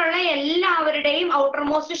ഗ്രൂപ്പിലുള്ള എല്ലാവരുടെയും ഔട്ടർ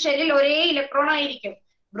മോസ്റ്റ് ഷെല്ലിൽ ഒരേ ഇലക്ട്രോൺ ആയിരിക്കും.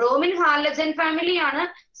 ബ്രോമിൻ ഹാലജൻ ഫാമിലി ആണ്.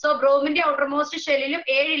 സോ ബ്രോമിന്റെ ഔട്ടർ മോസ്റ്റ് ഷെല്ലിലും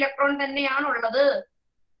 7 ഇലക്ട്രോൺ തന്നെയാണ് ഉള്ളത്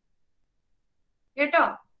കേട്ടോ.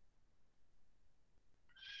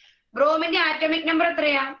 ബ്രോമിന്റെ ആറ്റോമിക് നമ്പർ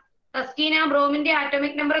എത്രയാ തസ്കീന? ബ്രോമിന്റെ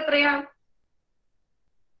ആറ്റോമിക് നമ്പർ എത്രയാ?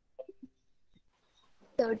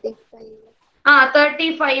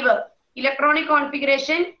 35. Electronic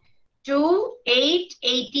configuration 2, 8,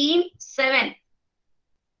 18, 7.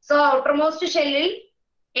 So outer most ഷെല്ലിൽ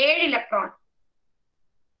 7 ഇലക്ട്രോൺ.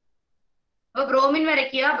 അപ്പൊ ബ്രോമിൻ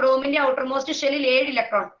വരയ്ക്കുക. ബ്രോമിന്റെ ഔട്ടർ മോസ്റ്റ് ഷെല്ലിൽ 7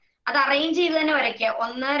 ഇലക്ട്രോൺ. അത് അറേഞ്ച് ചെയ്ത് തന്നെ വരയ്ക്കുക.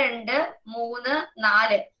 1, 2, 3,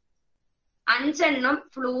 4. 5 എണ്ണം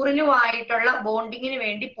ഫ്ലൂറിനുമായിട്ടുള്ള ബോണ്ടിങ്ങിന്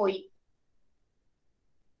വേണ്ടി പോയി.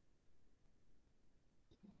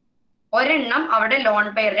 ഒരെണ്ണം അവിടെ ലോൺ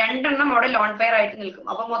പെയർ, 2 എണ്ണം അവിടെ ലോൺ പെയർ ആയിട്ട് നിൽക്കും.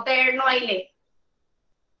 അപ്പൊ മൊത്തം 7 എണ്ണം ആയില്ലേ?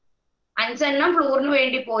 5 എണ്ണം ഫ്ലൂറിന്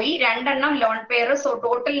വേണ്ടി പോയി, 2 എണ്ണം lone pair. So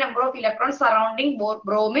total number of electron surrounding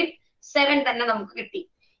bromine 7 തന്നെ നമുക്ക് കിട്ടി.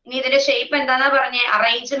 ഇനി ഇതിന്റെ ഷേപ്പ് എന്താന്നാ പറഞ്ഞേ?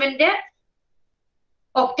 അറേഞ്ച്മെന്റ്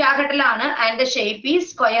ഒക്ടാഹെഡ്രൽ ആണ്. And the shape is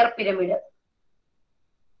square pyramid.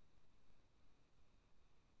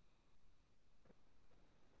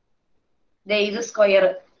 ഇത് സ്ക്വയർ.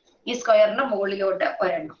 ഈ സ്ക്വയറിന്റെ മുകളിലോട്ട്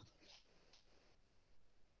ഒരെണ്ണം.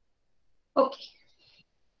 ഓക്കെ,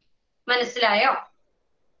 മനസ്സിലായോ?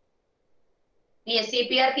 ഈ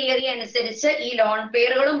SCPR തിയറി അനുസരിച്ച് ഈ ലോൺ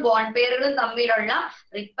പെയറുകളും ബോണ്ട് പെയറുകളും തമ്മിലുള്ള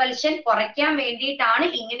റിപ്പൽഷൻ കുറയ്ക്കാൻ വേണ്ടിയിട്ടാണ്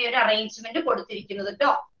ഇങ്ങനെ ഒരു അറേഞ്ച്മെന്റ് കൊടുത്തിരിക്കുന്നത്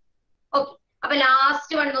കേട്ടോ. ഓക്കെ, അപ്പൊ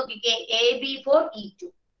ലാസ്റ്റ് വൺ നോക്കിക്കേ. AB4E2.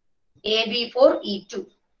 AB4E2.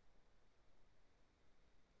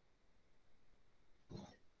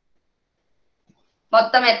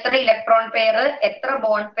 മൊത്തം എത്ര ഇലക്ട്രോൺ പെയർ, എത്ര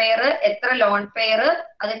ബോണ്ട് പെയർ, എത്ര ലോൺ പെയർ,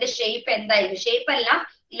 അതിന്റെ ഷേപ്പ് എന്തായിരിക്കും? ഷേപ്പ് അല്ല,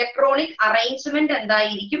 ഇലക്ട്രോണിക് അറേഞ്ച്മെന്റ്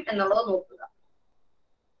എന്തായിരിക്കും എന്നുള്ളത് നോക്കുക.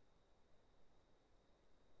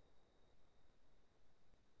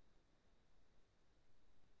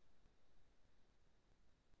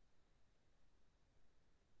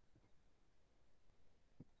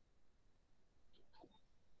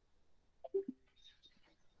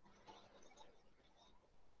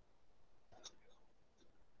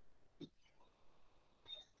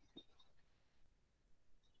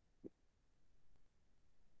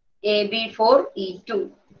 Ab4E2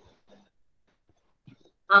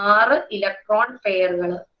 6 electron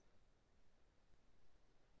പെയറുകൾ,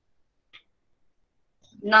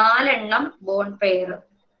 4 bond pair,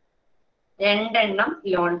 2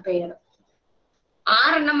 lone pair.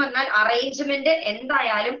 6 വന്നാൽ അറേഞ്ച്മെന്റ്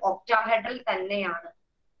എന്തായാലും ഒക്ടാഹെഡ്രൽ തന്നെയാണ്.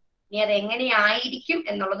 ഇനി അത് എങ്ങനെയായിരിക്കും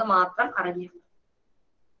എന്നുള്ളത് മാത്രം അറിഞ്ഞു.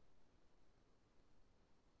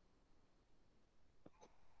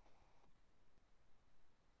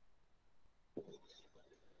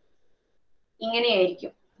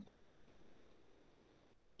 ഇങ്ങനെയായിരിക്കും.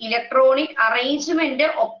 ഇലക്ട്രോണിക് അറേഞ്ച്മെന്റ്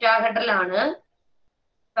ഒക്ടാഹെഡ്രൽ ആണ്.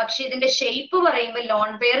 പക്ഷെ ഇതിന്റെ ഷേപ്പ് പറയുമ്പോൾ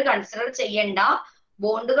ലോൺ പെയർ കൺസിഡർ ചെയ്യണ്ട,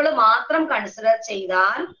 ബോണ്ടുകൾ മാത്രം കൺസിഡർ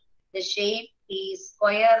ചെയ്താൽ the shape is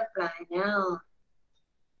square planar.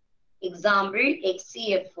 Example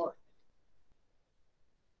HCF4.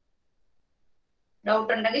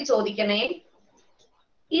 Doubt ഉണ്ടെങ്കിൽ ചോദിക്കണേ.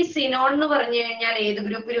 ഈ സിനോൺ എന്ന് പറഞ്ഞു കഴിഞ്ഞാൽ ഏത്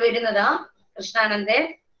ഗ്രൂപ്പിൽ വരുന്നതാ കൃഷ്ണാനന്ദേ?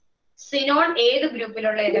 സിനോൺ ഏത്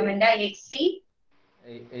ഗ്രൂപ്പിലുള്ള എലമെന്റാ? എക്സി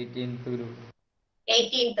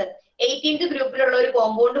 18th ഗ്രൂപ്പിലുള്ള ഒരു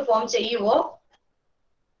കോമ്പൗണ്ട് ഫോം ചെയ്യുവോ?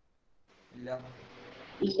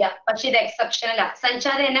 ഇല്ല. പക്ഷെ ഇത് എക്സെപ്ഷനലാ.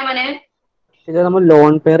 സഞ്ചാരം എന്നാ മനെ? ഇത് നമ്മൾ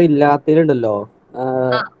ലോൺ പെയർ ഇല്ലാത്തതിലുണ്ടല്ലോ,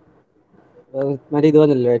 മറ്റേ ഇത്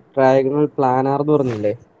പറഞ്ഞില്ലേ ട്രയാഗണൽ പ്ലാനാർ എന്ന്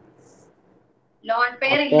പറഞ്ഞില്ലേ? ലോൺ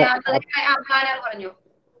പെയർ ഇല്ലാത്തത് പ്ലാനാർ പറഞ്ഞു.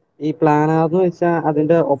 ഈ പ്ലാനാർ എന്ന് വെച്ചാൽ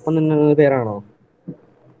അതിന്റെ ഒപ്പം തന്നെ പേരാണോ?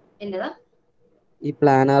 എന്നതാ ഈ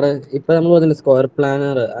പ്ലാനാർ ഇപ്പൊ നമ്മൾ പറഞ്ഞില്ലേ സ്ക്വയർ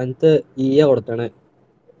പ്ലാനാർ, അതിനകത്ത് ഇയ കൊടുത്താണ്.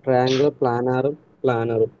 ട്രയാങ്കിൾ പ്ലാനാറും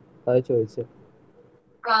പ്ലാനറും അത് ചോദിച്ചു.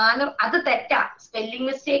 പ്ലാനർ അത് തെറ്റാ, സ്പെല്ലിംഗ്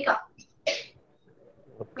മിസ്റ്റേക്കാ.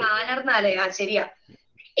 പ്ലാനർ എന്നാലേ ശരിയാ,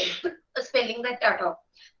 സ്പെല്ലിംഗ് തെറ്റാട്ടോ.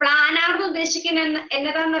 പ്ലാനാർ എന്ന് ഉദ്ദേശിക്കുന്ന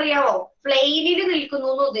എന്നതാണെന്നറിയാവോ? പ്ലെയിനിൽ നിൽക്കുന്നു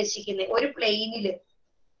എന്ന് ഉദ്ദേശിക്കുന്നത്, ഒരു പ്ലെയിനില്.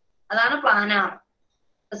 അതാണ് പ്ലാനാർ.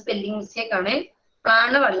 സ്പെല്ലിംഗ് മിസ്റ്റേക്ക് ആണ്.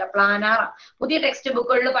 പ്ലാനർ അല്ല, പ്ലാനാറാ. പുതിയ ടെക്സ്റ്റ്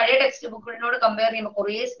ബുക്കുകളിൽ പഴയ ടെക്സ്റ്റ് ബുക്കുകളിനോട് കമ്പയർ ചെയ്യുമ്പോൾ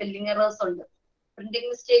കുറേ സ്പെല്ലിംഗ് എറേഴ്സ് ഉണ്ട്, പ്രിന്റിംഗ്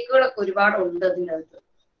മിസ്റ്റേക്കുകളൊക്കെ ഒരുപാട് ഉണ്ട് അതിനകത്ത്.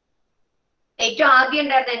 ഏറ്റവും ആദ്യം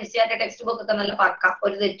ഉണ്ടായിരുന്ന NCERT ടെക്സ്റ്റ് ബുക്ക് ഒക്കെ നല്ല പക്ക,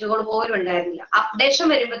 ഒരു തെറ്റുകൾ പോലും ഉണ്ടായിരുന്നില്ല. അപ്ഡേഷൻ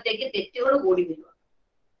വരുമ്പോഴത്തേക്ക് തെറ്റുകൾ കൂടി വരിക,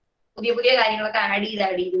 പുതിയ പുതിയ കാര്യങ്ങളൊക്കെ ആഡ്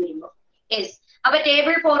ചെയ്ത് വരുമ്പോ. യെസ്. അപ്പൊ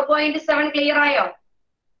ടേബിൾ 4.7 ക്ലിയർ ആയോ?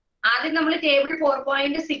 ആദ്യം നമ്മൾ ടേബിൾ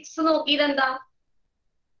 4.6 നോക്കിയത് എന്താ?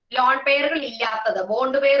 ലോൺ പെയറുകൾ ഇല്ലാത്തത്,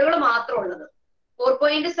 ബോണ്ട് പെയറുകൾ മാത്രം ഉള്ളത്.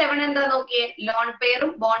 4.7 എന്താ നോക്കിയേ? ലോൺ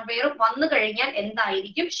പെയറും ബോണ്ട് പെയറും വന്നു കഴിഞ്ഞാൽ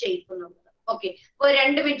എന്തായിരിക്കും ഷേപ്പ് എന്നുള്ളത്. ഓക്കെ. അപ്പൊ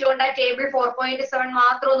 2 മിനിറ്റ് കൊണ്ട് ആ ടേബിൾ 4.7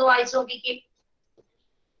 മാത്രം ഒന്ന് വായിച്ചു നോക്കിക്കേ.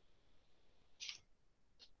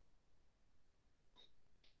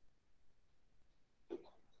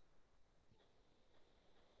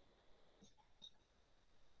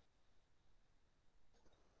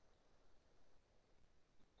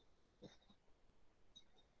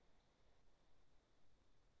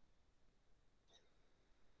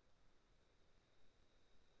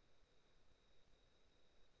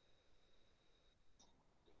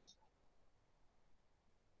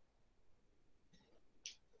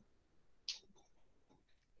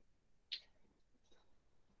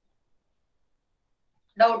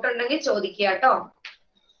 ഡൗട്ട് ഉണ്ടെങ്കിൽ ചോദിക്കുക കേട്ടോ.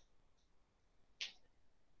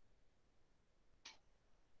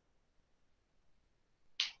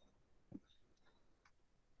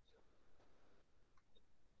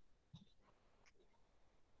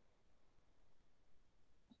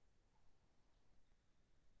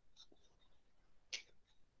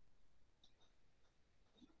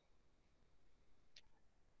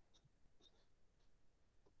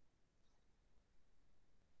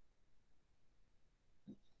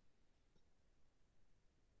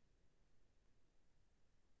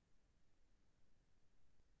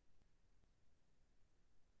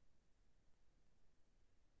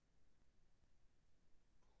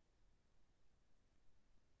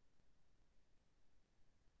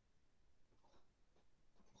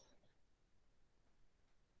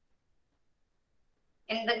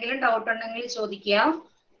 എന്തെങ്കിലും ഡൗട്ട് ഉണ്ടെങ്കിൽ ചോദിക്കുക.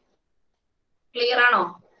 ക്ലിയർ ആണോ?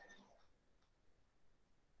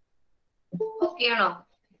 ഓക്കെ ആണോ?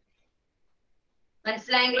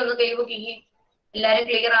 മനസ്സിലായെങ്കിൽ ഒന്ന് കൈവക്കിക്ക്. എല്ലാരും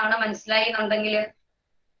ക്ലിയർ ആണ്, മനസ്സിലായി എന്നുണ്ടെങ്കിൽ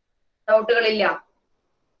ഡൗട്ടുകളില്ല.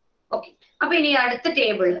 ഓക്കെ. അപ്പൊ ഇനി അടുത്ത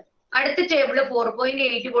ടേബിള്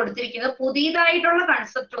 4.8 കൊടുത്തിരിക്കുന്നത് പുതിയതായിട്ടുള്ള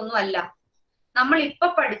കൺസെപ്റ്റ് ഒന്നും അല്ല. നമ്മൾ ഇപ്പൊ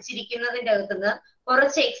പഠിച്ചിരിക്കുന്നതിന്റെ അകത്തുനിന്ന്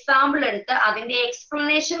കുറച്ച് എക്സാമ്പിൾ എടുത്ത് അതിന്റെ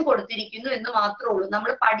എക്സ്പ്ലനേഷൻ കൊടുത്തിരിക്കുന്നു എന്ന് മാത്രമേ ഉള്ളൂ.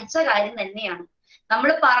 നമ്മൾ പഠിച്ച കാര്യം തന്നെയാണ്, നമ്മൾ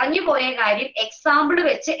പറഞ്ഞു പോയ കാര്യം എക്സാമ്പിൾ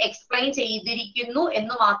വെച്ച് എക്സ്പ്ലെയിൻ ചെയ്തിരിക്കുന്നു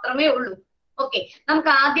എന്ന് മാത്രമേ ഉള്ളൂ. ഓക്കെ.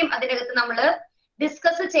 നമുക്ക് ആദ്യം അതിനകത്ത് നമ്മൾ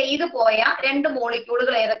ഡിസ്കസ് ചെയ്തു പോയ 2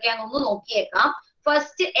 മോളിക്യൂളുകൾ ഏതൊക്കെയാണെന്ന് ഒന്ന് നോക്കിയേക്കാം.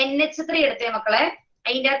 ഫസ്റ്റ് NH3 എടുത്തേ മക്കളെ,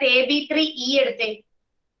 അതിൻ്റെ അകത്ത് AB3E എടുത്തേ.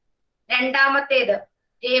 രണ്ടാമത്തേത്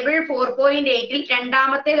ടേബിൾ 4.8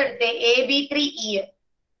 രണ്ടാമത്തേത് എടുത്തേ AB3E.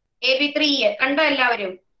 AB3E കണ്ടോ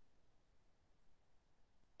എല്ലാവരും?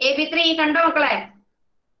 AB3E കണ്ടോ മക്കളെ?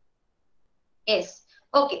 യെസ്.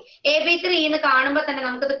 ഓക്കെ, AB3E എന്ന് കാണുമ്പോൾ തന്നെ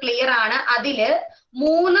നമുക്കത് ക്ലിയർ ആണ്. അതില്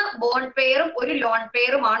 3 ബോണ്ട് പെയറും ഒരു ലോൺ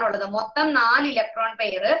പെയറുമാണ് ഉള്ളത്. മൊത്തം 4 ഇലക്ട്രോൺ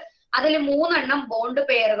പെയർ. അതിൽ 3 എണ്ണം ബോണ്ട്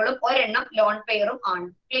പെയറുകളും ഒരെണ്ണം ലോൺ പെയറും ആണ്.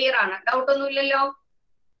 ക്ലിയർ ആണ്? ഡൗട്ട് ഒന്നും ഇല്ലല്ലോ?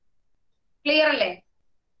 ക്ലിയർ അല്ലേ?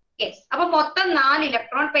 യെസ്. അപ്പൊ മൊത്തം 4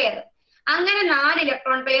 ഇലക്ട്രോൺ പെയർ. അങ്ങനെ 4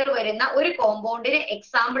 ഇലക്ട്രോൺ പെയർ വരുന്ന ഒരു കോമ്പൗണ്ടിന്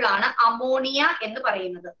എക്സാമ്പിൾ ആണ് അമോണിയ എന്ന്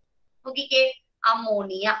പറയുന്നത്. നോക്കിക്കേ,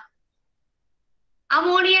 അമോണിയ.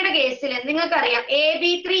 അമോണിയയുടെ കേസിൽ നിങ്ങൾക്കറിയാം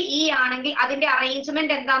AB3E ആണെങ്കിൽ അതിന്റെ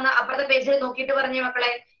അറേഞ്ച്മെന്റ് എന്താന്ന് അപ്പുറത്തെ പേജിൽ നോക്കിയിട്ട് പറഞ്ഞേ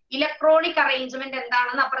മക്കളെ. ഇലക്ട്രോണിക് അറേഞ്ച്മെന്റ്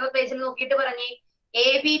എന്താണെന്ന് അപ്പുറത്തെ പേജിൽ നോക്കിയിട്ട് പറഞ്ഞേ.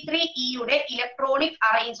 AB3E ഇലക്ട്രോണിക്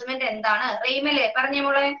അറേഞ്ച്മെന്റ് എന്താണ്? റെയ്മലെ പറഞ്ഞേ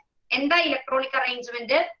മോളെ, എന്താ electronic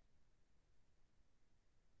arrangement?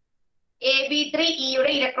 AB3E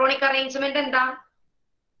electronic arrangement എന്താ?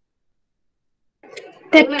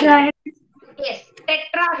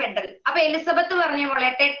 ടെട്രാഹെഡ്രൽ. അപ്പൊ എലിസബത്ത് പറഞ്ഞ പോലെ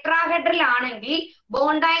ടെട്രാഹെഡ്രൽ ആണെങ്കിൽ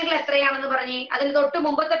ബോണ്ട് ആംഗിൾ എത്രയാണെന്ന് പറഞ്ഞേ. അതിന് തൊട്ട്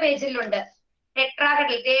മുമ്പത്തെ പേജിലുണ്ട്.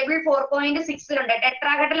 ടെട്രാഹെഡ്രൽ ടേബിൾ 4.6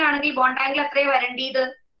 ടെട്രാഹെഡ്രൽ ആണെങ്കിൽ ബോണ്ട് ആംഗിൾ എത്രയാ വരേണ്ടത്?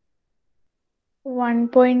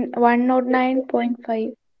 109.5.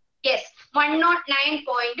 Yes,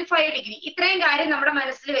 109.5 degree. ഇത്രയും കാര്യം നമ്മുടെ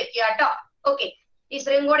മനസ്സിൽ വെക്കുക കേട്ടോ. ഓക്കെ,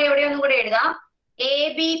 ഇത്രയും കൂടെ എവിടെയൊന്നും കൂടെ എഴുതാം.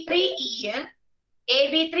 AB3E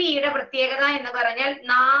പ്രത്യേകത എന്ന് പറഞ്ഞാൽ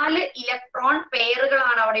 4 ഇലക്ട്രോൺ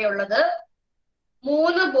പെയറുകളാണ് അവിടെ ഉള്ളത്.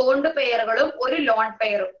 3 ബോണ്ട് പെയറുകളും ഒരു ലോൺ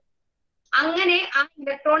പെയറും. അങ്ങനെ ആ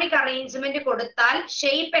ഇലക്ട്രോണിക് അറേഞ്ച്മെന്റ് കൊടുത്താൽ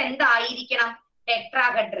ഷേപ്പ് എന്തായിരിക്കണം?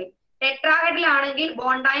 ടെട്രാഹെഡ്രൽ. ടെട്രാഹെഡ്രൽ ആണെങ്കിൽ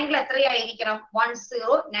ബോണ്ട് ആംഗിൾ എത്രയായിരിക്കണം?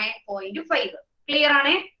 109.5. ക്ലിയർ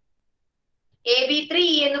ആണേ?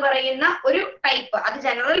 AB3E എന്ന് പറയുന്ന ഒരു ടൈപ്പ്, അത്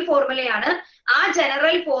ജനറൽ ഫോർമുലയാണ്. ആ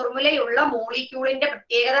ജനറൽ ഫോർമുലയുള്ള മോളിക്യൂളിന്റെ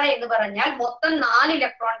പ്രത്യേകത എന്ന് പറഞ്ഞാൽ മൊത്തം 4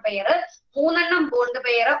 ഇലക്ട്രോൺ പെയർ, 3 എണ്ണം ബോണ്ട്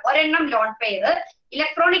പെയർ, ഒരെണ്ണം lone pair.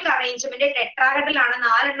 Electronic arrangement tetrahedral ആണ്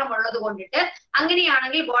 4 എണ്ണം ഉള്ളത് കൊണ്ടിട്ട്.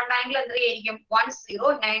 അങ്ങനെയാണെങ്കിൽ ബോണ്ട് ആംഗിൾ എത്രയായിരിക്കും?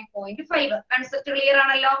 109.5. കൺസെപ്റ്റ് ക്ലിയർ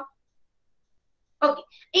ആണല്ലോ? ഓക്കെ,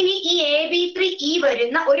 ഇനി ഈ AB3E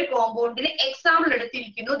വരുന്ന ഒരു കോമ്പൗണ്ടിന് example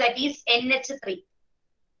എടുത്തിരിക്കുന്നു, that is NH3.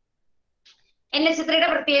 NH3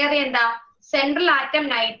 പ്രത്യേകത എന്താ? Central atom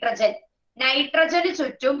nitrogen. നൈട്രജന്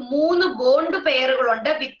ചുറ്റും 3 ബോണ്ട് പെയറുകളുണ്ട്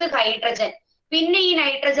വിത്ത് ഹൈഡ്രജൻ. പിന്നെ ഈ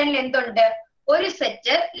നൈട്രജനിൽ എന്തുണ്ട്? ഒരു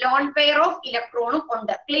സെറ്റ് ലോൺ പെയർ ഓഫ് ഇലക്ട്രോണും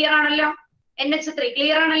ഉണ്ട്. ക്ലിയർ ആണല്ലോ? NH3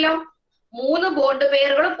 ക്ലിയർ ആണല്ലോ? 3 ബോണ്ട്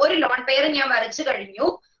പെയറുകളും ഒരു ലോൺ പെയറും ഞാൻ വരച്ചു കഴിഞ്ഞു.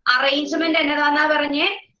 അറേഞ്ച്മെന്റ് എന്നതാന്നാ പറഞ്ഞേ?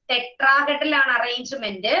 ടെട്രാഹെഡ്രൽ ആണ്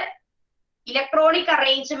അറേഞ്ച്മെന്റ്. ഇലക്ട്രോണിക്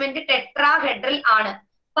അറേഞ്ച്മെന്റ് ടെട്രാഹെഡ്രൽ ആണ്.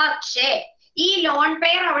 പക്ഷേ ഈ ലോൺ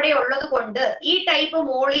പെയർ അവിടെ ഉള്ളത് കൊണ്ട് ഈ ടൈപ്പ്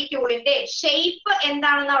മോളിക്യൂളിന്റെ ഷേപ്പ്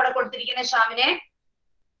എന്താണെന്ന് അവിടെ കൊടുത്തിരിക്കുന്ന ഷാമിനെ?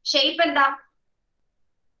 ഷേപ്പ് എന്താ?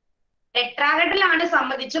 ടെട്രാഹെഡ്രൽ ആണ്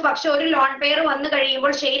സമ്മതിച്ചു, പക്ഷെ ഒരു ലോൺ പെയർ വന്നു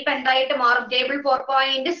കഴിയുമ്പോൾ ഷേപ്പ് എന്തായിട്ട് മാറും? ടേബിൾ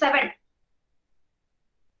 4.7.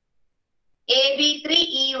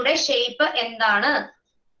 AB3E ഷേപ്പ് എന്താണ്?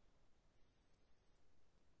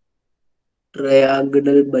 Triangle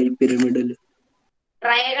bipyramidal.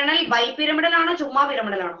 ട്രയഗണൽ ബൈപിരമിഡൽ ആണോ ചുമ്മാ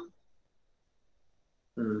പിരമിഡൽ ആണോ?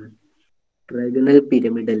 Triangle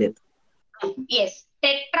pyramidal. യെസ്,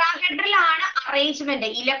 ടെട്രാഹെഡ്രൽ ആണ് അറേഞ്ച്മെന്റ്.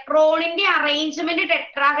 ഇലക്ട്രോണിന്റെ അറേഞ്ച്മെന്റ്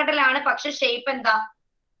ടെട്രാഹെഡ്രൽ ആണ്, പക്ഷെ ഷേപ്പ് എന്താ?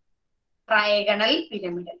 Trigonal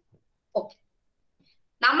pyramidal. ഓക്കെ,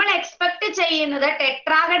 നമ്മൾ എക്സ്പെക്ട് ചെയ്യുന്നത്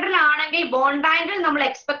ടെട്രാഹെഡ്രൽ ആണെങ്കിൽ ബോണ്ട് ആംഗിൾ നമ്മൾ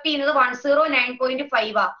എക്സ്പെക്ട് ചെയ്യുന്നത്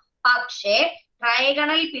 109.5 ആ. പക്ഷേ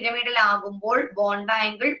ട്രയഗണൽ പിരമിഡൽ ആകുമ്പോൾ ബോണ്ട്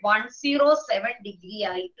ആംഗിൾ 107 ഡിഗ്രി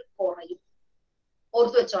ആയിട്ട് കുറയും.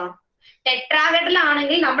 ഓർത്തു വെച്ചോണം. ടെട്രാഹെഡ്രൽ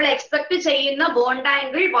ആണെങ്കിൽ നമ്മൾ എക്സ്പെക്ട് ചെയ്യുന്ന ബോണ്ട്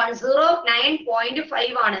ആംഗിൾ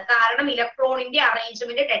 109.5 ആണ്. കാരണം ഇലക്ട്രോണിന്റെ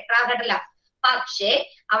അറേഞ്ച്മെന്റ് ടെട്രാഹെഡ്രൽ ആണ്. പക്ഷേ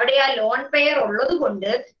അവിടെ ആ ലോൺ പെയർ ഉള്ളത്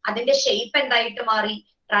കൊണ്ട് അതിന്റെ ഷേപ്പ് എന്തായിട്ട് മാറി?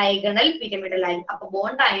 ട്രൈഗണൽ പിരമിഡൽ ആയി. അപ്പൊ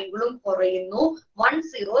ബോണ്ട് ആംഗിളും കുറയുന്നു,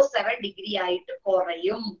 107 ഡിഗ്രി ആയിട്ട്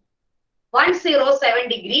കുറയും. 107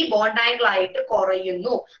 ഡിഗ്രി ബോണ്ട് ആംഗിൾ ആയിട്ട്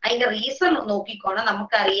കുറയുന്നു. അതിന്റെ റീസൺ നോക്കിക്കോണം.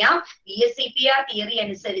 നമുക്കറിയാം VSEPR തിയറി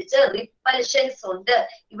അനുസരിച്ച് റിപ്പൽഷൻസ് ഉണ്ട്.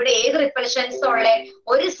 ഇവിടെ ഏത് റിപ്പൽഷൻസ് ഉള്ളേ?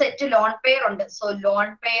 ഒരു സെറ്റ് ലോൺ പെയർ ഉണ്ട്. സോ ലോൺ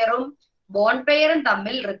പെയറും ബോണ്ട് പെയറും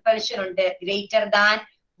തമ്മിൽ റിപ്പൽഷൻ ഉണ്ട്. Greater than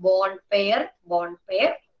bond pair.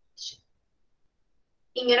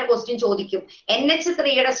 ഇങ്ങനെ ക്വസ്റ്റ്യൻ ചോദിക്കും.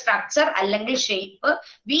 NH3 സ്ട്രക്ചർ അല്ലെങ്കിൽ ഷേപ്പ്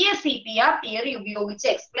VSEPR തിയറി ഉപയോഗിച്ച്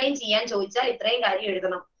എക്സ്പ്ലെയിൻ ചെയ്യാൻ ചോദിച്ചാൽ ഇത്രയും കാര്യം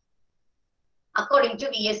എഴുതണം. According to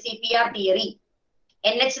VSEPR theory,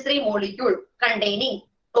 NH3 molecule containing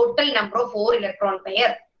total number of 4 electron pair,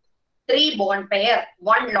 3 bond pair,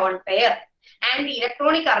 1 lone pair, and the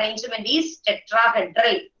electronic arrangement is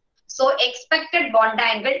tetrahedral. So expected bond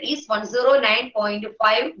angle is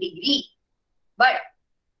 109.5 degree. But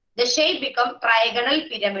The shape become trigonal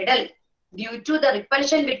pyramidal due to the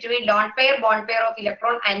repulsion between lone pair of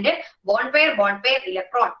electron and bond pair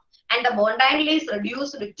electron, and the bond angle is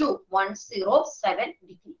reduced to 107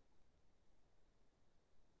 degree.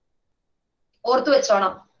 ഓർത്തു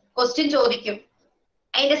വെച്ചോണം, question ചോദിക്കും.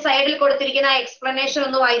 അതിന്റെ സൈഡിൽ കൊടുത്തിരിക്കുന്ന explanation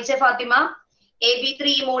ഒന്ന് വായിച്ചേ Fathima.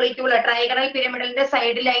 AB3 molecule trigonal പിരമിഡലിന്റെ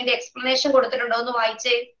സൈഡിൽ അതിന്റെ explanation കൊടുത്തിട്ടുണ്ടോ എന്ന്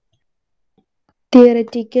വായിച്ചേ.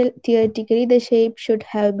 Theoretically, the shape should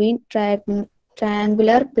have been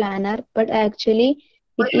triangular planar, but actually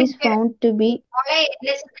it is found to be.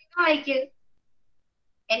 വായിക്ക്,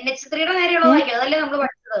 NH3 നേരെയുള്ളത് വായിക്കുക, അതല്ലേ നമ്മൾ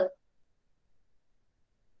പഠിച്ചത്.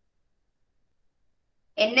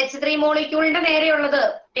 NH3 മോളിക്യൂളിന്റെ നേരെയുള്ളത്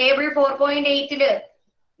ടേബിൾ 4.8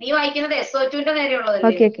 നീ വായിക്കുന്നത് SO2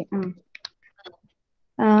 നേരെയുള്ളതല്ലേ. Okay.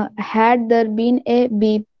 Had there been a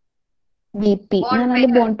BP,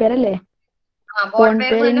 bond pair അല്ലേ? Bond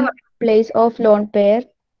pair in place of lone pair,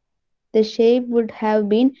 the shape would have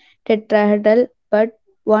been tetrahedral, but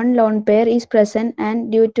one lone pair is present, and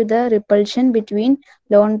due to the repulsion between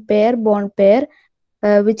lone pair bond pair,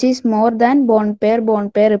 which is more than bond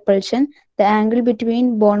pair repulsion, the angle between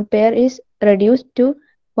bond pair is reduced to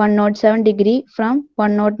 107 degree from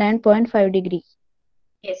 109.5 degree.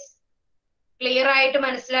 Yes. Clear ആയിട്ട്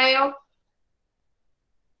മനസ്സിലായോ?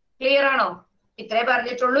 Clear ആണോ? ഇത്രേ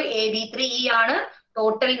പറഞ്ഞിട്ടുള്ളൂ. AB3E ആണ്.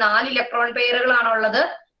 Total 4 electron പെയറുകളാണുള്ളത്.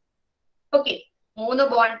 Okay, 3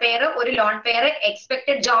 bond pair, ഒരു lone pair.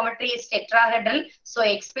 Expected geometry is tetrahedral, so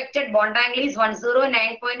expected bond angle is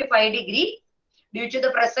 109.5 degree due to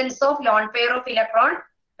the presence of lone pair of electron.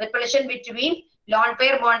 Repulsion between lone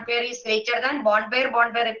pair bond pair is greater than bond pair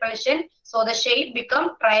repulsion, so the shape become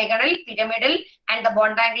trigonal pyramidal and the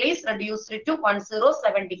bond angle is reduced to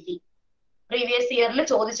 107 degree. Previous ഇയറിൽ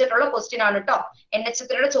ചോദിച്ചിട്ടുള്ള question ആണ് കേട്ടോ.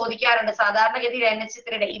 NH3 ചോദിക്കാറുണ്ട് സാധാരണഗതിയിൽ.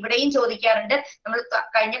 NH3 ഇവിടെയും ചോദിക്കാറുണ്ട്. നമ്മൾ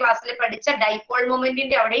കഴിഞ്ഞ ക്ലാസ്സിൽ പഠിച്ച ഡൈപോൾ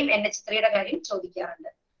മൊമെന്റിന്റെ അവിടെയും NH3 കാര്യം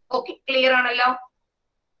ചോദിക്കാറുണ്ട്. ഓക്കെ, ക്ലിയർ ആണല്ലോ?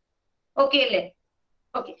 ഓക്കെ അല്ലേ?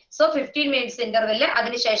 ഓക്കെ, സോ 15 മിനിറ്റ്സ് ഇന്റർവെല്,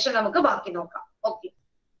 അതിനുശേഷം നമുക്ക് ബാക്കി നോക്കാം. ഓക്കെ,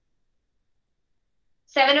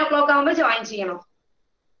 7 o'clock ആകുമ്പോൾ ജോയിൻ ചെയ്യണം.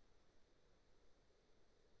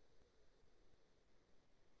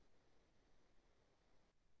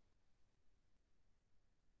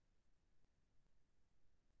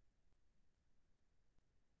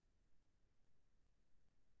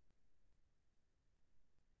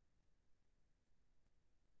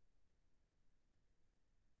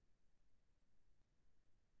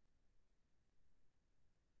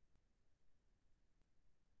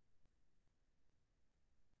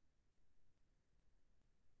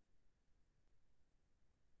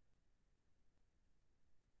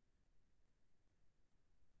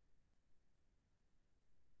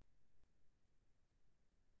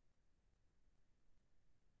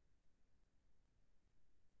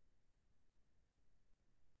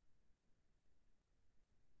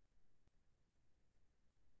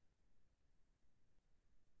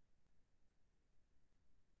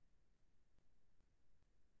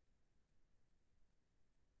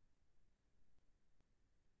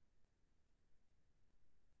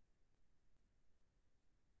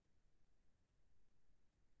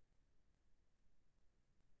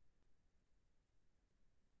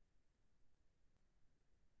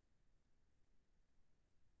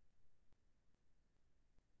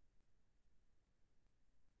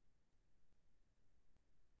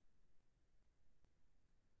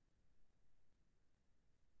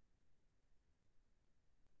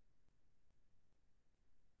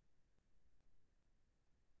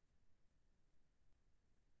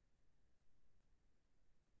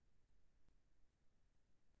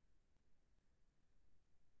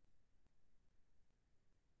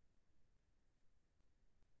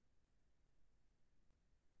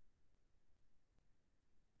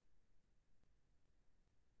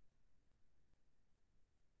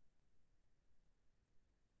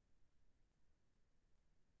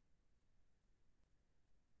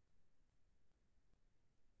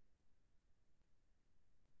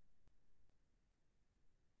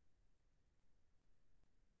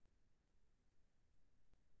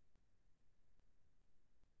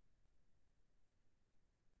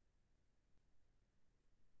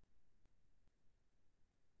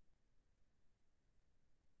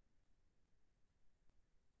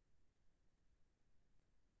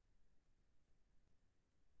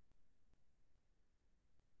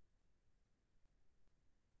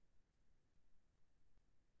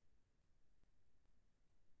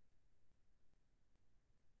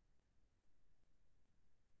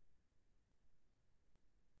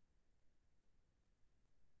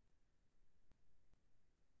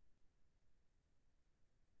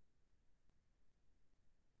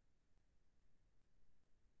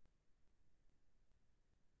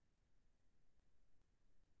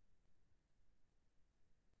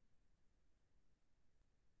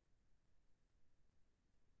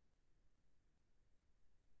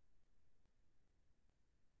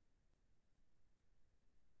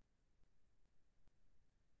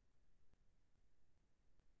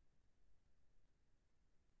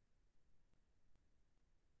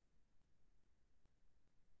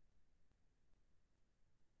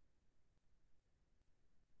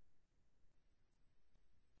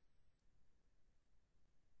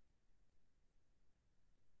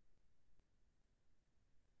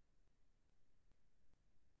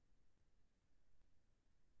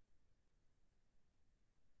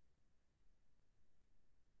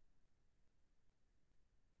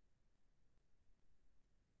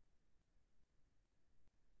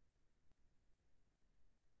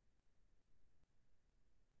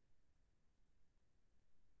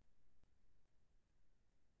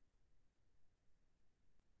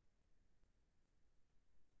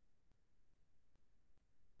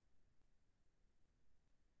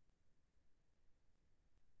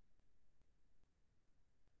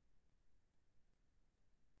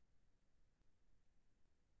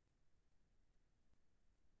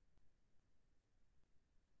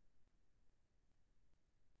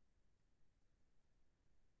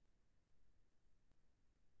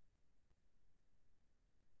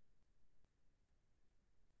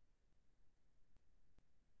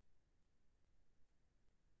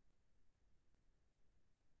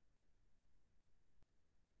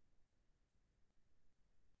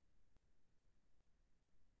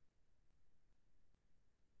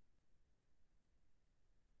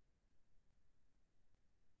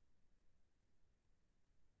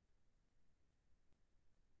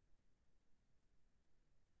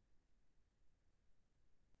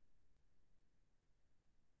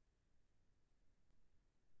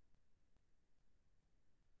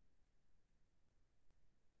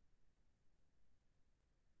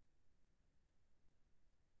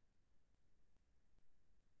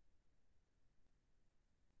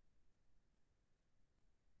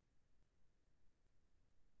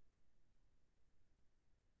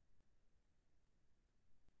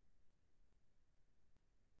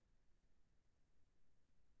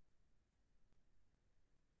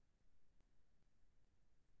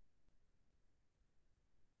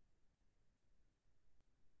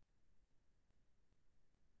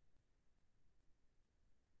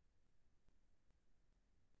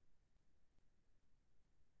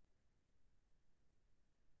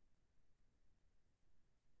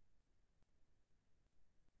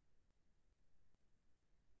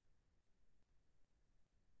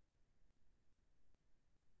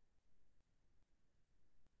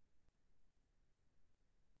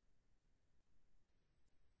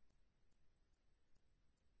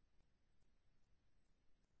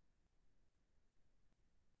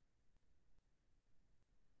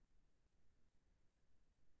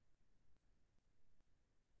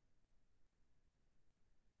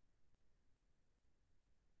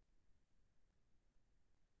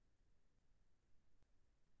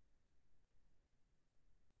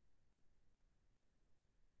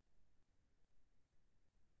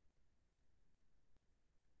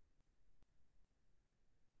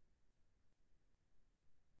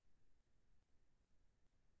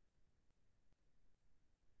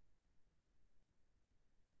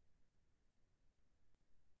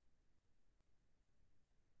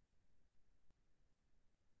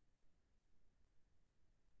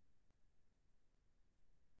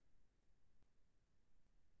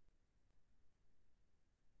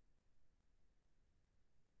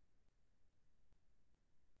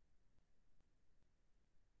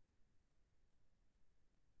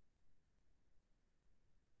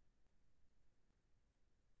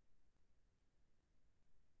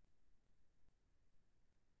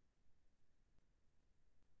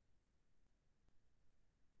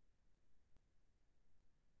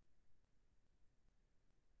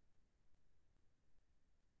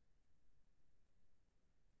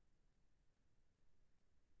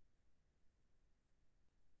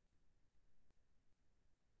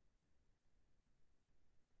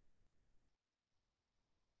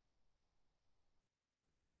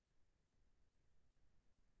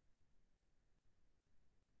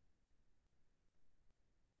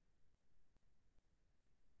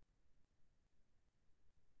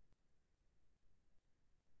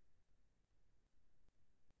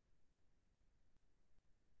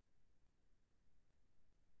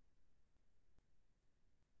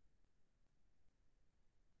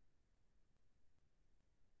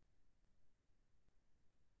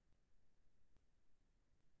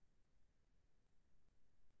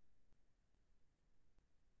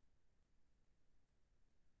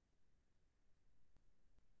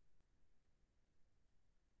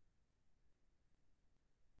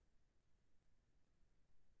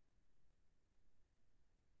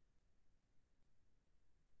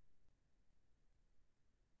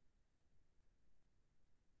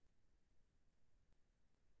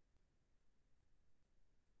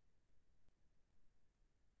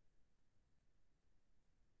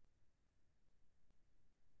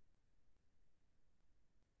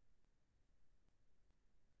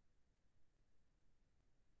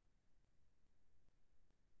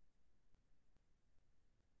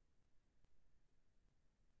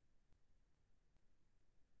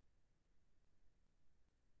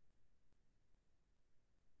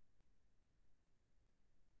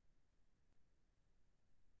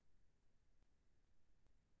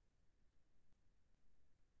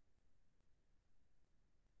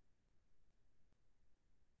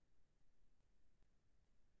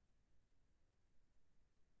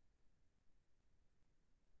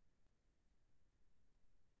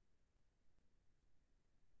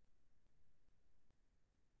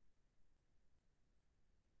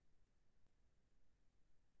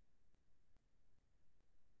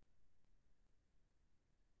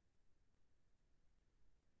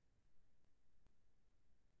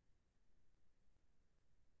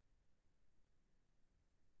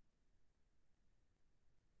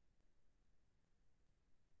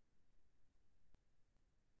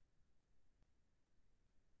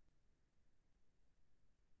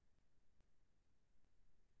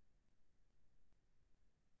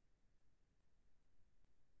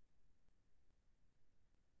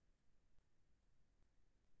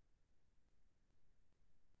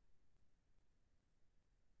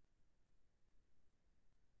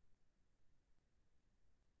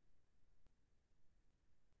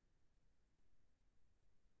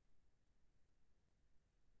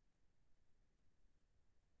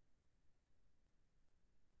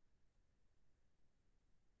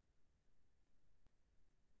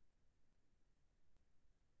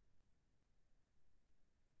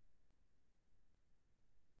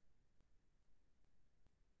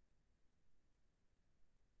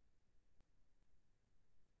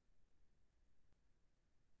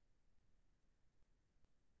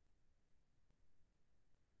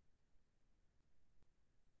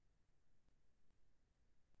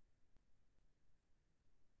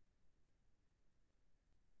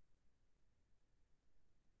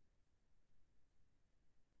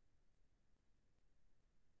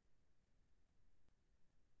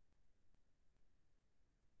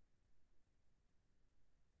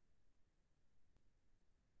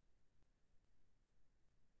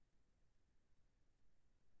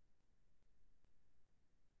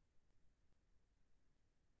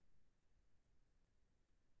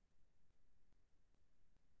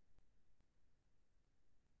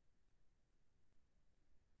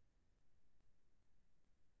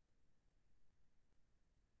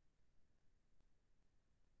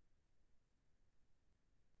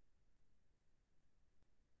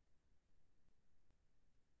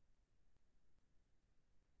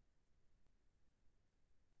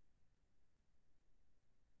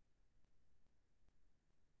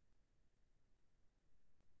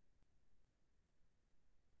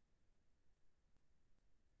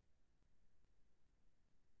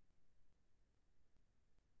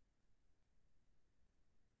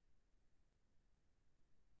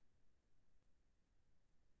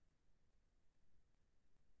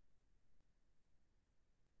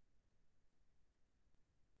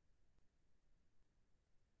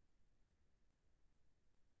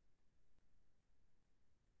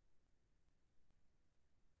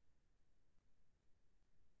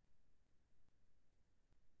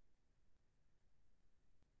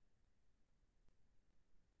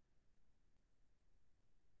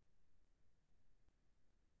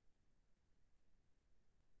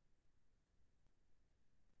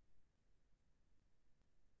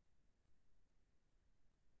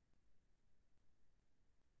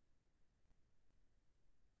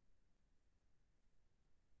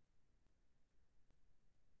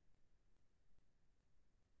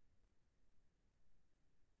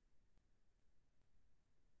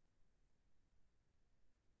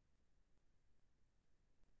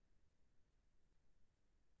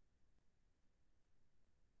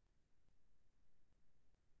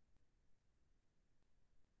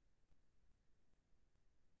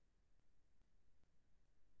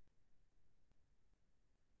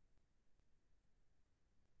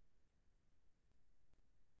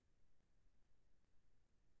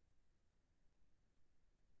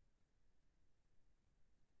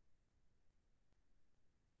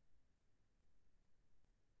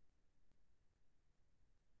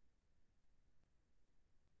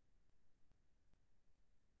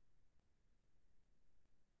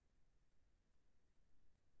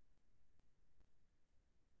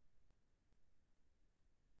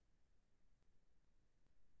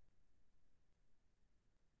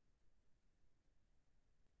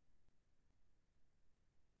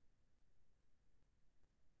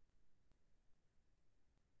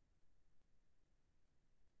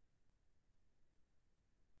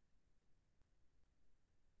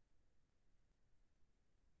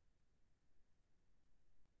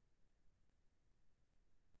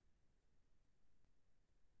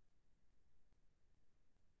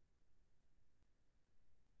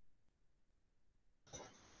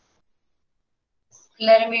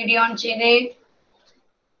 എല്ലാരും വീഡിയോ ഓൺ ചെയ്തേ.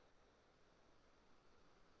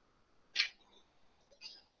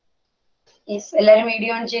 യെസ്, എല്ലാരും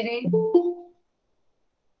വീഡിയോ ഓൺ ചെയ്തേ.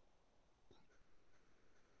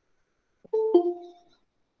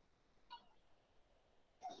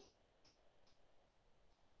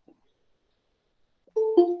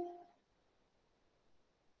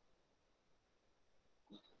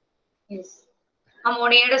 യെസ്,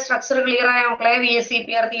 അമോണിയയുടെ സ്ട്രക്ചർ ക്ലിയർ ആയ മക്കളെ?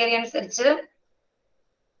 VSEPR തിയറി അനുസരിച്ച്.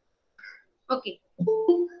 Okay,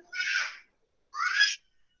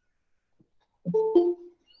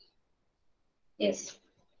 yes.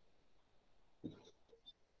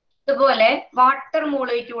 ഇതുപോലെ വാട്ടർ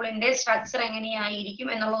മോളിക്യൂളിന്റെ സ്ട്രക്ചർ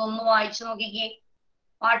എങ്ങനെയായിരിക്കും എന്നുള്ളതൊന്ന് വായിച്ചു നോക്കിക്കേ.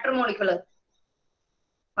 വാട്ടർ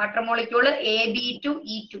മോളിക്യൂള്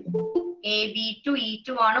AB2E2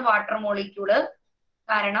 AB2E2 ആണ് വാട്ടർ മോളിക്യൂള്.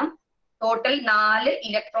 കാരണം ടോട്ടൽ 4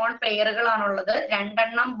 ഇലക്ട്രോൺ പെയറുകളാണുള്ളത്.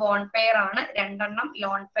 2 ബോണ്ട് പെയർ ആണ്, 2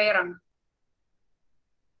 ലോൺ പെയർ ആണ്.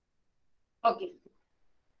 ഓക്കെ,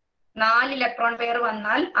 4 ഇലക്ട്രോൺ പെയർ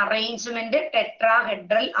വന്നാൽ അറേഞ്ച്മെന്റ്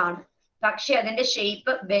ടെട്രാഹെഡ്രൽ ആണ്. പക്ഷെ അതിന്റെ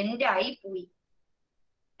ഷേപ്പ് ബെൻഡ് ആയി പോയി.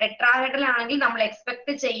 ടെട്രാഹെഡ്രൽ ആണെങ്കിൽ നമ്മൾ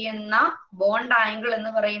എക്സ്പെക്ട് ചെയ്യുന്ന ബോണ്ട് ആംഗിൾ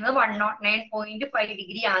എന്ന് പറയുന്നത് 109.5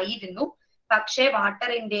 ഡിഗ്രി ആയിരുന്നു. പക്ഷെ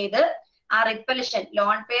വാട്ടറിന്റേത് ആ repulsion,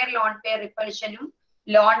 lone pair റിപ്പൽഷനും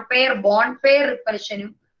lone pair bond pair റിപ്പൽഷനും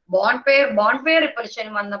bond pair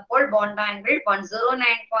റിപ്പൽഷനും വന്നപ്പോൾ ബോണ്ട് ആംഗിൾ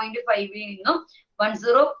 109.5 നിന്നും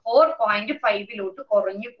 104.5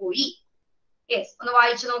 കുറഞ്ഞു പോയി. യെസ്, ഒന്ന്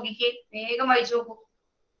വായിച്ചു നോക്കിക്കേ, വേഗം വായിച്ചു നോക്കൂ.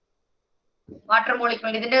 വാട്ടർ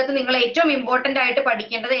മോളിക്യൂൾ ഇതിന്റെ അകത്ത് നിങ്ങൾ ഏറ്റവും ഇമ്പോർട്ടന്റ് ആയിട്ട്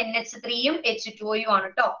പഠിക്കേണ്ടത് NH3 H2O ആണ്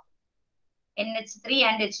കേട്ടോ. NH3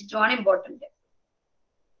 and H2 ആണ് ഇമ്പോർട്ടന്റ്.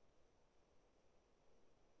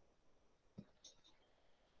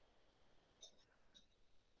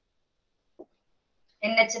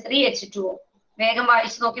 NH3 H2O വേഗം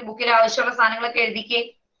വായിച്ചു നോക്കി. ബുക്കിൽ ആവശ്യമുള്ള സാധനങ്ങളൊക്കെ എഴുതിക്കേ.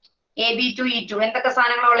 AB2E2 എന്തൊക്കെ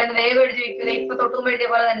സാധനങ്ങളാണ് ഉള്ളതെന്ന് വേഗം എഴുതി വെക്കുക. ഇപ്പൊ തൊട്ടുമ്പോ എഴുതിയ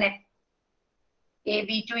പോലെ തന്നെ.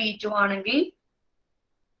 AB2E2 ആണെങ്കിൽ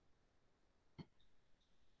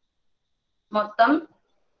മൊത്തം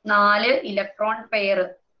 4 ഇലക്ട്രോൺ പെയർ.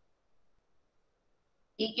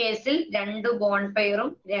 ഈ കേസിൽ 2 ബോണ്ട് പെയറും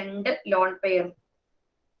 2 ലോൺ പെയറും.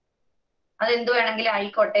 അതെന്ത് വേണമെങ്കിലും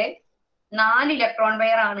ആയിക്കോട്ടെ. 4 ഇലക്ട്രോൺ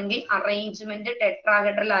പെയർ ആണെങ്കിൽ അറേഞ്ച്മെന്റ്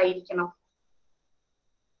ടെട്രാഹെഡ്രൽ ആയിരിക്കണം.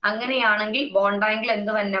 അങ്ങനെയാണെങ്കിൽ ബോണ്ട് ആംഗിൾ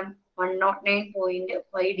എന്ത് വരണം?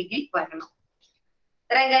 109.5 ഡിഗ്രി വരണം.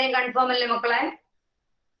 ഇത്രയും കാര്യം കൺഫേം അല്ലേ മക്കളെ?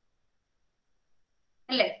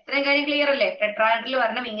 അല്ലേ? ഇത്രയും കാര്യം ക്ലിയർ അല്ലേ? ടെട്രാഹെഡ്രൽ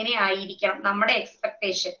വരണം ഇങ്ങനെ ആയിരിക്കണം നമ്മുടെ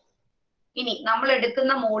എക്സ്പെക്ടേഷൻ. ഇനി നമ്മൾ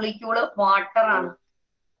എടുക്കുന്ന മോളിക്യൂള് വാട്ടർ ആണ്.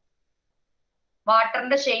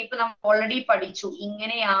 വാട്ടറിന്റെ ഷേപ്പ് നമ്മൾ ഓൾറെഡി പഠിച്ചു,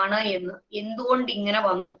 ഇങ്ങനെയാണ് എന്ന്. എന്തുകൊണ്ട് ഇങ്ങനെ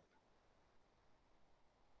വന്നു?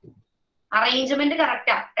 അറേഞ്ച്മെന്റ്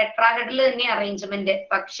കറക്റ്റാ, ടെട്രാഹെഡ്രൽ തന്നെ അറേഞ്ച്മെന്റ്.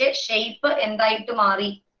 പക്ഷെ ഷേപ്പ് എന്തായിട്ട്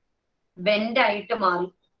മാറി? ബെൻഡ് ആയിട്ട് മാറി.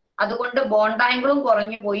 അതുകൊണ്ട് ബോണ്ട് ആംഗിളും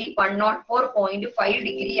കുറഞ്ഞു പോയി, 104.5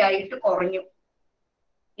 ഡിഗ്രി ആയിട്ട് കുറഞ്ഞു.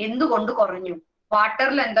 എന്തുകൊണ്ട് കുറഞ്ഞു?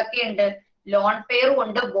 വാട്ടറിൽ എന്തൊക്കെയുണ്ട്? ലോൺ പെയറും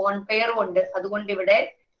ഉണ്ട്, ബോണ്ട് പെയറും ഉണ്ട്. അതുകൊണ്ട് ഇവിടെ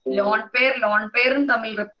ലോൺ പെയറും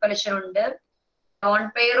തമ്മിൽ റിപ്പൽഷൻ ഉണ്ട്, ലോൺ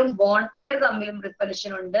പെയറും ബോണ്ട് പെയർ തമ്മിലും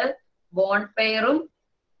റിപ്പൽഷൻ ഉണ്ട്, ബോണ്ട്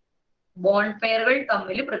പെയറുകൾ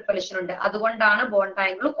തമ്മിലും റിപ്പൽഷൻ ഉണ്ട്. അതുകൊണ്ടാണ് ബോണ്ട്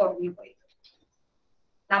ആംഗിൾ കുറഞ്ഞു പോയത്.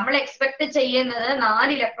 നമ്മൾ എക്സ്പെക്ട് ചെയ്യുന്നത് 4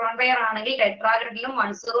 ഇലക്ട്രോൺ പെയർ ആണെങ്കിൽ ടെട്രാഹെഡ്രലും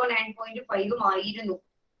 109.5 ആയിരുന്നു.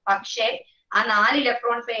 പക്ഷെ ആ 4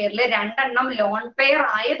 ഇലക്ട്രോൺ പെയറിൽ 2 ലോൺ പെയർ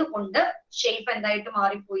ആയതുകൊണ്ട് ഷേപ്പ് എന്തായിട്ട്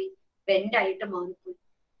മാറിപ്പോയി? ബെൻഡ് ആയിട്ട് മാറിപ്പോയി.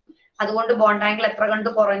 അതുകൊണ്ട് ബോണ്ട് ആംഗിൾ എത്ര കണ്ട്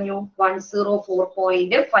കുറഞ്ഞു?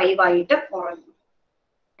 104.5 ആയിട്ട് കുറഞ്ഞു.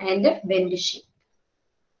 And bend shape.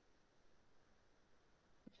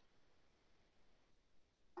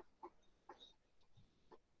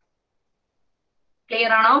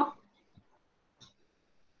 ക്ലിയർ ആണോ?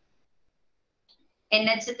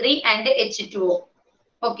 NH3 and H2O.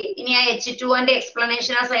 ഓക്കെ, ഇനി ആ H2O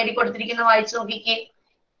എക്സ്പ്ലനേഷൻ ആ സൈഡിൽ കൊടുത്തിരിക്കുന്ന വായിച്ചു നോക്കിക്കേ.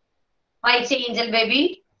 വായിച്ച ഏഞ്ചൽ ബേബി,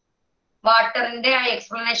 വാട്ടറിന്റെ ആ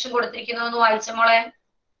എക്സ്പ്ലനേഷൻ കൊടുത്തിരിക്കുന്നു എന്ന് വായിച്ച മോളെ.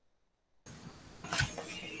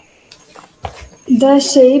 The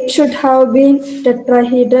shape should have been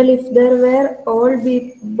tetrahedral if there were all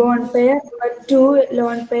bond pair but 2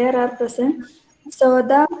 lone pair are present. So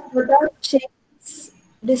the shape is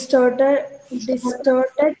distorted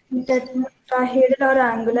tetrahedral or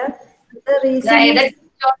angular. The reason is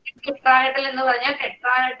tetrahedral എന്ന് പറഞ്ഞാൽ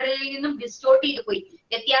ടെട്രാഹെഡ്രലിൽ നിന്നും distort ചെയ്ത് പോയി,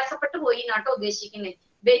 വ്യത്യാസപ്പെട്ടു പോയി എന്നാട്ടോ ഉദ്ദേശിക്കുന്നത്.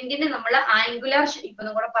 ബെൻഡിന് നമ്മൾ ആംഗുലാർ ഷേപ്പ്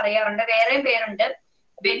എന്നും കൂടെ പറയാറുണ്ട്. വേറെയും പേരുണ്ട്.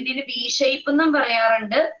 ബെൻഡിന് ബി ഷേപ്പ് എന്നും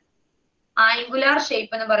പറയാറുണ്ട്, ആംഗുലാർ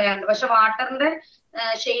ഷേപ്പ് എന്ന് പറയാറുണ്ട്. പക്ഷെ വാട്ടറിന്റെ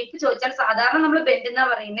ഷേപ്പ് ചോദിച്ചാൽ സാധാരണ നമ്മൾ ബെൻഡ് എന്നാ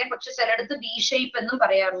പറയുന്നത്. പക്ഷെ ചിലയിടത്ത് ബി ഷേപ്പ് എന്നും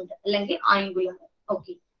പറയാറുണ്ട്, അല്ലെങ്കിൽ angular.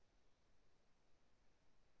 Okay,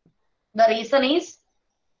 the reason is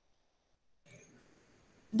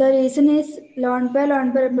The reason is lone pair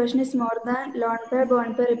repulsion is more than lone pair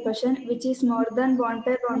bond pair repulsion, which is more than bond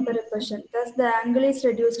pair repulsion. Thus, the angle is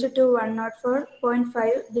reduced to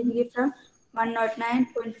 104.5 degree from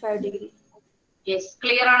 109.5 degree. Yes,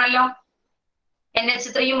 clear ആണല്ലോ.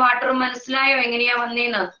 NH3 വാട്ടറും മനസ്സിലായോ എങ്ങനെയാ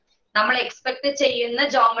വന്നേന്ന്? നമ്മൾ expect ചെയ്യുന്ന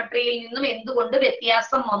ജോമെട്രിയിൽ നിന്നും എന്തുകൊണ്ട്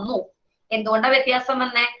വ്യത്യാസം വന്നു? എന്തുകൊണ്ടാ വ്യത്യാസം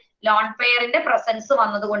വന്നേ? ലോൺ പെയറിന്റെ പ്രസൻസ്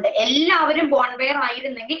വന്നതുകൊണ്ട്. എല്ലാവരും ബോണ്ട് പെയർ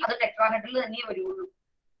ആയിരുന്നെങ്കിൽ അത് ടെട്രാഹെഡ്രൽ തന്നെ വരുള്ളൂ.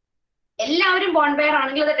 എല്ലാവരും ബോണ്ട് പെയർ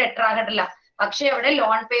ആണെങ്കിൽ അത് ടെട്രാഹെഡ്രല. പക്ഷെ അവിടെ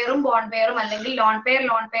ലോൺ പെയറും ബോണ്ട് പെയറും അല്ലെങ്കിൽ ലോൺ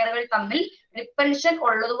പെയറുകൾ തമ്മിൽ റിപ്പൽഷൻ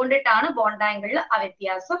ഉള്ളത് കൊണ്ടിട്ടാണ് ബോണ്ട് ആംഗിളിൽ ആ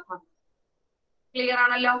വ്യത്യാസം വന്നത്. ക്ലിയർ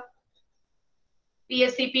ആണല്ലോ?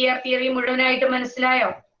 VSEPR തിയറി മുഴുവനായിട്ട് മനസ്സിലായോ?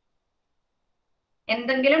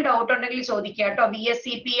 എന്തെങ്കിലും ഡൗട്ട് ഉണ്ടെങ്കിൽ ചോദിക്കുക കേട്ടോ.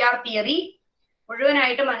 VSEPR തിയറി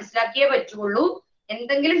മുഴുവനായിട്ട് മനസ്സിലാക്കിയേ പറ്റുള്ളൂ.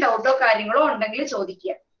 എന്തെങ്കിലും ഡൗട്ടോ കാര്യങ്ങളോ ഉണ്ടെങ്കിൽ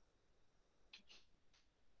ചോദിക്കുക.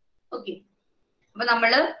 ഓക്കെ, അപ്പൊ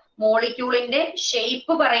നമ്മള് മോളിക്യൂളിന്റെ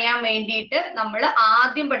ഷേപ്പ് പറയാൻ വേണ്ടിയിട്ട് നമ്മൾ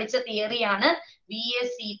ആദ്യം പഠിച്ച തിയറിയാണ്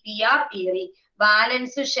VSEPR theory,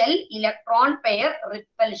 വാലൻസ് shell electron pair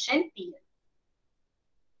repulsion theory.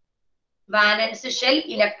 വാലൻസ് shell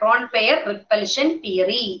electron pair repulsion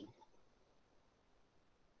theory.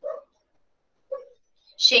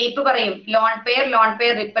 Shape പറയും, ലോൺ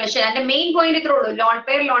പെയർ റിപ്പൽഷൻ. അതിന്റെ മെയിൻ പോയിന്റ് ഇത്രേ ഉള്ളൂ, lone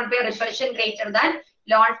pair repulsion greater than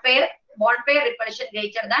lone pair bond pair repulsion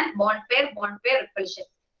greater than bond pair repulsion.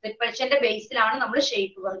 റിപ്പൽഷന്റെ ബേസിലാണ് നമ്മൾ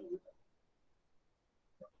shape പറയുന്നത്.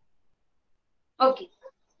 Okay,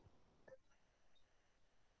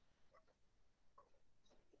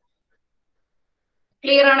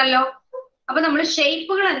 clear ആണല്ലോ? അപ്പൊ നമ്മൾ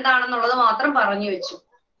ഷേപ്പുകൾ എന്താണെന്നുള്ളത് മാത്രം പറഞ്ഞു വെച്ചു.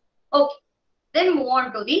 Okay, then move on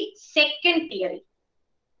to the second theory.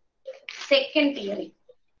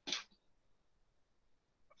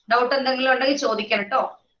 Doubt എന്തെങ്കിലും ഉണ്ടെങ്കിൽ ചോദിക്കണം കേട്ടോ.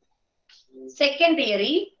 Second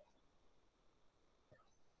theory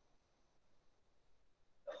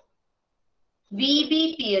VB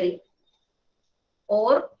theory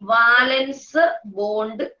or വാലൻസ്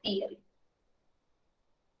bond theory.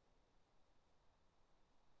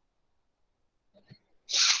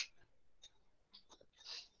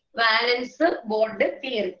 വാലൻസ് bond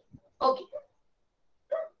theory. Okay,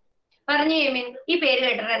 പറഞ്ഞു യെമിൻ, ഈ പേര്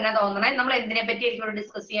കേട്ടിട്ട് എന്നാ തോന്നണേ? നമ്മൾ എന്തിനെ പറ്റി ആയിരിക്കും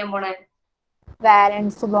ഡിസ്കസ് ചെയ്യാൻ പോണേ?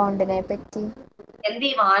 വാലൻസ് ബോണ്ടിനെ പറ്റി. എന്ത്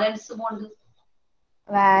ഈ വാലൻസ് ബോണ്ട്?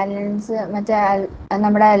 വാലൻസ് മറ്റേ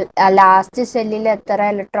നമ്മുടെ ലാസ്റ്റ് ഷെല്ലിൽ എത്ര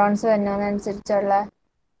ഇലക്ട്രോൺസ് വരുന്നതനുസരിച്ചുള്ള.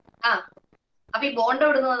 ആ, അപ്പൊ ഈ ബോണ്ട്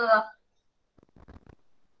എവിടെ നിന്ന് വന്നതാ?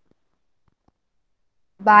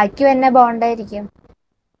 ബാക്കി വരുന്ന ബോണ്ടായിരിക്കും.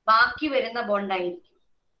 ബാക്കി വരുന്ന ബോണ്ടായിരിക്കും.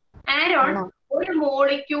 ആരോൺ, ഒരു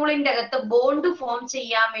മോളിക്യൂളിന്റെ അകത്ത് ബോണ്ട് ഫോം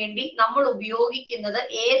ചെയ്യാൻ വേണ്ടി നമ്മൾ ഉപയോഗിക്കുന്നത്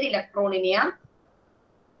ഏത് ഇലക്ട്രോണിനെയാ?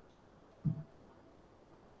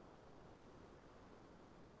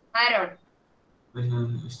 ആരോൺ,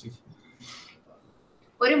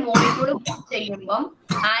 ഒരു മോളിക്യൂൾ ഫോം ചെയ്യുമ്പം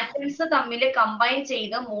ആറ്റംസ് തമ്മിൽ കമ്പൈൻ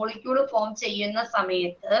ചെയ്ത് മോളിക്യൂൾ ഫോം ചെയ്യുന്ന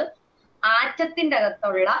സമയത്ത് ആറ്റത്തിന്റെ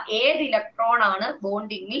അകത്തുള്ള ഏത് ഇലക്ട്രോൺ ആണ്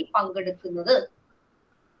ബോണ്ടിങ്ങിൽ പങ്കെടുക്കുന്നത്?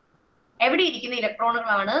 എവിടെ ഇരിക്കുന്ന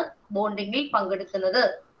ഇലക്ട്രോണുകളാണ് ബോണ്ടിങ്ങിൽ പങ്കെടുക്കുന്നത്?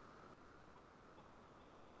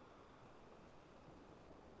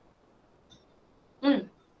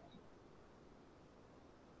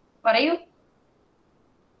 പറയൂ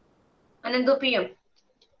അനന്തോപ്പിയും.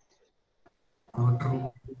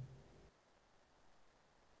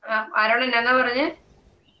 ആരോട് എന്നാ പറഞ്ഞ്?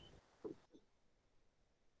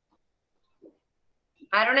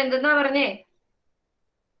 ആരോട് എന്തെന്നാ പറഞ്ഞേ?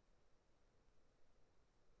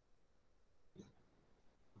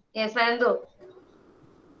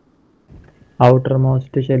 Outer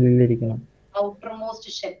most ഷെല്ലിലിരിക്കണം. Outer most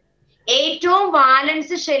shell. ഏറ്റവും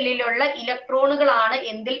വാലൻസ് ഷെല്ലിലുള്ള ഇലക്ട്രോണുകളാണ്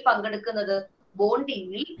എന്തിൽ പങ്കെടുക്കുന്നത്?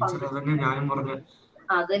 ബോണ്ടിങ്ങിൽ പങ്കെടുക്കുന്നത്.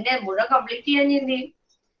 അതിന്റെ മുഴുവൻ കംപ്ലീറ്റ് ചെയ്യാൻ എന്ത് ചെയ്യും?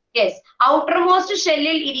 യെസ്, ഔട്ടർ മോസ്റ്റ്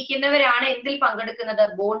ഷെല്ലിൽ ഇരിക്കുന്നവരാണ് എന്തിൽ പങ്കെടുക്കുന്നത്?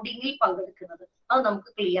 ബോണ്ടിങ്ങിൽ പങ്കെടുക്കുന്നത്. അത്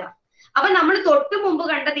നമുക്ക് ക്ലിയർ ആണ്. അപ്പൊ നമ്മൾ തൊട്ടു മുമ്പ്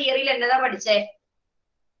കണ്ട തിയറിയിൽ എന്നതാ പഠിച്ചേ?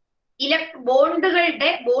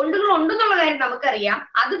 ബോണ്ടുകൾ ഉണ്ടെന്നുള്ള കാര്യം നമുക്കറിയാം.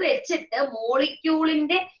 അത് വെച്ചിട്ട്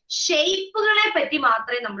മോളിക്യൂളിന്റെ ഷേപ്പുകളെ പറ്റി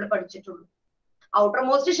മാത്രമേ നമ്മൾ പഠിച്ചിട്ടുള്ളൂ. ഔട്ടർ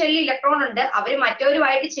മോസ്റ്റ് ഷെല്ലിൽ ഇലക്ട്രോൺ ഉണ്ട്, അവര്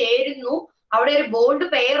മറ്റവരുമായിട്ട് ചേരുന്നു, അവിടെ ഒരു ബോണ്ട്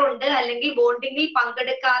പെയർ ഉണ്ട്, അല്ലെങ്കിൽ ബോണ്ടിങ്ങിൽ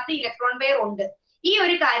പങ്കെടുക്കാത്ത ഇലക്ട്രോൺ പെയർ ഉണ്ട്. ഈ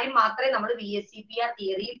ഒരു കാര്യം മാത്രമേ നമ്മൾ VSEPR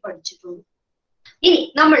തിയറിയിൽ പഠിച്ചിട്ടുള്ളൂ. ഇനി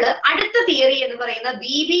നമ്മൾ അടുത്ത തിയറി എന്ന് പറയുന്ന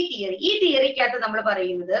VB തിയറി. ഈ തിയറിക്കകത്ത് നമ്മൾ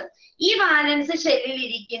പറയുന്നത് ഈ വാലൻസ് ഷെല്ലിൽ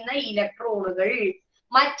ഇരിക്കുന്ന ഇലക്ട്രോണുകൾ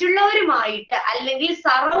മറ്റുള്ളവരുമായിട്ട് അല്ലെങ്കിൽ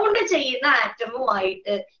സറൗണ്ട് ചെയ്യുന്ന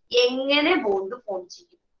ആറ്റമുമായിട്ട് എങ്ങനെ ബോണ്ട് ഫോം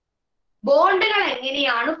ചെയ്യും, ബോണ്ടുകൾ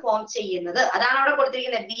എങ്ങനെയാണ് ഫോം ചെയ്യുന്നത്, അതാണ് അവിടെ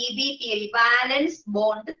കൊടുത്തിരിക്കുന്നത് VB തിയറി, വാലൻസ്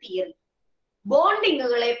ബോണ്ട് തിയറി.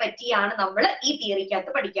 ബോണ്ടിങ്ങുകളെ പറ്റിയാണ് നമ്മൾ ഈ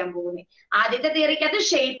തിയറിക്കകത്ത് പഠിക്കാൻ പോകുന്നത്. ആദ്യത്തെ തിയറിക്കകത്ത്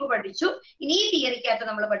ഷേപ്പ് പഠിച്ചു. ഇനി ഈ തിയറിക്കകത്ത്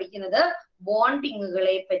നമ്മൾ പഠിക്കുന്നത്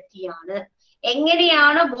ബോണ്ടിങ്ങുകളെ പറ്റിയാണ്.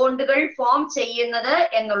 എങ്ങനെയാണ് ബോണ്ടുകൾ ഫോം ചെയ്യുന്നത്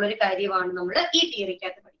എന്നുള്ളൊരു കാര്യമാണ് നമ്മൾ ഈ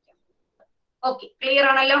തിയറിക്കകത്ത് പഠിക്കാൻ പോകുന്നത്. ഓക്കെ, ക്ലിയർ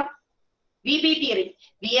ആണല്ലോ? VB തിയറി,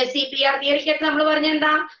 VSEPR തിയറിക്കകത്ത് നമ്മൾ പറഞ്ഞ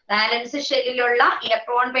എന്താ? വാലൻസ് ഷെല്ലിലുള്ള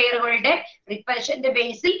ഇലക്ട്രോൺ പെയറുകളുടെ റിപ്പൽഷന്റെ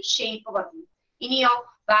ബേസിൽ ഷേപ്പ് പറഞ്ഞു. ഇനിയോ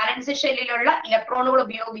വാലൻസ് ഷെല്ലിലുള്ള ഇലക്ട്രോണുകൾ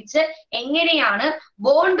ഉപയോഗിച്ച് എങ്ങനെയാണ്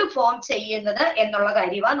ബോണ്ട് ഫോം ചെയ്യുന്നത് എന്നുള്ള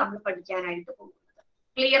കാര്യമാണ് നമ്മൾ പഠിക്കാനായിട്ട് പോകുന്നത്.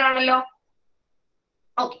 ക്ലിയർ ആണല്ലോ?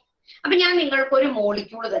 ഓക്കെ, അപ്പൊ ഞാൻ നിങ്ങൾക്ക് ഒരു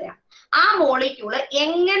മോളിക്യൂള് തരാം. ആ മോളിക്യൂള്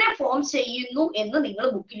എങ്ങനെ ഫോം ചെയ്യുന്നു എന്ന് നിങ്ങൾ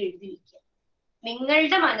ബുക്കിൽ എഴുതി വെക്കുക.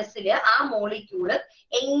 നിങ്ങളുടെ മനസ്സിൽ ആ മോളിക്യൂള്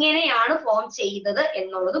എങ്ങനെയാണ് ഫോം ചെയ്തത്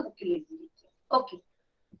എന്നുള്ളത് ബുക്കിൽ എഴുതി വെക്കുക. ഓക്കെ,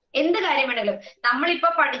 എന്ത് കാര്യം വേണമെങ്കിലും നമ്മളിപ്പോ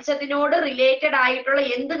പഠിച്ചതിനോട് റിലേറ്റഡ് ആയിട്ടുള്ള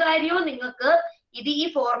എന്ത് കാര്യവും നിങ്ങൾക്ക് ഇത് ഈ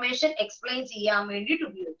ഫോർമേഷൻ എക്സ്പ്ലെയിൻ ചെയ്യാൻ വേണ്ടിയിട്ട്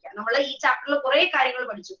ഉപയോഗിക്കാം. നമ്മൾ ഈ ചാപ്റ്ററിൽ കുറെ കാര്യങ്ങൾ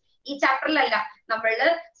പഠിച്ചു. ഈ ചാപ്റ്ററിലല്ല, നമ്മള്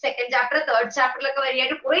സെക്കൻഡ് ചാപ്റ്റർ, തേർഡ് ചാപ്റ്ററിലൊക്കെ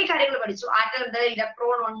വരെയായിട്ട് കുറെ കാര്യങ്ങൾ പഠിച്ചു. ആറ്റം ഉണ്ട്,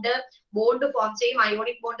 ഇലക്ട്രോൺ ഉണ്ട്, ബോണ്ട് ഫോം ചെയ്യും,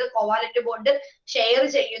 ionic bond, covalent bond, share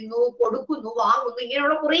ചെയ്യുന്നു, കൊടുക്കുന്നു, വാങ്ങുന്നു,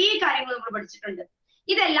 ഇങ്ങനെയുള്ള കുറെ കാര്യങ്ങൾ നമ്മൾ പഠിച്ചിട്ടുണ്ട്.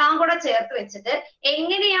 ഇതെല്ലാം കൂടെ ചേർത്ത് വെച്ചിട്ട്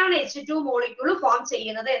എങ്ങനെയാണ് H2 മോളിക്യൂൾ ഫോം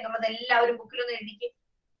ചെയ്യുന്നത് എന്നുള്ളത് എല്ലാവരും ബുക്കിലൊന്ന് എഴുതിക്കും.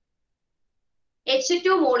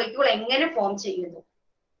 H2 മോളിക്യൂൾ എങ്ങനെ ഫോം ചെയ്യുന്നു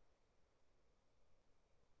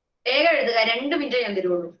വേഗം എഴുതുക. 2 മിനിറ്റ് ഞാൻ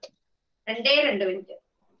തരുള്ളൂ, 2 മിനിറ്റ്.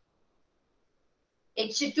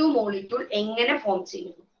 H2 മോളിക്യൂൾ എങ്ങനെ ഫോം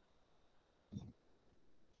ചെയ്യുന്നു?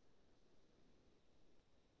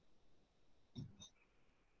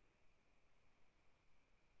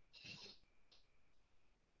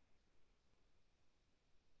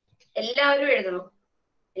 എല്ലാവരും എഴുതണം.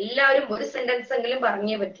 എല്ലാവരും ഒരു സെന്റൻസ് എങ്കിലും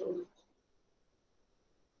പറഞ്ഞേ പറ്റുള്ളൂ.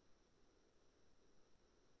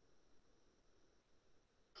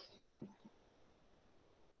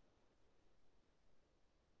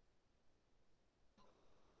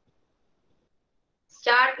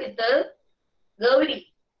 Start with Gauri.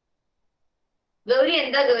 ഗൗരി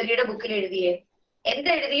എന്താ ഗൗരിയുടെ ബുക്കിൽ എഴുതിയേ?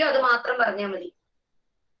 എന്താ എഴുതിയോ അത് മാത്രം പറഞ്ഞാൽ മതി.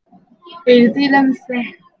 എഴുതിയില്ല മിസ്സേ.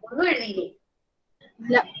 ഒന്നും എഴുതിയില്ലേ?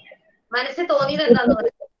 ഇല്ല. മനസ്സിൽ തോന്നിയത് എന്താന്ന്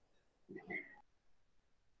പറയുക.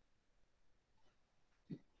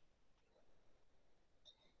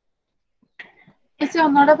 മിസ്സേ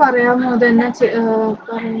ഒന്നുകൂടെ പറയാമോ? അതെന്നാ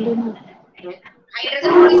പറയണ്ടെന്ന്?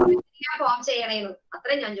 ഹൈഡ്രജൻ മോളിക്യൂൾ ഫോം ചെയ്യണേന്ന്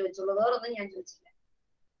അത്രയും ഞാൻ ചോദിച്ചുള്ളൂ, വേറൊന്നും ഞാൻ ചോദിച്ചില്ല.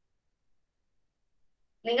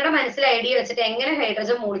 നിങ്ങളുടെ മനസ്സിൽ ഐഡിയ വെച്ചിട്ട് എങ്ങനെ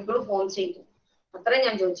ഹൈഡ്രജൻ മോളിക്യൂൾ ഫോം ചെയ്തു അത്രയും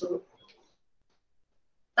ഞാൻ ചോദിച്ചുള്ളൂ.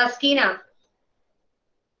 തസ്കീന,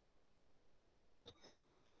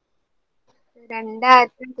 2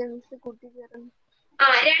 ആറ്റംസ് കൂട്ടിച്ചേർന്ന്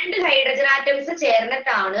 2 ഹൈഡ്രജൻ ആറ്റംസ്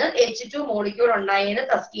ചേർന്നിട്ടാണ് H2 മോളിക്യൂൾ ഉണ്ടായെന്ന്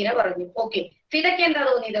തസ്കീന പറഞ്ഞു. ഓക്കെ, ഫിദയ്ക്ക് എന്താ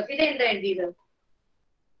തോന്നിയത്? ഫിദ എന്താ എഴുതിയത്?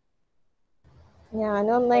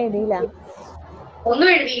 ഞാനും ഒന്നും എഴുതിയില്ല. ഒന്നും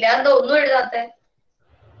എഴുതിയില്ല? എന്താ ഒന്നും എഴുതാത്ത?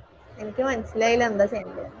 എനിക്ക് മനസ്സിലായില്ല എന്താ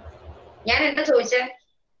ചെയ്യേണ്ടത്. ഞാൻ എന്താ ചോദിച്ചേ?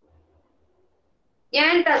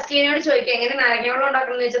 ഞാൻ തസ്കീനയോട് ചോദിക്കാം എങ്ങനെ നാരങ്ങ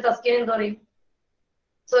ഉണ്ടാക്കണം എന്ന് ചോദിച്ചാൽ തസ്കീന എന്ത് പറയും?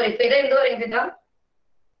 സോറി, ഫിദ എന്ത് പറയും? ഫിദ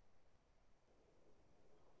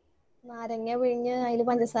നാരങ്ങ പിഴിഞ്ഞ് അതില്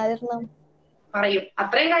പഞ്ചസാര ഇടണം പറയും.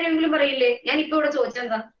 അത്രയും കാര്യമെങ്കിലും പറയില്ലേ? ഞാൻ ഇപ്പൊ ഇവിടെ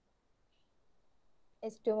ചോദിച്ചെന്താ?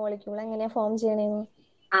 H2 മോളിക്യൂൾ എങ്ങനെയാ ഫോം ചെയ്യണേന്ന്.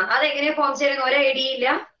 അതെങ്ങനെയാ ഫോം ചെയ്യുന്ന ഒരു ഐഡിയ ഇല്ല.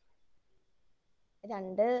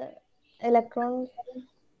 2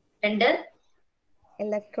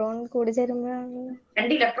 ഇലക്ട്രോൺ കൂടി ചേരുമ്പോഴാണ്.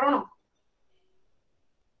 2 ഇലക്ട്രോണോ?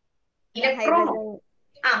 ഇലക്ട്രോണോ?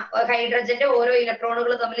 ഹൈഡ്രജന്റെ ഓരോ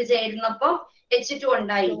ഇലക്ട്രോണുകൾ തമ്മിൽ ചേരുന്നപ്പോ H2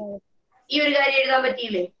 ഉണ്ടായി. ഈ ഒരു കാര്യം എഴുതാൻ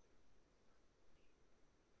പറ്റിയില്ലേ?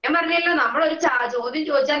 ഞാൻ പറഞ്ഞല്ലോ, നമ്മളൊരു ചോദ്യം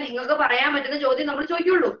ചോദിച്ചാൽ നിങ്ങൾക്ക് പറയാൻ പറ്റുന്ന ചോദ്യം നമ്മൾ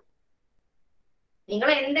ചോദിക്കുള്ളൂ. നിങ്ങൾ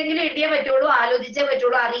എന്തെങ്കിലും എഴുതിയേ പറ്റുള്ളൂ, ആലോചിച്ചേ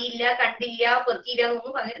പറ്റുള്ളൂ. അറിയില്ല, കണ്ടില്ല, പെറുക്കിയില്ല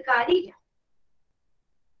എന്നൊന്നും പറഞ്ഞിട്ട് കാര്യമില്ല.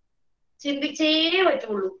 ചിന്തിച്ചേ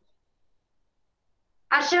പറ്റുള്ളൂ.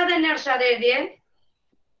 അർഷാദ് തന്നെ, അർഷാദ് എഴുതിയേ?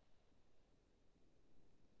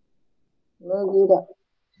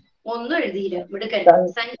 ഒന്നും എഴുതിയില്ല. മിടുക്കൻ.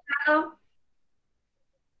 സഞ്ജാദോ?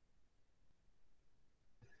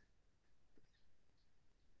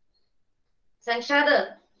 സംഷാദ്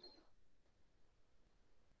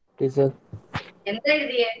എന്താ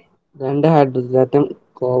എഴുതിയേ? 2 hydrogen atom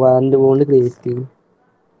covalent bond create ചെയ്യും.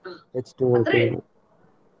 H2 molecule.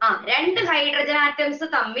 2 ഹൈഡ്രജൻ ആറ്റംസ്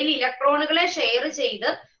തമ്മിൽ ഇലക്ട്രോണുകളെ ഷെയർ ചെയ്ത്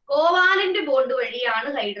കോവാലന്റ് ബോണ്ട് വഴിയാണ്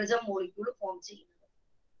ഹൈഡ്രജൻ മോളിക്യൂൾ ഫോം ചെയ്യുന്നത്.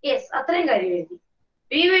 യെസ്, അത്രയും കാര്യം എഴുതി.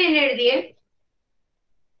 ഭീമ എന്നെ എഴുതിയേ?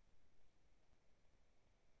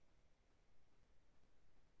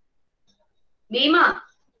 ഭീമ?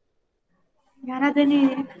 ഞാനതന്നെ.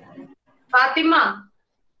 ഫാത്തിമ?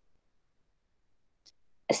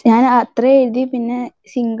 ഞാൻ അത്ര എഴുതി, പിന്നെ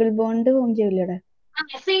single bond form ചെയ്യില്ലടെ.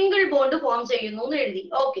 Single bond form ചെയ്യുന്നു എന്ന് എഴുതി.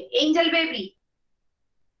 Okay, Angel baby.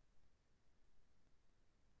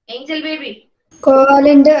 Angel baby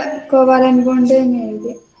covalent bond എന്ന്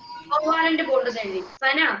എഴുതി. കോവാലന്റ് ബോണ്ട് എഴുതി.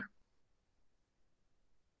 സന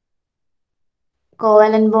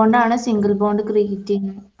കോവാലന്റ് ബോണ്ട് ആണ് സിംഗിൾ ബോണ്ട് ക്രിയേറ്റ്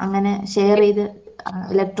ചെയ്യുന്നത്. അങ്ങനെ ഷെയർ ചെയ്ത്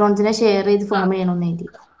ഇലക്ട്രോൺസിനെ ഷെയർ ചെയ്ത് ഫോം ചെയ്യണമെന്ന് എഴുതി.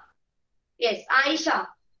 യെസ്. ആയിഷ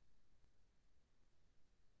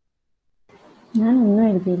ഞാൻ ഒന്നും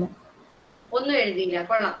എഴുതിയില്ല. ഒന്നും എഴുതിയില്ല.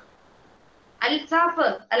 കൊള്ളാം. അൽസാഫ്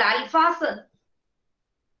അല്ല അൽഫാസ്.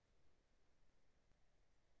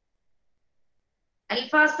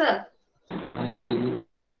 അൽഫാസ്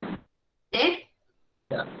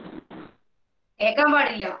കേക്കാൻ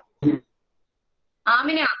പാടില്ല.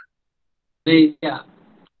 Amina.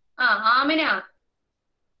 Amina.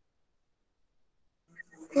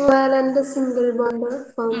 Covalent single bond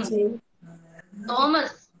form ചെയ്യും.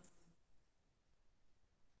 Thomas.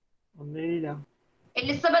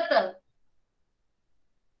 Elizabeth.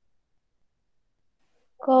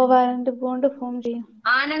 Covalent bond form ചെയ്യും.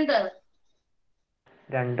 ആനന്ദ്.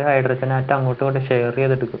 2 ഹൈഡ്രജൻ ആറ്റം അങ്ങോട്ടും ഇങ്ങോട്ടും ഷെയർ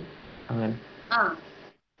ചെയ്തെടുക്കും അങ്ങനെ.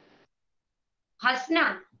 ഹസ്ന.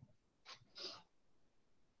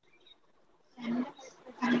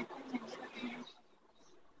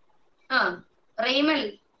 റീമൽ.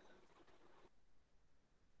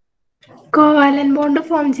 കോവാലന്റ് ബോണ്ട്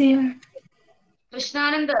ഫോം ചെയ്യും.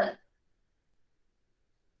 കൃഷ്ണാനന്ദ്.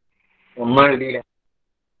 ഒന്നും എഴുതിയില്ല.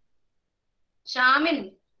 ഷാമിൻ.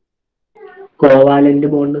 Covalent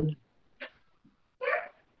bond.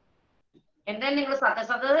 എന്തായാലും നിങ്ങൾ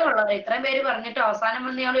സത്യസന്ധതയുള്ളത് ഇത്രയും പേര് പറഞ്ഞിട്ട് അവസാനം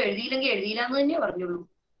വന്ന് ഇയാൾ എഴുതിയില്ലെങ്കിൽ എഴുതിയില്ല എന്ന് തന്നെയേ പറഞ്ഞുള്ളൂ.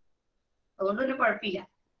 അതുകൊണ്ടൊരു കുഴപ്പമില്ല.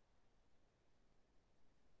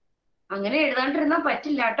 അങ്ങനെ എഴുതാണ്ടിരുന്നാ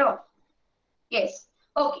പറ്റില്ല കേട്ടോ. യെസ്.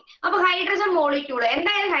 ഓക്കെ, അപ്പൊ ഹൈഡ്രജൻ മോളിക്യൂൾ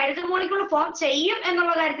എന്തായാലും ഹൈഡ്രജൻ മോളിക്യൂൾ ഫോം ചെയ്യും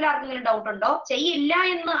എന്നുള്ള കാര്യത്തിൽ ആർക്കെങ്കിലും ഡൗട്ട് ഉണ്ടോ? ചെയ്യില്ല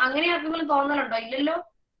എന്ന് അങ്ങനെ ആർക്കെങ്കിലും തോന്നലുണ്ടോ? ഇല്ലല്ലോ.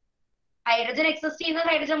 ഹൈഡ്രജൻ എക്സിസ്റ്റ് ചെയ്യുന്നത്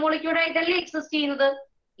ഹൈഡ്രജൻ മോളിക്യൂൾ ആയിട്ടല്ലേ എക്സിസ്റ്റ് ചെയ്യുന്നത്.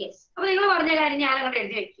 യെസ്. അപ്പൊ നിങ്ങൾ പറഞ്ഞ കാര്യം ഞാൻ അങ്ങോട്ട്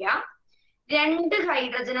എഴുതി വെക്കുക. 2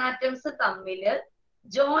 ഹൈഡ്രജൻ ആറ്റംസ് തമ്മിൽ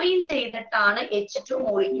ജോയിൻ ചെയ്തിട്ടാണ് H2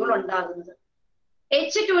 മോളിക്യൂൾ ഉണ്ടാകുന്നത്.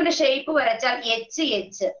 H2ന്റെ ഷേപ്പ് വരച്ചാൽ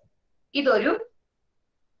HH. ഇതൊരു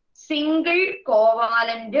സിംഗിൾ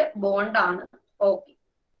കോവാലന്റ് ബോണ്ടാണ്. ഓക്കെ,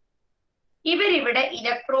 ഇവരിവിടെ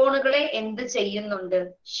ഇലക്ട്രോണുകളെ എന്ത് ചെയ്യുന്നുണ്ട്?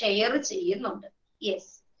 ഷെയർ ചെയ്യുന്നുണ്ട്.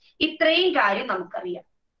 യെസ്, ഇത്രയും കാര്യം നമുക്കറിയാം.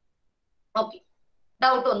 ഓക്കെ,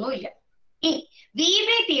 ഡൗട്ട് ഒന്നുമില്ല. ഇനി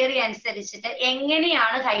വിബി തിയറി അനുസരിച്ചിട്ട്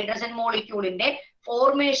എങ്ങനെയാണ് ഹൈഡ്രജൻ മോളിക്യൂളിന്റെ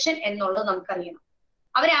ഫോർമേഷൻ എന്നുള്ളത് നമുക്കറിയണം.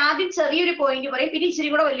 അവരാദ്യം ചെറിയൊരു പോയിന്റ് പറയും, പിന്നെ ഇച്ചിരി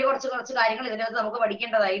കൂടെ വലിയ കുറച്ച് കാര്യങ്ങൾ ഇതിനകത്ത് നമുക്ക്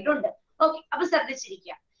പഠിക്കേണ്ടതായിട്ടുണ്ട്. ഓക്കെ, അപ്പൊ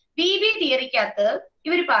ശ്രദ്ധിച്ചിരിക്കുക. വിബി തിയറിക്കകത്ത്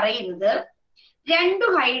ഇവർ പറയുന്നത് 2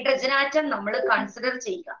 ഹൈഡ്രജൻ ആറ്റം നമ്മൾ കൺസിഡർ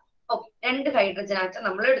ചെയ്യുക. ഓക്കെ, 2 ഹൈഡ്രജൻ ആറ്റം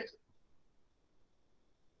നമ്മൾ എടുത്തു.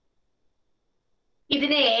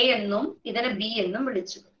 ഇതിനെ എ എന്നും ഇതിനെ ബി എന്നും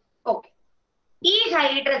വിളിച്ചു. ഓക്കെ, ഈ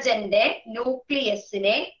ഹൈഡ്രജന്റെ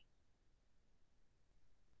ന്യൂക്ലിയസിനെ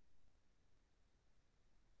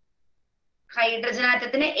ഹൈഡ്രജൻ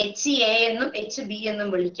ആറ്റത്തിനെ HA എന്നും HB എന്നും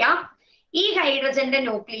വിളിക്കാം. ഈ ഹൈഡ്രജന്റെ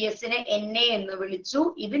ന്യൂക്ലിയസിനെ NA എന്ന് വിളിച്ചു.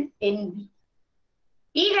 ഇത് NB.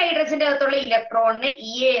 ഈ ഹൈഡ്രജന്റെ അകത്തുള്ള ഇലക്ട്രോണിനെ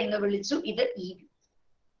EA എന്ന് വിളിച്ചു. ഇത് EB.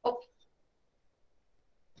 ഓക്കെ,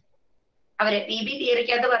 അവര് PB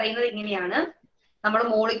തിയറിക്കകത്ത് പറയുന്നത് ഇങ്ങനെയാണ്. നമ്മൾ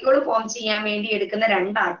മോളിക്യൂൾ ഫോം ചെയ്യാൻ വേണ്ടി എടുക്കുന്ന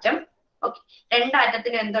 2 ആറ്റം. ഓക്കെ, 2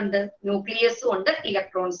 ആറ്റത്തിന് എന്തുണ്ട്? ന്യൂക്ലിയസും ഉണ്ട്,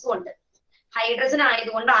 ഇലക്ട്രോൺസും ഉണ്ട്. ഹൈഡ്രജൻ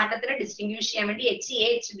ആയതുകൊണ്ട് ആറ്റത്തിനെ ഡിസ്റ്റിങ്വിഷ് ചെയ്യാൻ വേണ്ടി HA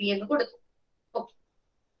HB എന്ന് കൊടുത്തു. ഓക്കെ,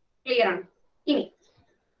 ക്ലിയർ ആണ്. ഇനി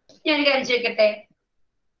ഞാൻ കാര്യം ചോദിക്കട്ടെ,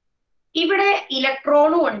 ഇവിടെ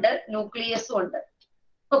ഇലക്ട്രോണും ഉണ്ട്, ന്യൂക്ലിയസും ഉണ്ട്.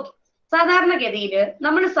 ഓക്കെ, സാധാരണഗതിയിൽ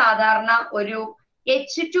നമ്മൾ സാധാരണ ഒരു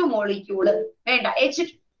H2 മോളിക്യൂള് വേണ്ട H2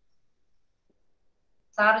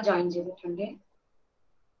 സാറ് ജോയിൻ ചെയ്തിട്ടുണ്ട്.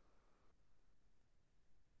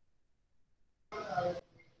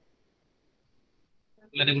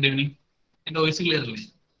 Good evening. എന്റെ വോയിസ് ക്ലിയർ അല്ലേ?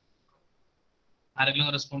 ആരെങ്കിലും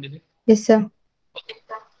റെസ്പോണ്ട് ചെയ്ത്? Yes sir.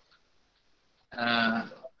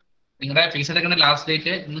 നിങ്ങളുടെ ഫീസ് എടുക്കുന്ന ലാസ്റ്റ്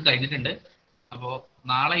ഡേറ്റ് ഇന്ന് കഴിഞ്ഞിട്ടുണ്ട്. അപ്പോൾ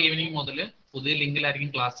നാളെ ഈവനിങ് മുതൽ പുതിയ ലിങ്കിലായിരിക്കും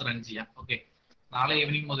ക്ലാസ് റൺ ചെയ്യാം. ഓക്കെ, നാളെ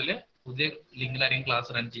ഈവനിങ് മുതൽ പുതിയ ലിങ്കിലായിരിക്കും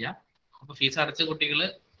ക്ലാസ് റൺ ചെയ്യാം. അപ്പോൾ ഫീസ് അടച്ച കുട്ടികൾ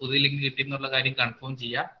പുതിയ ലിങ്ക് കിട്ടിയെന്നുള്ള കാര്യം കൺഫേം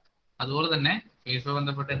ചെയ്യുക. അതുപോലെ തന്നെ ഫീസുമായി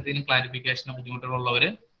ബന്ധപ്പെട്ട് എന്തെങ്കിലും ക്ലാരിഫിക്കേഷനോ ബുദ്ധിമുട്ടുകളുള്ളവർ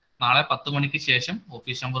നാളെ 10 മണിക്ക് ശേഷം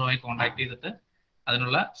ഓഫീസ് നമ്പറുമായി കോൺടാക്ട് ചെയ്തിട്ട്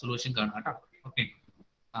അതിനുള്ള സൊല്യൂഷൻ കാണുക കേട്ടോ. ഓക്കെ,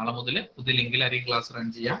 നാളെ മുതൽ പുതിയ ലിങ്കിലായിരിക്കും ക്ലാസ് റൺ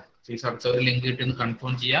ചെയ്യുക. ഫീസ് അടച്ചവർ ലിങ്ക് കിട്ടിയെന്ന്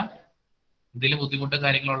കൺഫേം ചെയ്യുക. ഇതിൽ ബുദ്ധിമുട്ട്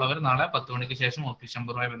കാര്യങ്ങളുള്ളവർ നാളെ 10 മണിക്ക് ശേഷം ഓഫീസ്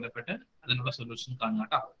നമ്പറുമായി ബന്ധപ്പെട്ട് അതിനുള്ള സൊല്യൂഷൻ കാണുക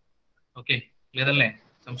കേട്ടോ. ഓക്കെ, ക്ലിയർ അല്ലേ?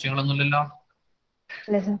 സംശയങ്ങളൊന്നുമില്ലല്ലോ?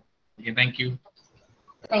 Thank you.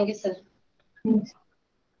 Thank you sir.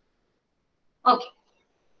 Okay,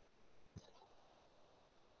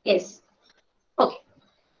 yes. Okay,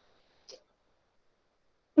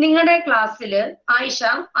 നിങ്ങളുടെ ക്ലാസ്സില്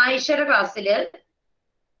ആയിഷയുടെ ക്ലാസ്സില്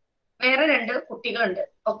വേറെ 2 കുട്ടികളുണ്ട്.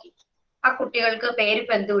 ഓക്കെ, ആ കുട്ടികൾക്ക്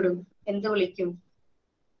പേരിപ്പോ എന്ത് വിളിക്കും?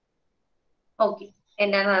 ഓക്കെ,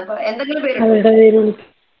 എന്നാണ് എന്തെങ്കിലും പേര്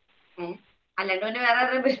അല്ലാണ്ട് പിന്നെ വേറെ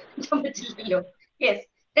ആരുടെ പേര് വിളിക്കാൻ പറ്റില്ലല്ലോ. യെസ്,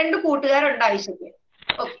 2 കൂട്ടുകാരുണ്ട് ആയിഷയ്ക്ക്.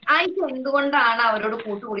 ഓക്കെ, ആയിഷ എന്തുകൊണ്ടാണ് അവരോട്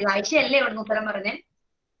കൂട്ടുകൂടിയത്? ആയിഷയല്ലേ അവിടുന്ന് ഉത്തരം പറഞ്ഞേ?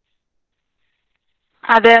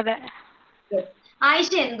 അതെ അതെ.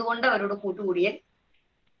 ആയിഷ എന്തുകൊണ്ട് അവരോട് കൂട്ടുകൂടിയേ?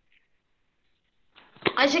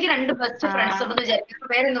 ആയിഷയ്ക്ക് 2 ബെസ്റ്റ് ഫ്രണ്ട്സ് ഉണ്ടെന്ന് വിചാരിക്കും.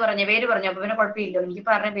 പേര് പറഞ്ഞു. അപ്പൊ പിന്നെ കുഴപ്പമില്ല, എനിക്ക്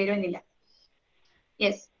പറഞ്ഞ പേരൊന്നുമില്ല.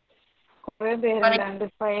 യെസ്, പേര്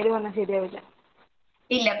പറഞ്ഞാൽ ശരിയാവില്ല.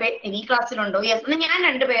 ഇല്ല, ഈ ക്ലാസ്സിലുണ്ടോ? യെസ്, ഞാൻ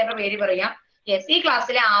 2 പേരുടെ പേര് പറയാം. യെസ്, ഈ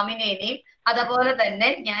ക്ലാസ്സിലെ ആമിനേനെയും അതുപോലെ തന്നെ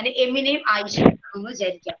ഞാൻ എമിനെയും ആയിഷയും എന്ന്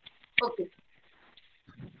വിചാരിക്കാം. ഓക്കെ,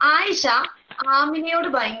 ആയിഷ ആമിനയോട്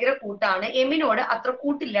ഭയങ്കര കൂട്ടാണ്, എമിനോട് അത്ര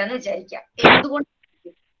കൂട്ടില്ല എന്ന് വിചാരിക്കാം. എന്തുകൊണ്ട്?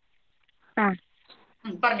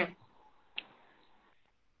 പറഞ്ഞോ.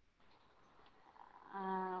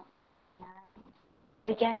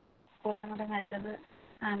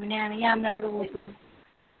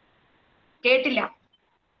 കേട്ടില്ല.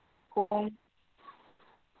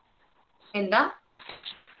 എന്താ?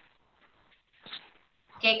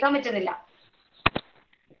 കേൾക്കാൻ പറ്റുന്നില്ല.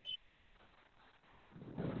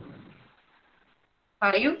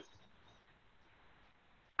 പറയൂ.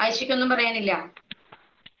 ആയിഷയ്ക്കൊന്നും പറയാനില്ല?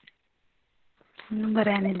 ഒന്നും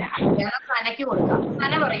പറയാനില്ല. ഞാൻ സനയ്ക്ക് കൊടുക്കാം.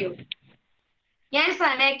 സന പറയൂ. ഞാൻ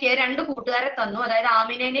സനയ്ക്ക് 2 കൂട്ടുകാരെ തന്നു, അതായത്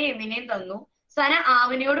ആമിനെയും എമിനെയും തന്നു. സന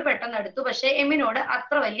ആമിനയോട് പെട്ടെന്ന് അടുത്തു, പക്ഷെ എമിനോട്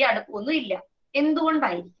അത്ര വലിയ അടുപ്പൊന്നും ഇല്ല.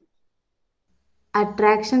 എന്തുകൊണ്ടായിരിക്കും?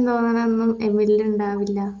 അട്രാക്ഷൻ തോന്നണൊന്നും എമിലിൽ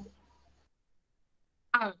ഉണ്ടാവില്ല.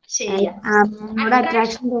 ശരിയാ.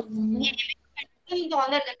 അട്രാക്ഷൻ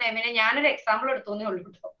തോന്നരുത് എമിനെ, ഞാനൊരു എക്സാമ്പിൾ എടുത്തോന്നേ ഉള്ളൂ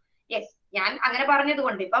കേട്ടോ. യെസ്, ഞാൻ അങ്ങനെ പറഞ്ഞത്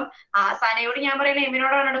കൊണ്ട് ഇപ്പം സനയോട് ഞാൻ പറയുന്നത്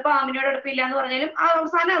എമിനോടാണ് അടുപ്പം, ആമിനോട് അടുപ്പില്ല എന്ന് പറഞ്ഞാലും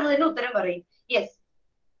സന അത് തന്നെ ഉത്തരം പറയും. യെസ്,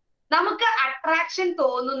 നമുക്ക് അട്രാക്ഷൻ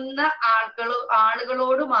തോന്നുന്ന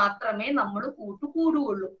ആളുകളോട് മാത്രമേ നമ്മൾ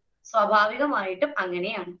കൂട്ടുകൂടുകയുള്ളൂ. സ്വാഭാവികമായിട്ടും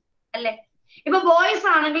അങ്ങനെയാണ്, അല്ലെ? ഇപ്പൊ ബോയ്സ്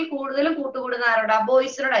ആണെങ്കിൽ കൂടുതലും കൂട്ടുകൂടുന്ന ആരോടാ?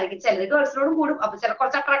 ബോയ്സിനോടായിരിക്കും. ചിലർ ഗേൾസിനോടും കൂടും, അപ്പൊ ചില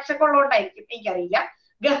കുറച്ച് അട്രാക്ഷൻ ഒക്കെ ഉള്ളതുകൊണ്ടായിരിക്കും, എനിക്കറിയില്ല.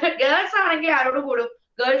 ഗേൾസ് ആണെങ്കിൽ ആരോട് കൂടും?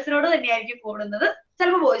 ഗേൾസിനോട് തന്നെയായിരിക്കും കൂടുന്നത്.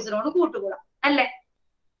 ചിലപ്പോൾ ബോയ്സിനോട് കൂട്ടുകൂടാം, അല്ലെ?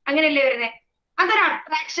 അങ്ങനെയല്ലേ വരുന്നേ? അതൊരു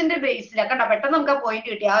അട്രാക്ഷന്റെ ബേസിലാണ്. കണ്ടോ, പെട്ടെന്ന് നമുക്ക് ആ പോയിന്റ്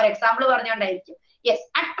കിട്ടി. ആ ഒരു എക്സാമ്പിൾ പറഞ്ഞുകൊണ്ടായിരിക്കും. യെസ്,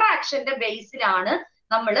 അട്രാക്ഷന്റെ ബേസിലാണ്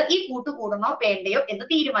നമ്മൾ ഈ കൂട്ടുകൂടണോ വേണ്ടയോ എന്ന്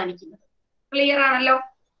തീരുമാനിക്കുന്നത്. ക്ലിയർ ആണല്ലോ?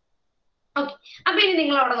 ഓക്കെ, അപ്പൊ ഇനി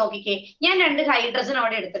നിങ്ങൾ അവിടെ നോക്കിക്കേ. ഞാൻ 2 ഹൈഡ്രജൻ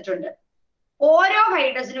അവിടെ എടുത്തിട്ടുണ്ട്. ഓരോ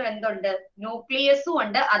ഹൈഡ്രജനും എന്തുണ്ട്? ന്യൂക്ലിയസും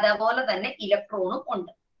ഉണ്ട്, അതേപോലെ തന്നെ ഇലക്ട്രോണും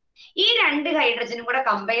ഉണ്ട്. ഈ 2 ഹൈഡ്രജനും കൂടെ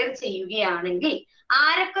കമ്പയർ ചെയ്യുകയാണെങ്കിൽ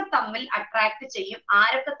ആരൊക്കെ തമ്മിൽ അട്രാക്ട് ചെയ്യും,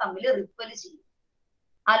 ആരൊക്കെ തമ്മിൽ റിപ്പൽ ചെയ്യും?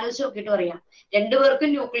 ആലോചിച്ച് നോക്കിയിട്ട് പറയാം. 2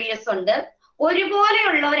 പേർക്കും ന്യൂക്ലിയസ് ഉണ്ട്.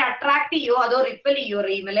 ഒരുപോലെയുള്ളവർ അട്രാക്ട് ചെയ്യോ അതോ റിപ്പൽ ചെയ്യോ?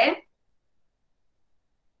 റീമലെ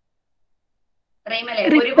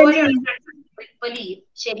ഒരുപോലെ റിപ്പൽ ചെയ്യും.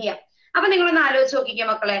 ശരിയാ. അപ്പൊ നിങ്ങളൊന്ന് ആലോചിച്ച് നോക്കിക്കേ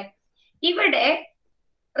മക്കളെ. ഇവിടെ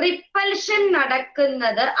റിപ്പൽഷൻ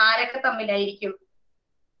നടക്കുന്നത് ആരൊക്കെ തമ്മിലായിരിക്കും?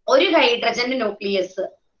 ഒരു ഹൈഡ്രജന്റെ ന്യൂക്ലിയസ്,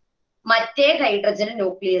 മറ്റേ ഹൈഡ്രജന്റെ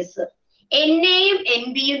ന്യൂക്ലിയസ്, എന്നെയും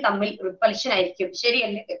എൻബിയും തമ്മിൽ റിപ്പൽഷൻ ആയിരിക്കും.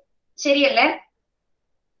 ശരിയല്ലേ?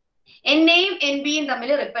 എന്നെയും എൻബിയും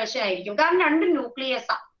തമ്മിൽ റിപ്പൽഷൻ ആയിരിക്കും, കാരണം 2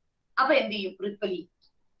 ന്യൂക്ലിയസാ. അപ്പൊ എന്ത് ചെയ്യും? റിപ്പൽ ചെയ്യും.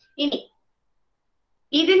 ഇനി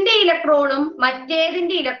ഇതിന്റെ ഇലക്ട്രോണും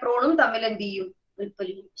മറ്റേതിന്റെ ഇലക്ട്രോണും തമ്മിൽ എന്ത് ചെയ്യും? റിപ്പൽ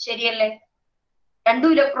ചെയ്യും. ശരിയല്ലേ? 2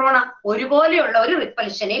 ഇലക്ട്രോണാ, ഒരുപോലെയുള്ള ഒരു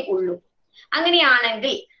റിപ്പൽഷനേ ഉള്ളൂ.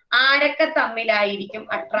 അങ്ങനെയാണെങ്കിൽ ആരൊക്കെ തമ്മിലായിരിക്കും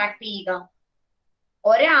അട്രാക്ട് ചെയ്യുക?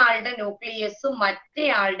 ഒരാളുടെ ന്യൂക്ലിയസും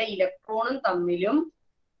മറ്റേയാളുടെ ഇലക്ട്രോണും തമ്മിലും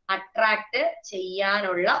അട്രാക്ട്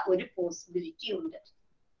ചെയ്യാനുള്ള ഒരു പോസിബിലിറ്റി ഉണ്ട്.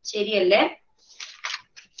 ശരിയല്ലേ?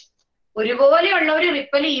 ഒരുപോലെയുള്ളവർ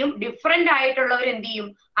റിപ്പൽ ചെയ്യും, ഡിഫറെന്റ് ആയിട്ടുള്ളവർ എന്ത് ചെയ്യും?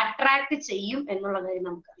 അട്രാക്ട് ചെയ്യും എന്നുള്ള കാര്യം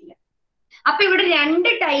നമുക്കറിയാം. അപ്പൊ ഇവിടെ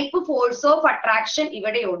 2 ടൈപ്പ് ഫോഴ്സ് ഓഫ് അട്രാക്ഷൻ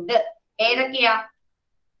ഇവിടെ ഉണ്ട്. ഏതൊക്കെയാ?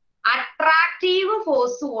 അട്രാക്റ്റീവ്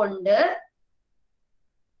ഫോഴ്സ് ഉണ്ട്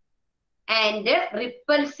and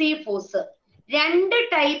repulsive force. 2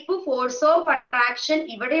 type force of attraction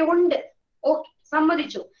ഇവിടെ ഉണ്ട്. ഓക്കെ,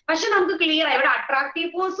 സമ്മതിച്ചു. പക്ഷെ നമുക്ക് ക്ലിയർ ആയി, ഇവിടെ അട്രാക്റ്റീവ്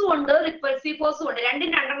ഫോഴ്സും ഉണ്ട്, റിപ്പൽസീവ് ഫോഴ്സും ഉണ്ട്.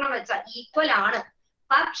 2 രണ്ടെണ്ണം വെച്ചാൽ ഈക്വൽ ആണ്.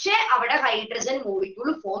 പക്ഷെ അവിടെ ഹൈഡ്രജൻ മോളിക്യൂൾ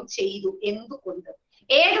ഫോം ചെയ്തു. എന്തുകൊണ്ട്?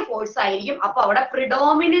 ഏത് ഫോഴ്സ് ആയിരിക്കും അപ്പൊ അവിടെ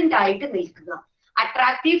പ്രിഡോമിനന്റ് ആയിട്ട് നിൽക്കുക?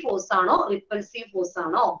 അട്രാക്റ്റീവ് ഫോഴ്സ് ആണോ റിപ്പൽസീവ് ഫോഴ്സ്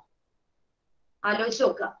ആണോ? ആലോചിച്ച്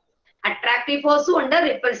നോക്കുക. അട്രാക്റ്റീവ് ഫോഴ്സും ഉണ്ട്,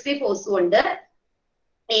 റിപ്പൽസീവ് ഫോഴ്സും ഉണ്ട്.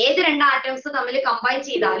 ഏത് 2 ആറ്റംസ് തമ്മിൽ കമ്പൈൻ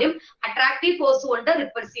ചെയ്താലും അട്രാക്റ്റീവ് ഫോഴ്സും ഉണ്ട്,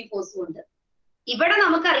 റിപ്പൽസീവ് ഫോഴ്സും ഉണ്ട്. ഇവിടെ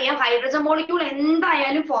നമുക്കറിയാം ഹൈഡ്രജൻ മോളിക്യൂൾ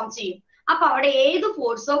എന്തായാലും ഫോം ചെയ്യും. അപ്പൊ അവിടെ ഏത്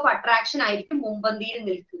ഫോഴ്സ് ഓഫ് അട്രാക്ഷൻ ആയിരിക്കും മുമ്പന്തിയിൽ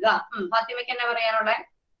നിൽക്കുക? ഫാത്തിമയ്ക്ക് എന്നാ പറയാനുള്ളത്?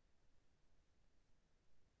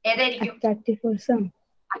 ഏതായിരിക്കും? Attractive force.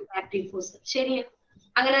 Attractive force. ശരിയാ.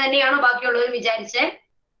 അങ്ങനെ തന്നെയാണോ ബാക്കിയുള്ളവർ വിചാരിച്ചേ?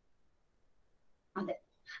 അതെ.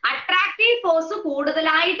 അട്രാക്റ്റീവ് ഫോഴ്സ്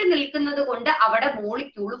കൂടുതലായിട്ട് നിൽക്കുന്നത് കൊണ്ട് അവിടെ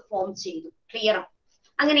മോളിക്യൂൾ ഫോം ചെയ്തു. ക്ലിയർ?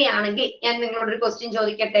 അങ്ങനെയാണെങ്കിൽ ഞാൻ നിങ്ങളോടൊരു ക്വസ്റ്റ്യൻ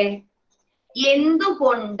ചോദിക്കട്ടെ.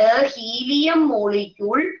 എന്തുകൊണ്ട് ഹീലിയം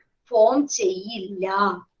മോളിക്യൂൾ ഫോം ചെയ്യില്ല?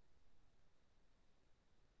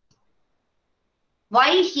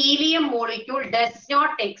 Why helium molecule does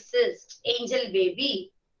not exist? Angel baby.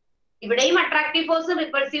 ഇവിടെയും അട്രാക്റ്റീവ് ഫോഴ്സും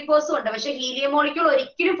റിപ്പൾസീവ് ഫോഴ്സും ഉണ്ട്. പക്ഷെ ഹീലിയം മോളിക്യൂൾ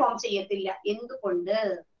ഒരിക്കലും ഫോം ചെയ്യത്തില്ല. എന്തുകൊണ്ട്?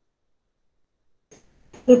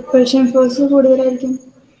 റിപ്പൾഷൻ ഫോഴ്സ് കൂടുതലായിരിക്കും.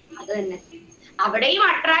 അത് തന്നെ. അവിടെയും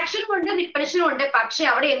അട്രാക്ഷനും ഉണ്ട് റിപ്പൾഷനും ഉണ്ട്. പക്ഷെ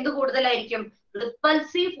അവിടെ എന്ത് കൂടുതലായിരിക്കും?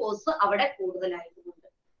 റിപ്പൾസീവ് ഫോഴ്സ് അവിടെ കൂടുതലായിരിക്കും.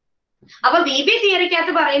 അപ്പൊ BB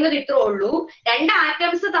തിയറിക്കകത്ത് പറയുന്നത് ഇത്രേ ഉള്ളൂ. രണ്ട്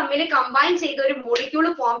ആറ്റംസ് തമ്മിൽ കമ്പൈൻ ചെയ്ത ഒരു മോളിക്യൂൾ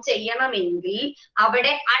ഫോം ചെയ്യണമെങ്കിൽ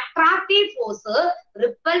അവിടെ അട്രാക്റ്റീവ് ഫോഴ്സ്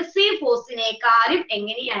റിപ്പൾസീവ് ഫോഴ്സിനേക്കാളും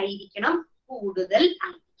എങ്ങനെയായിരിക്കണം? കൂടുതൽ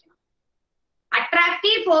ആയിരിക്കണം.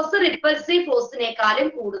 അട്രാക്റ്റീവ് ഫോഴ്സ് റിപ്പൾസീവ് ഫോഴ്സിനേക്കാളും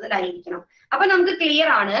കൂടുതലായിരിക്കണം. അപ്പൊ നമുക്ക്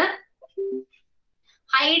ക്ലിയർ ആണ്.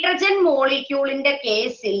 ഹൈഡ്രജൻ മോളിക്യൂളിന്റെ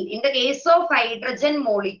കേസിൽ, in the case of hydrogen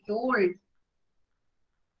molecule,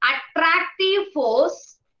 attractive force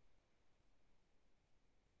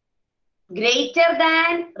greater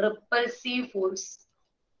than repulsive force.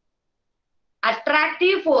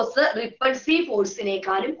 Attractive force repulsive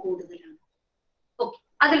ഫോഴ്സിനേക്കാളും കൂടുതലാണ്. ഓക്കെ,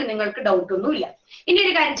 അതിൽ നിങ്ങൾക്ക് ഡൗട്ട് ഒന്നുമില്ല. ഇനി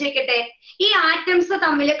ഒരു കാര്യം ചോദിക്കട്ടെ. ഈ ആറ്റംസ്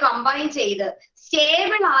തമ്മിൽ കമ്പൈൻ ചെയ്ത്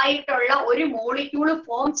സ്റ്റേബിൾ ആയിട്ടുള്ള ഒരു മോളിക്യൂൾ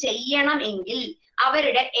ഫോം ചെയ്യണമെങ്കിൽ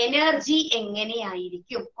അവരുടെ എനർജി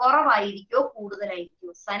എങ്ങനെയായിരിക്കും? കുറവായിരിക്കോ കൂടുതലായിരിക്കോ?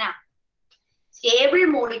 സന, സ്റ്റേബിൾ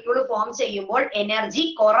മോളിക്യൂൾ ഫോം ചെയ്യുമ്പോൾ എനർജി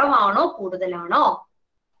കുറവാണോ കൂടുതലാണോ?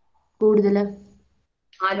 കൂടുതല്.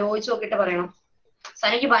 ആലോചിച്ച് നോക്കിട്ട് പറയണം.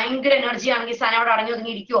 സനയ്ക്ക് ഭയങ്കര എനർജി ആണെങ്കിൽ സന അവിടെ അടങ്ങി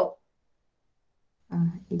ഒതുങ്ങി ഇരിക്കുവോ?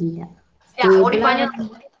 ഇല്ല. ഓടിപ്പാഞ്ഞ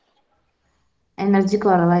എനർജി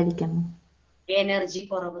കുറവായിരിക്കണം. എനർജി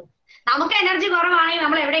കുറവ്. നമുക്ക് എനർജി കുറവാണെങ്കിൽ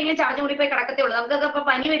നമ്മൾ എവിടെയെങ്കിലും ചടഞ്ഞു കൂടി പോയി കിടക്കത്തേ ഉള്ളൂ. നമുക്കൊക്കെ ഇപ്പൊ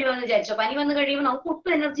പനി വരുമെന്ന് വിചാരിച്ചോ. പനി വന്നു കഴിയുമ്പോൾ നമുക്ക്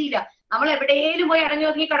ഒട്ടും എനർജി ഇല്ല. നമ്മൾ എവിടെയെങ്കിലും പോയി അടങ്ങി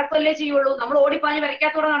ഒതുങ്ങി കിടക്കല്ലേ ചെയ്യുള്ളൂ. നമ്മൾ ഓടിപ്പാഞ്ഞ്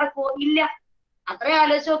വരയ്ക്കാത്തൂടെ നടക്കുവോ? ഇല്ല. അത്രയും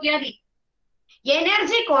ആലോചിച്ച് നോക്കിയാൽ മതി.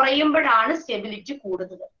 എനർജി കുറയുമ്പോഴാണ് സ്റ്റെബിലിറ്റി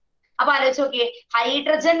കൂടുതൽ. അപ്പൊ ആലോചിച്ച് നോക്കിയേ,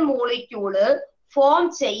 ഹൈഡ്രജൻ മോളിക്യൂള് ഫോം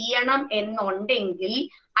ചെയ്യണം എന്നുണ്ടെങ്കിൽ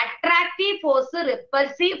അട്രാക്റ്റീവ് ഫോഴ്സ്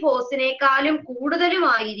റിപ്പൾസീവ് ഫോഴ്സിനേക്കാളും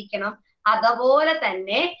കൂടുതലുമായിരിക്കണം. അതുപോലെ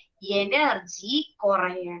തന്നെ എനർജി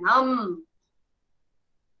കുറയണം.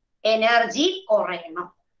 എനർജി കുറയണം.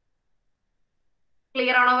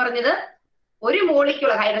 ക്ലിയർ ആണോ പറഞ്ഞത്? ഒരു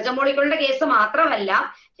മോളിക്യൂൾ, ഹൈഡ്രജൻ മോളിക്യൂളിന്റെ കേസ് മാത്രമല്ല,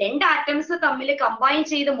 രണ്ട് ആറ്റംസ് തമ്മിൽ കമ്പൈൻ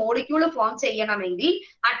ചെയ്ത് മോളിക്യൂൾ ഫോം ചെയ്യണമെങ്കിൽ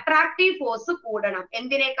അട്രാക്റ്റീവ് ഫോഴ്സ് കൂടണം.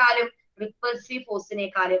 എന്തിനേക്കാളും? റിപ്പൾസീവ്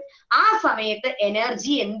ഫോഴ്സിനേക്കാളും. ആ സമയത്ത്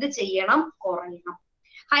എനർജി എന്ത് ചെയ്യണം? കുറയണം.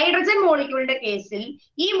 ഹൈഡ്രജൻ മോളിക്യൂളിന്റെ കേസിൽ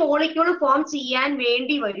ഈ മോളിക്യൂൾ ഫോം ചെയ്യാൻ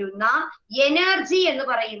വേണ്ടി വരുന്ന എനർജി എന്ന്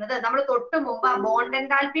പറയുന്നത്, നമ്മൾ തൊട്ട് മുമ്പ് ബോണ്ട്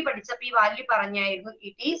എൻതാൽപ്പി പഠിച്ചപ്പോൾ ഈ വാല്യൂ പറഞ്ഞായിരുന്നു.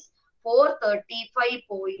 It is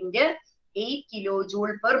 435.8 കിലോജൂൾ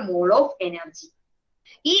per mole of energy.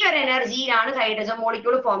 ഈ ഒരു എനർജിയിലാണ് ഹൈഡ്രജൻ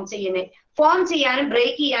മോളിക്യൂൾ ഫോം ചെയ്യുന്നത്. ഫോം ചെയ്യാനും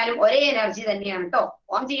ബ്രേക്ക് ചെയ്യാനും ഒരേ എനർജി തന്നെയാണ് കേട്ടോ.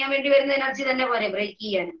 ഫോം ചെയ്യാൻ വേണ്ടി വരുന്ന എനർജി തന്നെ പോലെ ബ്രേക്ക്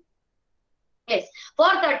ചെയ്യാനും. Yes,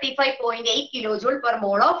 435.8 കിലോജൂൾ per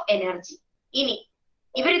mole of energy. ഇനി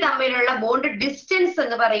ഇവർ തമ്മിലുള്ള ബോണ്ട് ഡിസ്റ്റൻസ്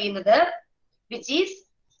എന്ന് പറയുന്നത് വിച്ച് ഈസ്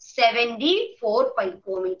 74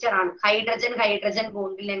 പൈക്കോമീറ്റർ ആണ്. Hydrogen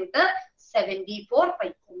bond length 74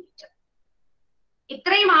 picometre.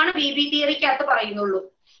 ഇത്രയുമാണ് BB തിയറിക്കകത്ത് പറയുന്നുള്ളൂ.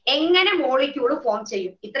 എങ്ങനെ മോളിക്യൂൾ ഫോം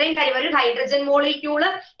ചെയ്യും? ഇത്രയും കാര്യം. ഒരു ഹൈഡ്രജൻ മോളിക്യൂള്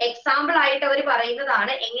എക്സാമ്പിൾ ആയിട്ട് അവർ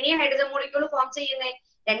പറയുന്നതാണ്. എങ്ങനെയാണ് ഹൈഡ്രജൻ മോളിക്യൂൾ ഫോം ചെയ്യുന്നത്?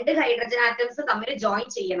 രണ്ട് ഹൈഡ്രജൻ ആറ്റംസ് തമ്മിൽ ജോയിൻ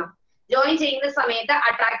ചെയ്യണം. ജോയിൻ ചെയ്യുന്ന സമയത്ത്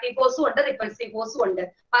അട്രാക്റ്റീവ് ഫോഴ്സും ഉണ്ട്, റിപ്പൾസീവ് ഫോഴ്സും ഉണ്ട്.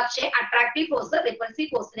 പക്ഷെ അട്രാക്റ്റീവ് ഫോഴ്സ് റിപ്പൾസീവ്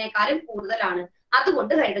ഫോഴ്സിനേക്കാളും കൂടുതലാണ്.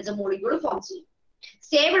 അതുകൊണ്ട് ഹൈഡ്രജൻ മോളിക്യൂൾ ഫോം ചെയ്യും.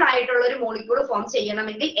 സ്റ്റേബിൾ ആയിട്ടുള്ള ഒരു മോളിക്യൂൾ ഫോം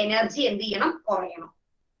ചെയ്യണമെങ്കിൽ എനർജി എന്ത് ചെയ്യണം? കുറയണം.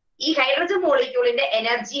 ഈ ഹൈഡ്രജൻ മോളിക്യൂളിന്റെ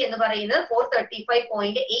എനർജി എന്ന് പറയുന്നത്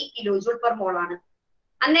 435.8 കിലോജൂൾ പെർ മോൾ ആണ്.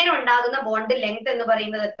 അന്നേരം ഉണ്ടാകുന്ന ബോണ്ട് ലെങ്ത് എന്ന്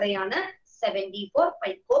പറയുന്നത് എത്രയാണ്? 74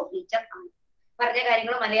 പൈക്കോമീറ്റർ ആണ്. പറഞ്ഞ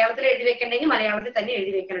കാര്യങ്ങൾ മലയാളത്തിൽ എഴുതി വെക്കണ്ടെങ്കിൽ മലയാളത്തിൽ തന്നെ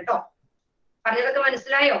എഴുതി വെക്കണം കേട്ടോ. പറഞ്ഞതൊക്കെ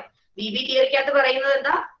മനസ്സിലായോ? BB തിയറിക്കകത്ത് പറയുന്നത്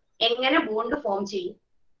എന്താ? എങ്ങനെ ബോണ്ട് ഫോം ചെയ്യും.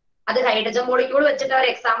 അത് ഹൈഡ്രജൻ മോളിക്യൂൾ വെച്ചിട്ട് അവർ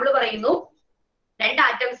എക്സാമ്പിൾ പറയുന്നു. രണ്ട്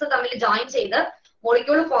ആറ്റംസ് തമ്മിൽ ജോയിൻ ചെയ്ത്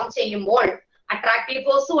മോളിക്യൂൾ ഫോം ചെയ്യുമ്പോൾ അട്രാക്റ്റീവ്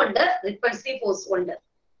ഫോഴ്സും ഉണ്ട്, റിപ്പൾസീവ് ഫോഴ്സും ഉണ്ട്.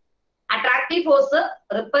 അട്രാക്റ്റീവ് ഫോഴ്സ്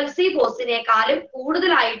റിപ്പൾസീവ് ഫോഴ്സിനേക്കാളും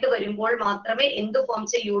കൂടുതലായിട്ട് വരുമ്പോൾ മാത്രമേ എന്ത് ഫോം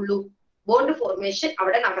ചെയ്യുള്ളൂ? ബോണ്ട് ഫോർമേഷൻ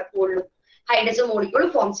അവിടെ നടക്കുകയുള്ളൂ. ഹൈഡ്രജൻ മോളിക്യൂൾ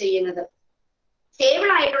ഫോം ചെയ്യുന്നത്. സ്റ്റേബിൾ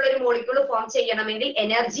ആയിട്ടുള്ള ഒരു മോളിക്യൂൾ ഫോം ചെയ്യണമെങ്കിൽ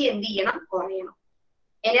എനർജി എന്ത് ചെയ്യണം? കുറയണം.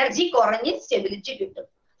 എനർജി കുറഞ്ഞ് സ്റ്റെബിലിറ്റി കിട്ടും.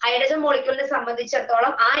 ഹൈഡ്രജൻ മോളിക്യൂളിനെ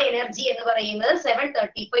സംബന്ധിച്ചിടത്തോളം ആ എനർജി എന്ന് പറയുന്നത്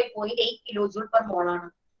 735.8 കിലോജൂൾ പെർ മോൾ ആണ്.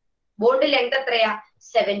 ബോണ്ട് ലെങ്ത് എത്രയാ?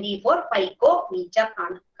 74 പൈക്കോമീറ്റർ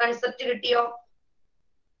ആണ്. കൺസെപ്റ്റ് കിട്ടിയോ?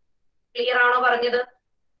 ക്ലിയർ ആണോ പറഞ്ഞത്?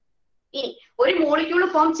 ഇനി ഒരു മോളിക്യൂൾ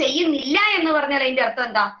ഫോം ചെയ്യുന്നില്ല എന്ന് പറഞ്ഞാൽ അതിന്റെ അർത്ഥം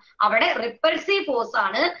എന്താ? അവിടെ റിപ്പൾസീവ് ഫോഴ്സ്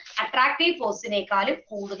ആണ് അട്രാക്റ്റീവ് ഫോഴ്സിനേക്കാളും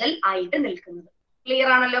കൂടുതൽ ആയിട്ട് നിൽക്കുന്നത്. ക്ലിയർ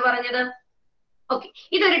ആണല്ലോ പറഞ്ഞത്? ഓക്കെ,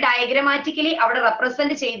 ഇതൊരു ഡയഗ്രമാറ്റിക്കലി അവിടെ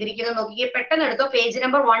റെപ്രസെന്റ് ചെയ്തിരിക്കുന്നത് നോക്കിക്കേ. പെട്ടെന്ന് എടുത്തോ പേജ്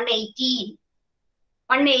നമ്പർ 118.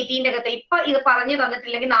 118ന്റെ അകത്ത് ഇപ്പൊ ഇത് പറഞ്ഞു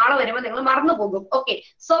തന്നിട്ടില്ലെങ്കിൽ നാളെ വരുമ്പോൾ നിങ്ങൾ മറന്നു പോകും. ഓക്കെ,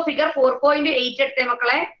 സോ ഫിഗർ 4.8 എടുത്തേ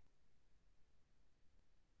മക്കളെ.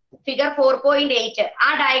 ഫിഗർ 4.8 ആ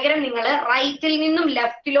ഡയഗ്രം നിങ്ങൾ റൈറ്റിൽ നിന്നും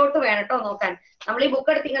ലെഫ്റ്റിലോട്ട് വേണം കേട്ടോ നോക്കാൻ. നമ്മൾ ഈ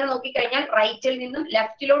ബുക്ക് എടുത്ത് ഇങ്ങനെ നോക്കിക്കഴിഞ്ഞാൽ റൈറ്റിൽ നിന്നും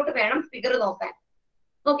ലെഫ്റ്റിലോട്ട് വേണം ഫിഗർ നോക്കാൻ.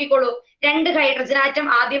 നോക്കിക്കോളൂ, 2 ഹൈഡ്രജൻ ആറ്റം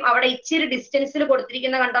ആദ്യം അവിടെ ഇച്ചിരി ഡിസ്റ്റൻസിൽ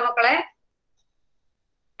കൊടുത്തിരിക്കുന്ന കണ്ടോ മക്കളെ?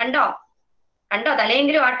 കണ്ടോ? കണ്ടോ?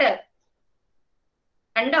 തലയെങ്കിലും ആട്ട്.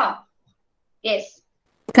 കണ്ടോ? യെസ്,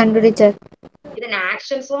 കണ്ടു ടീച്ചർ. ഇതിന്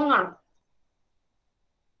ആക്ഷൻ സോങ് ആണോ?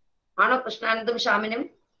 ആണോ കൃഷ്ണാനന്ദും ശ്യാമിനും?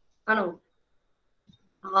 ആണോ?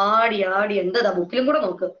 ആടി ആടി എന്താ ബുക്കിലും കൂടെ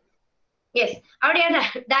നോക്ക്. യെസ്, അവിടെയാണ്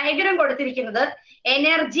ഡയഗ്രം കൊടുത്തിരിക്കുന്നത്.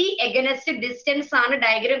 എനർജി എഗനസ്റ്റ് ഡിസ്റ്റൻസ് ആണ്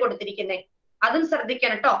ഡയഗ്രം കൊടുത്തിരിക്കുന്നത്. അതും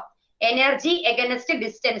ശ്രദ്ധിക്കണം കേട്ടോ. Energy against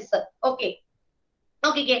distance. ഓക്കെ,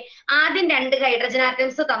 നോക്കിക്കേ, ആദ്യം 2 ഹൈഡ്രജൻ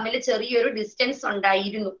ആറ്റംസ് തമ്മിൽ ചെറിയൊരു ഡിസ്റ്റൻസ്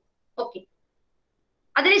ഉണ്ടായിരുന്നു. ഓക്കെ,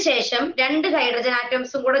 അതിനുശേഷം 2 ഹൈഡ്രജൻ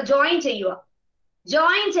ആറ്റംസും കൂടെ ജോയിൻ ചെയ്യുക.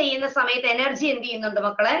 ജോയിൻ ചെയ്യുന്ന സമയത്ത് എനർജി എന്ത് ചെയ്യുന്നുണ്ട്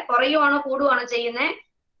മക്കളെ? കുറയുവാണോ കൂടുവാണോ ചെയ്യുന്നേ?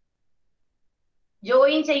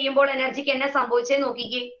 ജോയിൻ ചെയ്യുമ്പോൾ എനർജിക്ക് എന്നെ സംഭവിച്ചേ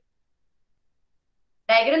നോക്കിക്കേ.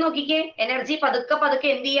 ഡയഗ്രം നോക്കിക്കേ. എനർജി പതുക്കെ പതുക്കെ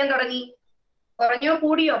എന്ത് ചെയ്യാൻ തുടങ്ങി? കുറഞ്ഞോ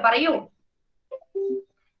കൂടിയോ? പറയൂ.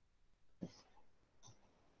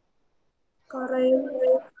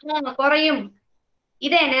 കുറയും.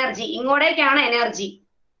 ഇത് എനർജി, ഇങ്ങോട്ടേക്കാണ് എനർജി.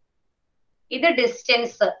 ഇത്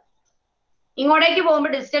ഡിസ്റ്റൻസ്. ഇങ്ങോട്ടേക്ക്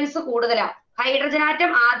പോകുമ്പോൾ ഡിസ്റ്റൻസ് കൂടുതലാ. ഹൈഡ്രജൻ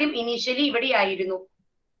ആറ്റം ആദ്യം ഇനീഷ്യലി ഇവിടെ ആയിരുന്നു.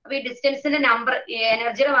 അപ്പൊ ഈ ഡിസ്റ്റൻസിന്റെ നമ്പർ,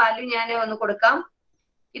 എനർജിയുടെ വാല്യൂ ഞാൻ ഒന്ന് കൊടുക്കാം.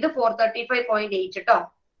 ഇത് 435.8 കേട്ടോ.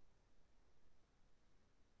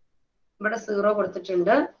 ഇവിടെ 0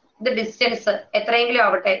 കൊടുത്തിട്ടുണ്ട്. ഇത് ഡിസ്റ്റൻസ് എത്രയെങ്കിലും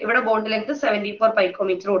ആവട്ടെ. ഇവിടെ ബോണ്ട് ലെങ്ത് 74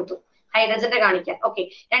 പൈക്കോമീറ്റർ കൊടുത്തു. ഹൈഡ്രജന്റെ കാണിക്കാം. ഓക്കെ,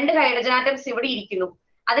 2 ഹൈഡ്രജൻ ആറ്റംസ് ഇവിടെ ഇരിക്കുന്നു.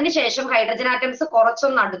 അതിനുശേഷം ഹൈഡ്രജൻ ആറ്റംസ്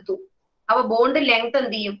കുറച്ചൊന്ന് അടുത്തു. അപ്പൊ ബോണ്ട് ലെങ്ത്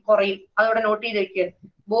എന്ത് ചെയ്യും? കുറയും. അതോടെ നോട്ട് ചെയ്ത് വെക്കുക.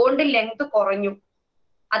 ബോണ്ട് ലെങ്ത് കുറഞ്ഞു.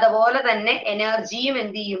 അതുപോലെ തന്നെ എനർജിയും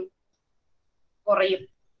എന്ത് ചെയ്യും? കുറയും.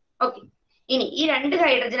 ഓക്കെ, ഇനി ഈ 2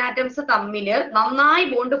 ഹൈഡ്രജൻ ആറ്റംസ് തമ്മില് നന്നായി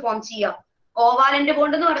ബോണ്ട് ഫോം ചെയ്യാം. കോവാലന്റ്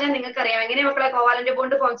ബോണ്ട് എന്ന് പറഞ്ഞാൽ നിങ്ങൾക്ക് അറിയാം. എങ്ങനെ മക്കളെ കോവാലന്റ്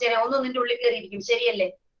ബോണ്ട് ഫോം ചെയ്യാൻ? ഒന്നിന്റെ ഉള്ളിൽ കയറിയിരിക്കും, ശരിയല്ലേ?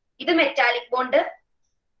 ഇത് മെറ്റാലിക് ബോണ്ട്,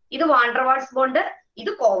 ഇത് വാണ്ടർവാൾസ് ബോണ്ട്,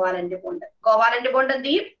 ഇത് കോവാലന്റ് ബോണ്ട്. കോവാലന്റ് ബോണ്ട് എന്ത്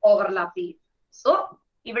ചെയ്യും? ഓവർലാപ്പ് ചെയ്യും. സോ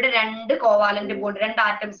ഇവിടെ 2 കോവാലന്റ് ബോണ്ട്, 2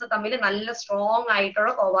 ആറ്റംസ് തമ്മിൽ നല്ല സ്ട്രോങ്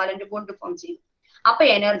ആയിട്ടുള്ള കോവാലന്റ് ബോണ്ട് ഫോം ചെയ്യും. അപ്പൊ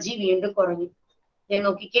എനർജി വീണ്ടും കുറഞ്ഞു.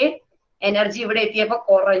 നോക്കിക്കേ, എനർജി ഇവിടെ എത്തിയപ്പോ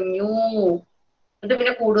കുറഞ്ഞു. ഇത്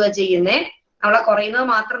പിന്നെ കൂടുക ചെയ്യുന്നേ. അവളെ കുറയുന്നത്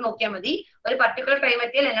മാത്രം നോക്കിയാൽ മതി. ഒരു പർട്ടിക്കുലർ ടൈം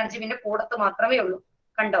എത്തിയാൽ എനർജി പിന്നെ കൂടത്ത് മാത്രമേ ഉള്ളൂ.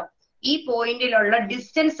 കണ്ടോ? ഈ പോയിന്റിലുള്ള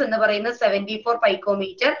ഡിസ്റ്റൻസ് എന്ന് പറയുന്നത് 74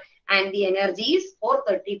 picometre and the energy is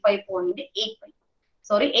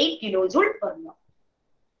 8 kilo joule per mole.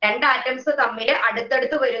 2 atoms തമ്മിൽ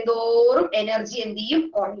അടുത്തടുത്ത് വരുന്തോറും എനർജി എന്ത് ചെയ്യും?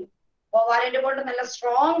 കുറയും. കോവാലന്റ് ബോണ്ട് നല്ല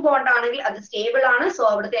സ്ട്രോങ് ബോണ്ട് ആണെങ്കിൽ അത് സ്റ്റേബിൾ ആണ്. സോ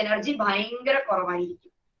അവിടുത്തെ എനർജി ഭയങ്കര കുറവായിരിക്കും.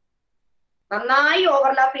 നന്നായി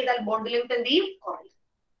ഓവർലാപ്പ് ചെയ്താൽ ബോണ്ട് ലെങ്ത് എന്ത് ചെയ്യും? കുറയും.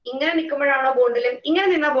 ഇങ്ങനെ നിൽക്കുമ്പോഴാണോ ബോണ്ട് ലെങ്ത്? ഇങ്ങനെ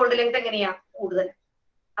നിന്ന ബോണ്ട് ലെങ്ത് എങ്ങനെയാ? കൂടുതൽ.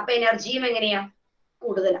 അപ്പൊ എനർജിയും എങ്ങനെയാ?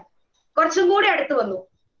 കൂടുതലാ. കുറച്ചും കൂടി അടുത്ത് വന്നു,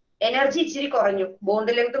 എനർജി ഇച്ചിരി കുറഞ്ഞു,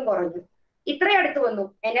 ബോണ്ട് ലെങ്തും കുറഞ്ഞു. ഇത്രയും അടുത്ത് വന്നു,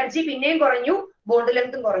 എനർജി പിന്നെയും കുറഞ്ഞു, ബോണ്ട്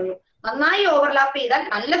ലെങ്തും കുറഞ്ഞു. നന്നായി ഓവർലാപ്പ് ചെയ്താൽ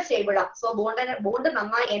നല്ല സ്റ്റേബിളാ. സോ ബോണ്ട്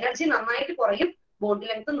നന്നായി, എനർജി നന്നായിട്ട് കുറയും, ബോണ്ട്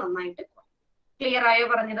ലെങ്ത് നന്നായിട്ട് കുറയും. ക്ലിയർ ആയോ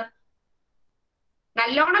പറഞ്ഞത്?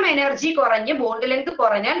 നല്ലോണം എനർജി കുറഞ്ഞ് ബോണ്ട് ലെങ്ത്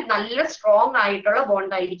കുറഞ്ഞാൽ നല്ല സ്ട്രോങ് ആയിട്ടുള്ള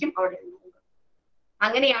ബോണ്ട് ആയിരിക്കും അവിടെ ഉണ്ടാവുക.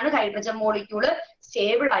 അങ്ങനെയാണ് ഹൈഡ്രജൻ മോളിക്യൂള്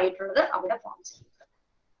സ്റ്റേബിൾ ആയിട്ടുള്ളത് അവിടെ ഫോം ചെയ്യുന്നത്.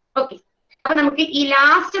 ഓക്കെ, അപ്പൊ നമുക്ക് ഈ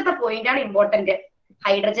ലാസ്റ്റത്തെ പോയിന്റ് ആണ് ഇമ്പോർട്ടന്റ്.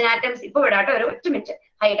 ഹൈഡ്രജൻ ആറ്റംസ് ഇപ്പൊ വിടാട്ടോ, ഒരു 1 മിനിറ്റ്.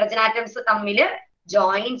 ഹൈഡ്രജൻ ആറ്റംസ് തമ്മിൽ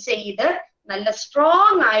ജോയിൻ ചെയ്ത് നല്ല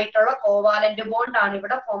സ്ട്രോങ് ആയിട്ടുള്ള കോവാലന്റ് ബോണ്ട് ആണ്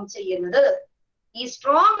ഇവിടെ ഫോം ചെയ്യുന്നത്. ഈ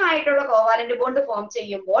സ്ട്രോങ് ആയിട്ടുള്ള കോവാലന്റ് ബോണ്ട് ഫോം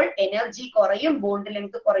ചെയ്യുമ്പോൾ എനർജി കുറയും, ബോണ്ട്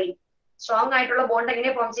ലെങ്ത് കുറയും. സ്ട്രോങ് ആയിട്ടുള്ള ബോണ്ട്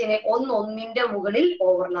എങ്ങനെ ഫോം ചെയ്യുന്നത്? ഒന്നിന്റെ മുകളിൽ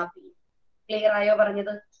ഓവർലാപ്പ് ചെയ്യും. ക്ലിയർ ആയോ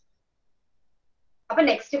പറഞ്ഞത്? അപ്പൊ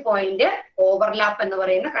നെക്സ്റ്റ് പോയിന്റ് ഓവർലാപ്പ് എന്ന്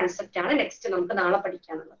പറയുന്ന കൺസെപ്റ്റ് ആണ് നെക്സ്റ്റ് നമുക്ക് നാളെ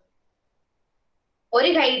പഠിക്കാനുള്ളത്.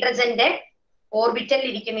 ഒരു ഹൈഡ്രജന്റെ ഓർബിറ്റലിൽ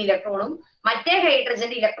ഇരിക്കുന്ന ഇലക്ട്രോണും മറ്റേ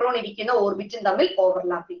ഹൈഡ്രജന്റെ ഇലക്ട്രോൺ ഇരിക്കുന്ന ഓർബിറ്റും തമ്മിൽ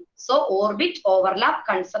ഓവർലാപ്പ് ചെയ്യും. സോ ഓർബിറ്റ് ഓവർലാപ്പ്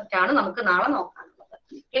കൺസെപ്റ്റ് ആണ് നമുക്ക് നാളെ നോക്കാനുള്ളത്.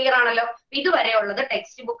 ക്ലിയർ ആണല്ലോ? ഇതുവരെയുള്ളത്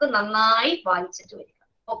ടെക്സ്റ്റ് ബുക്ക് നന്നായി വായിച്ചിട്ട് വരിക.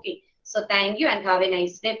 Okay, so thank you and have A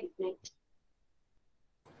nice day. Good night.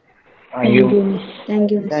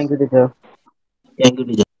 Thank you, teacher. Thank you,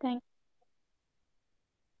 teacher.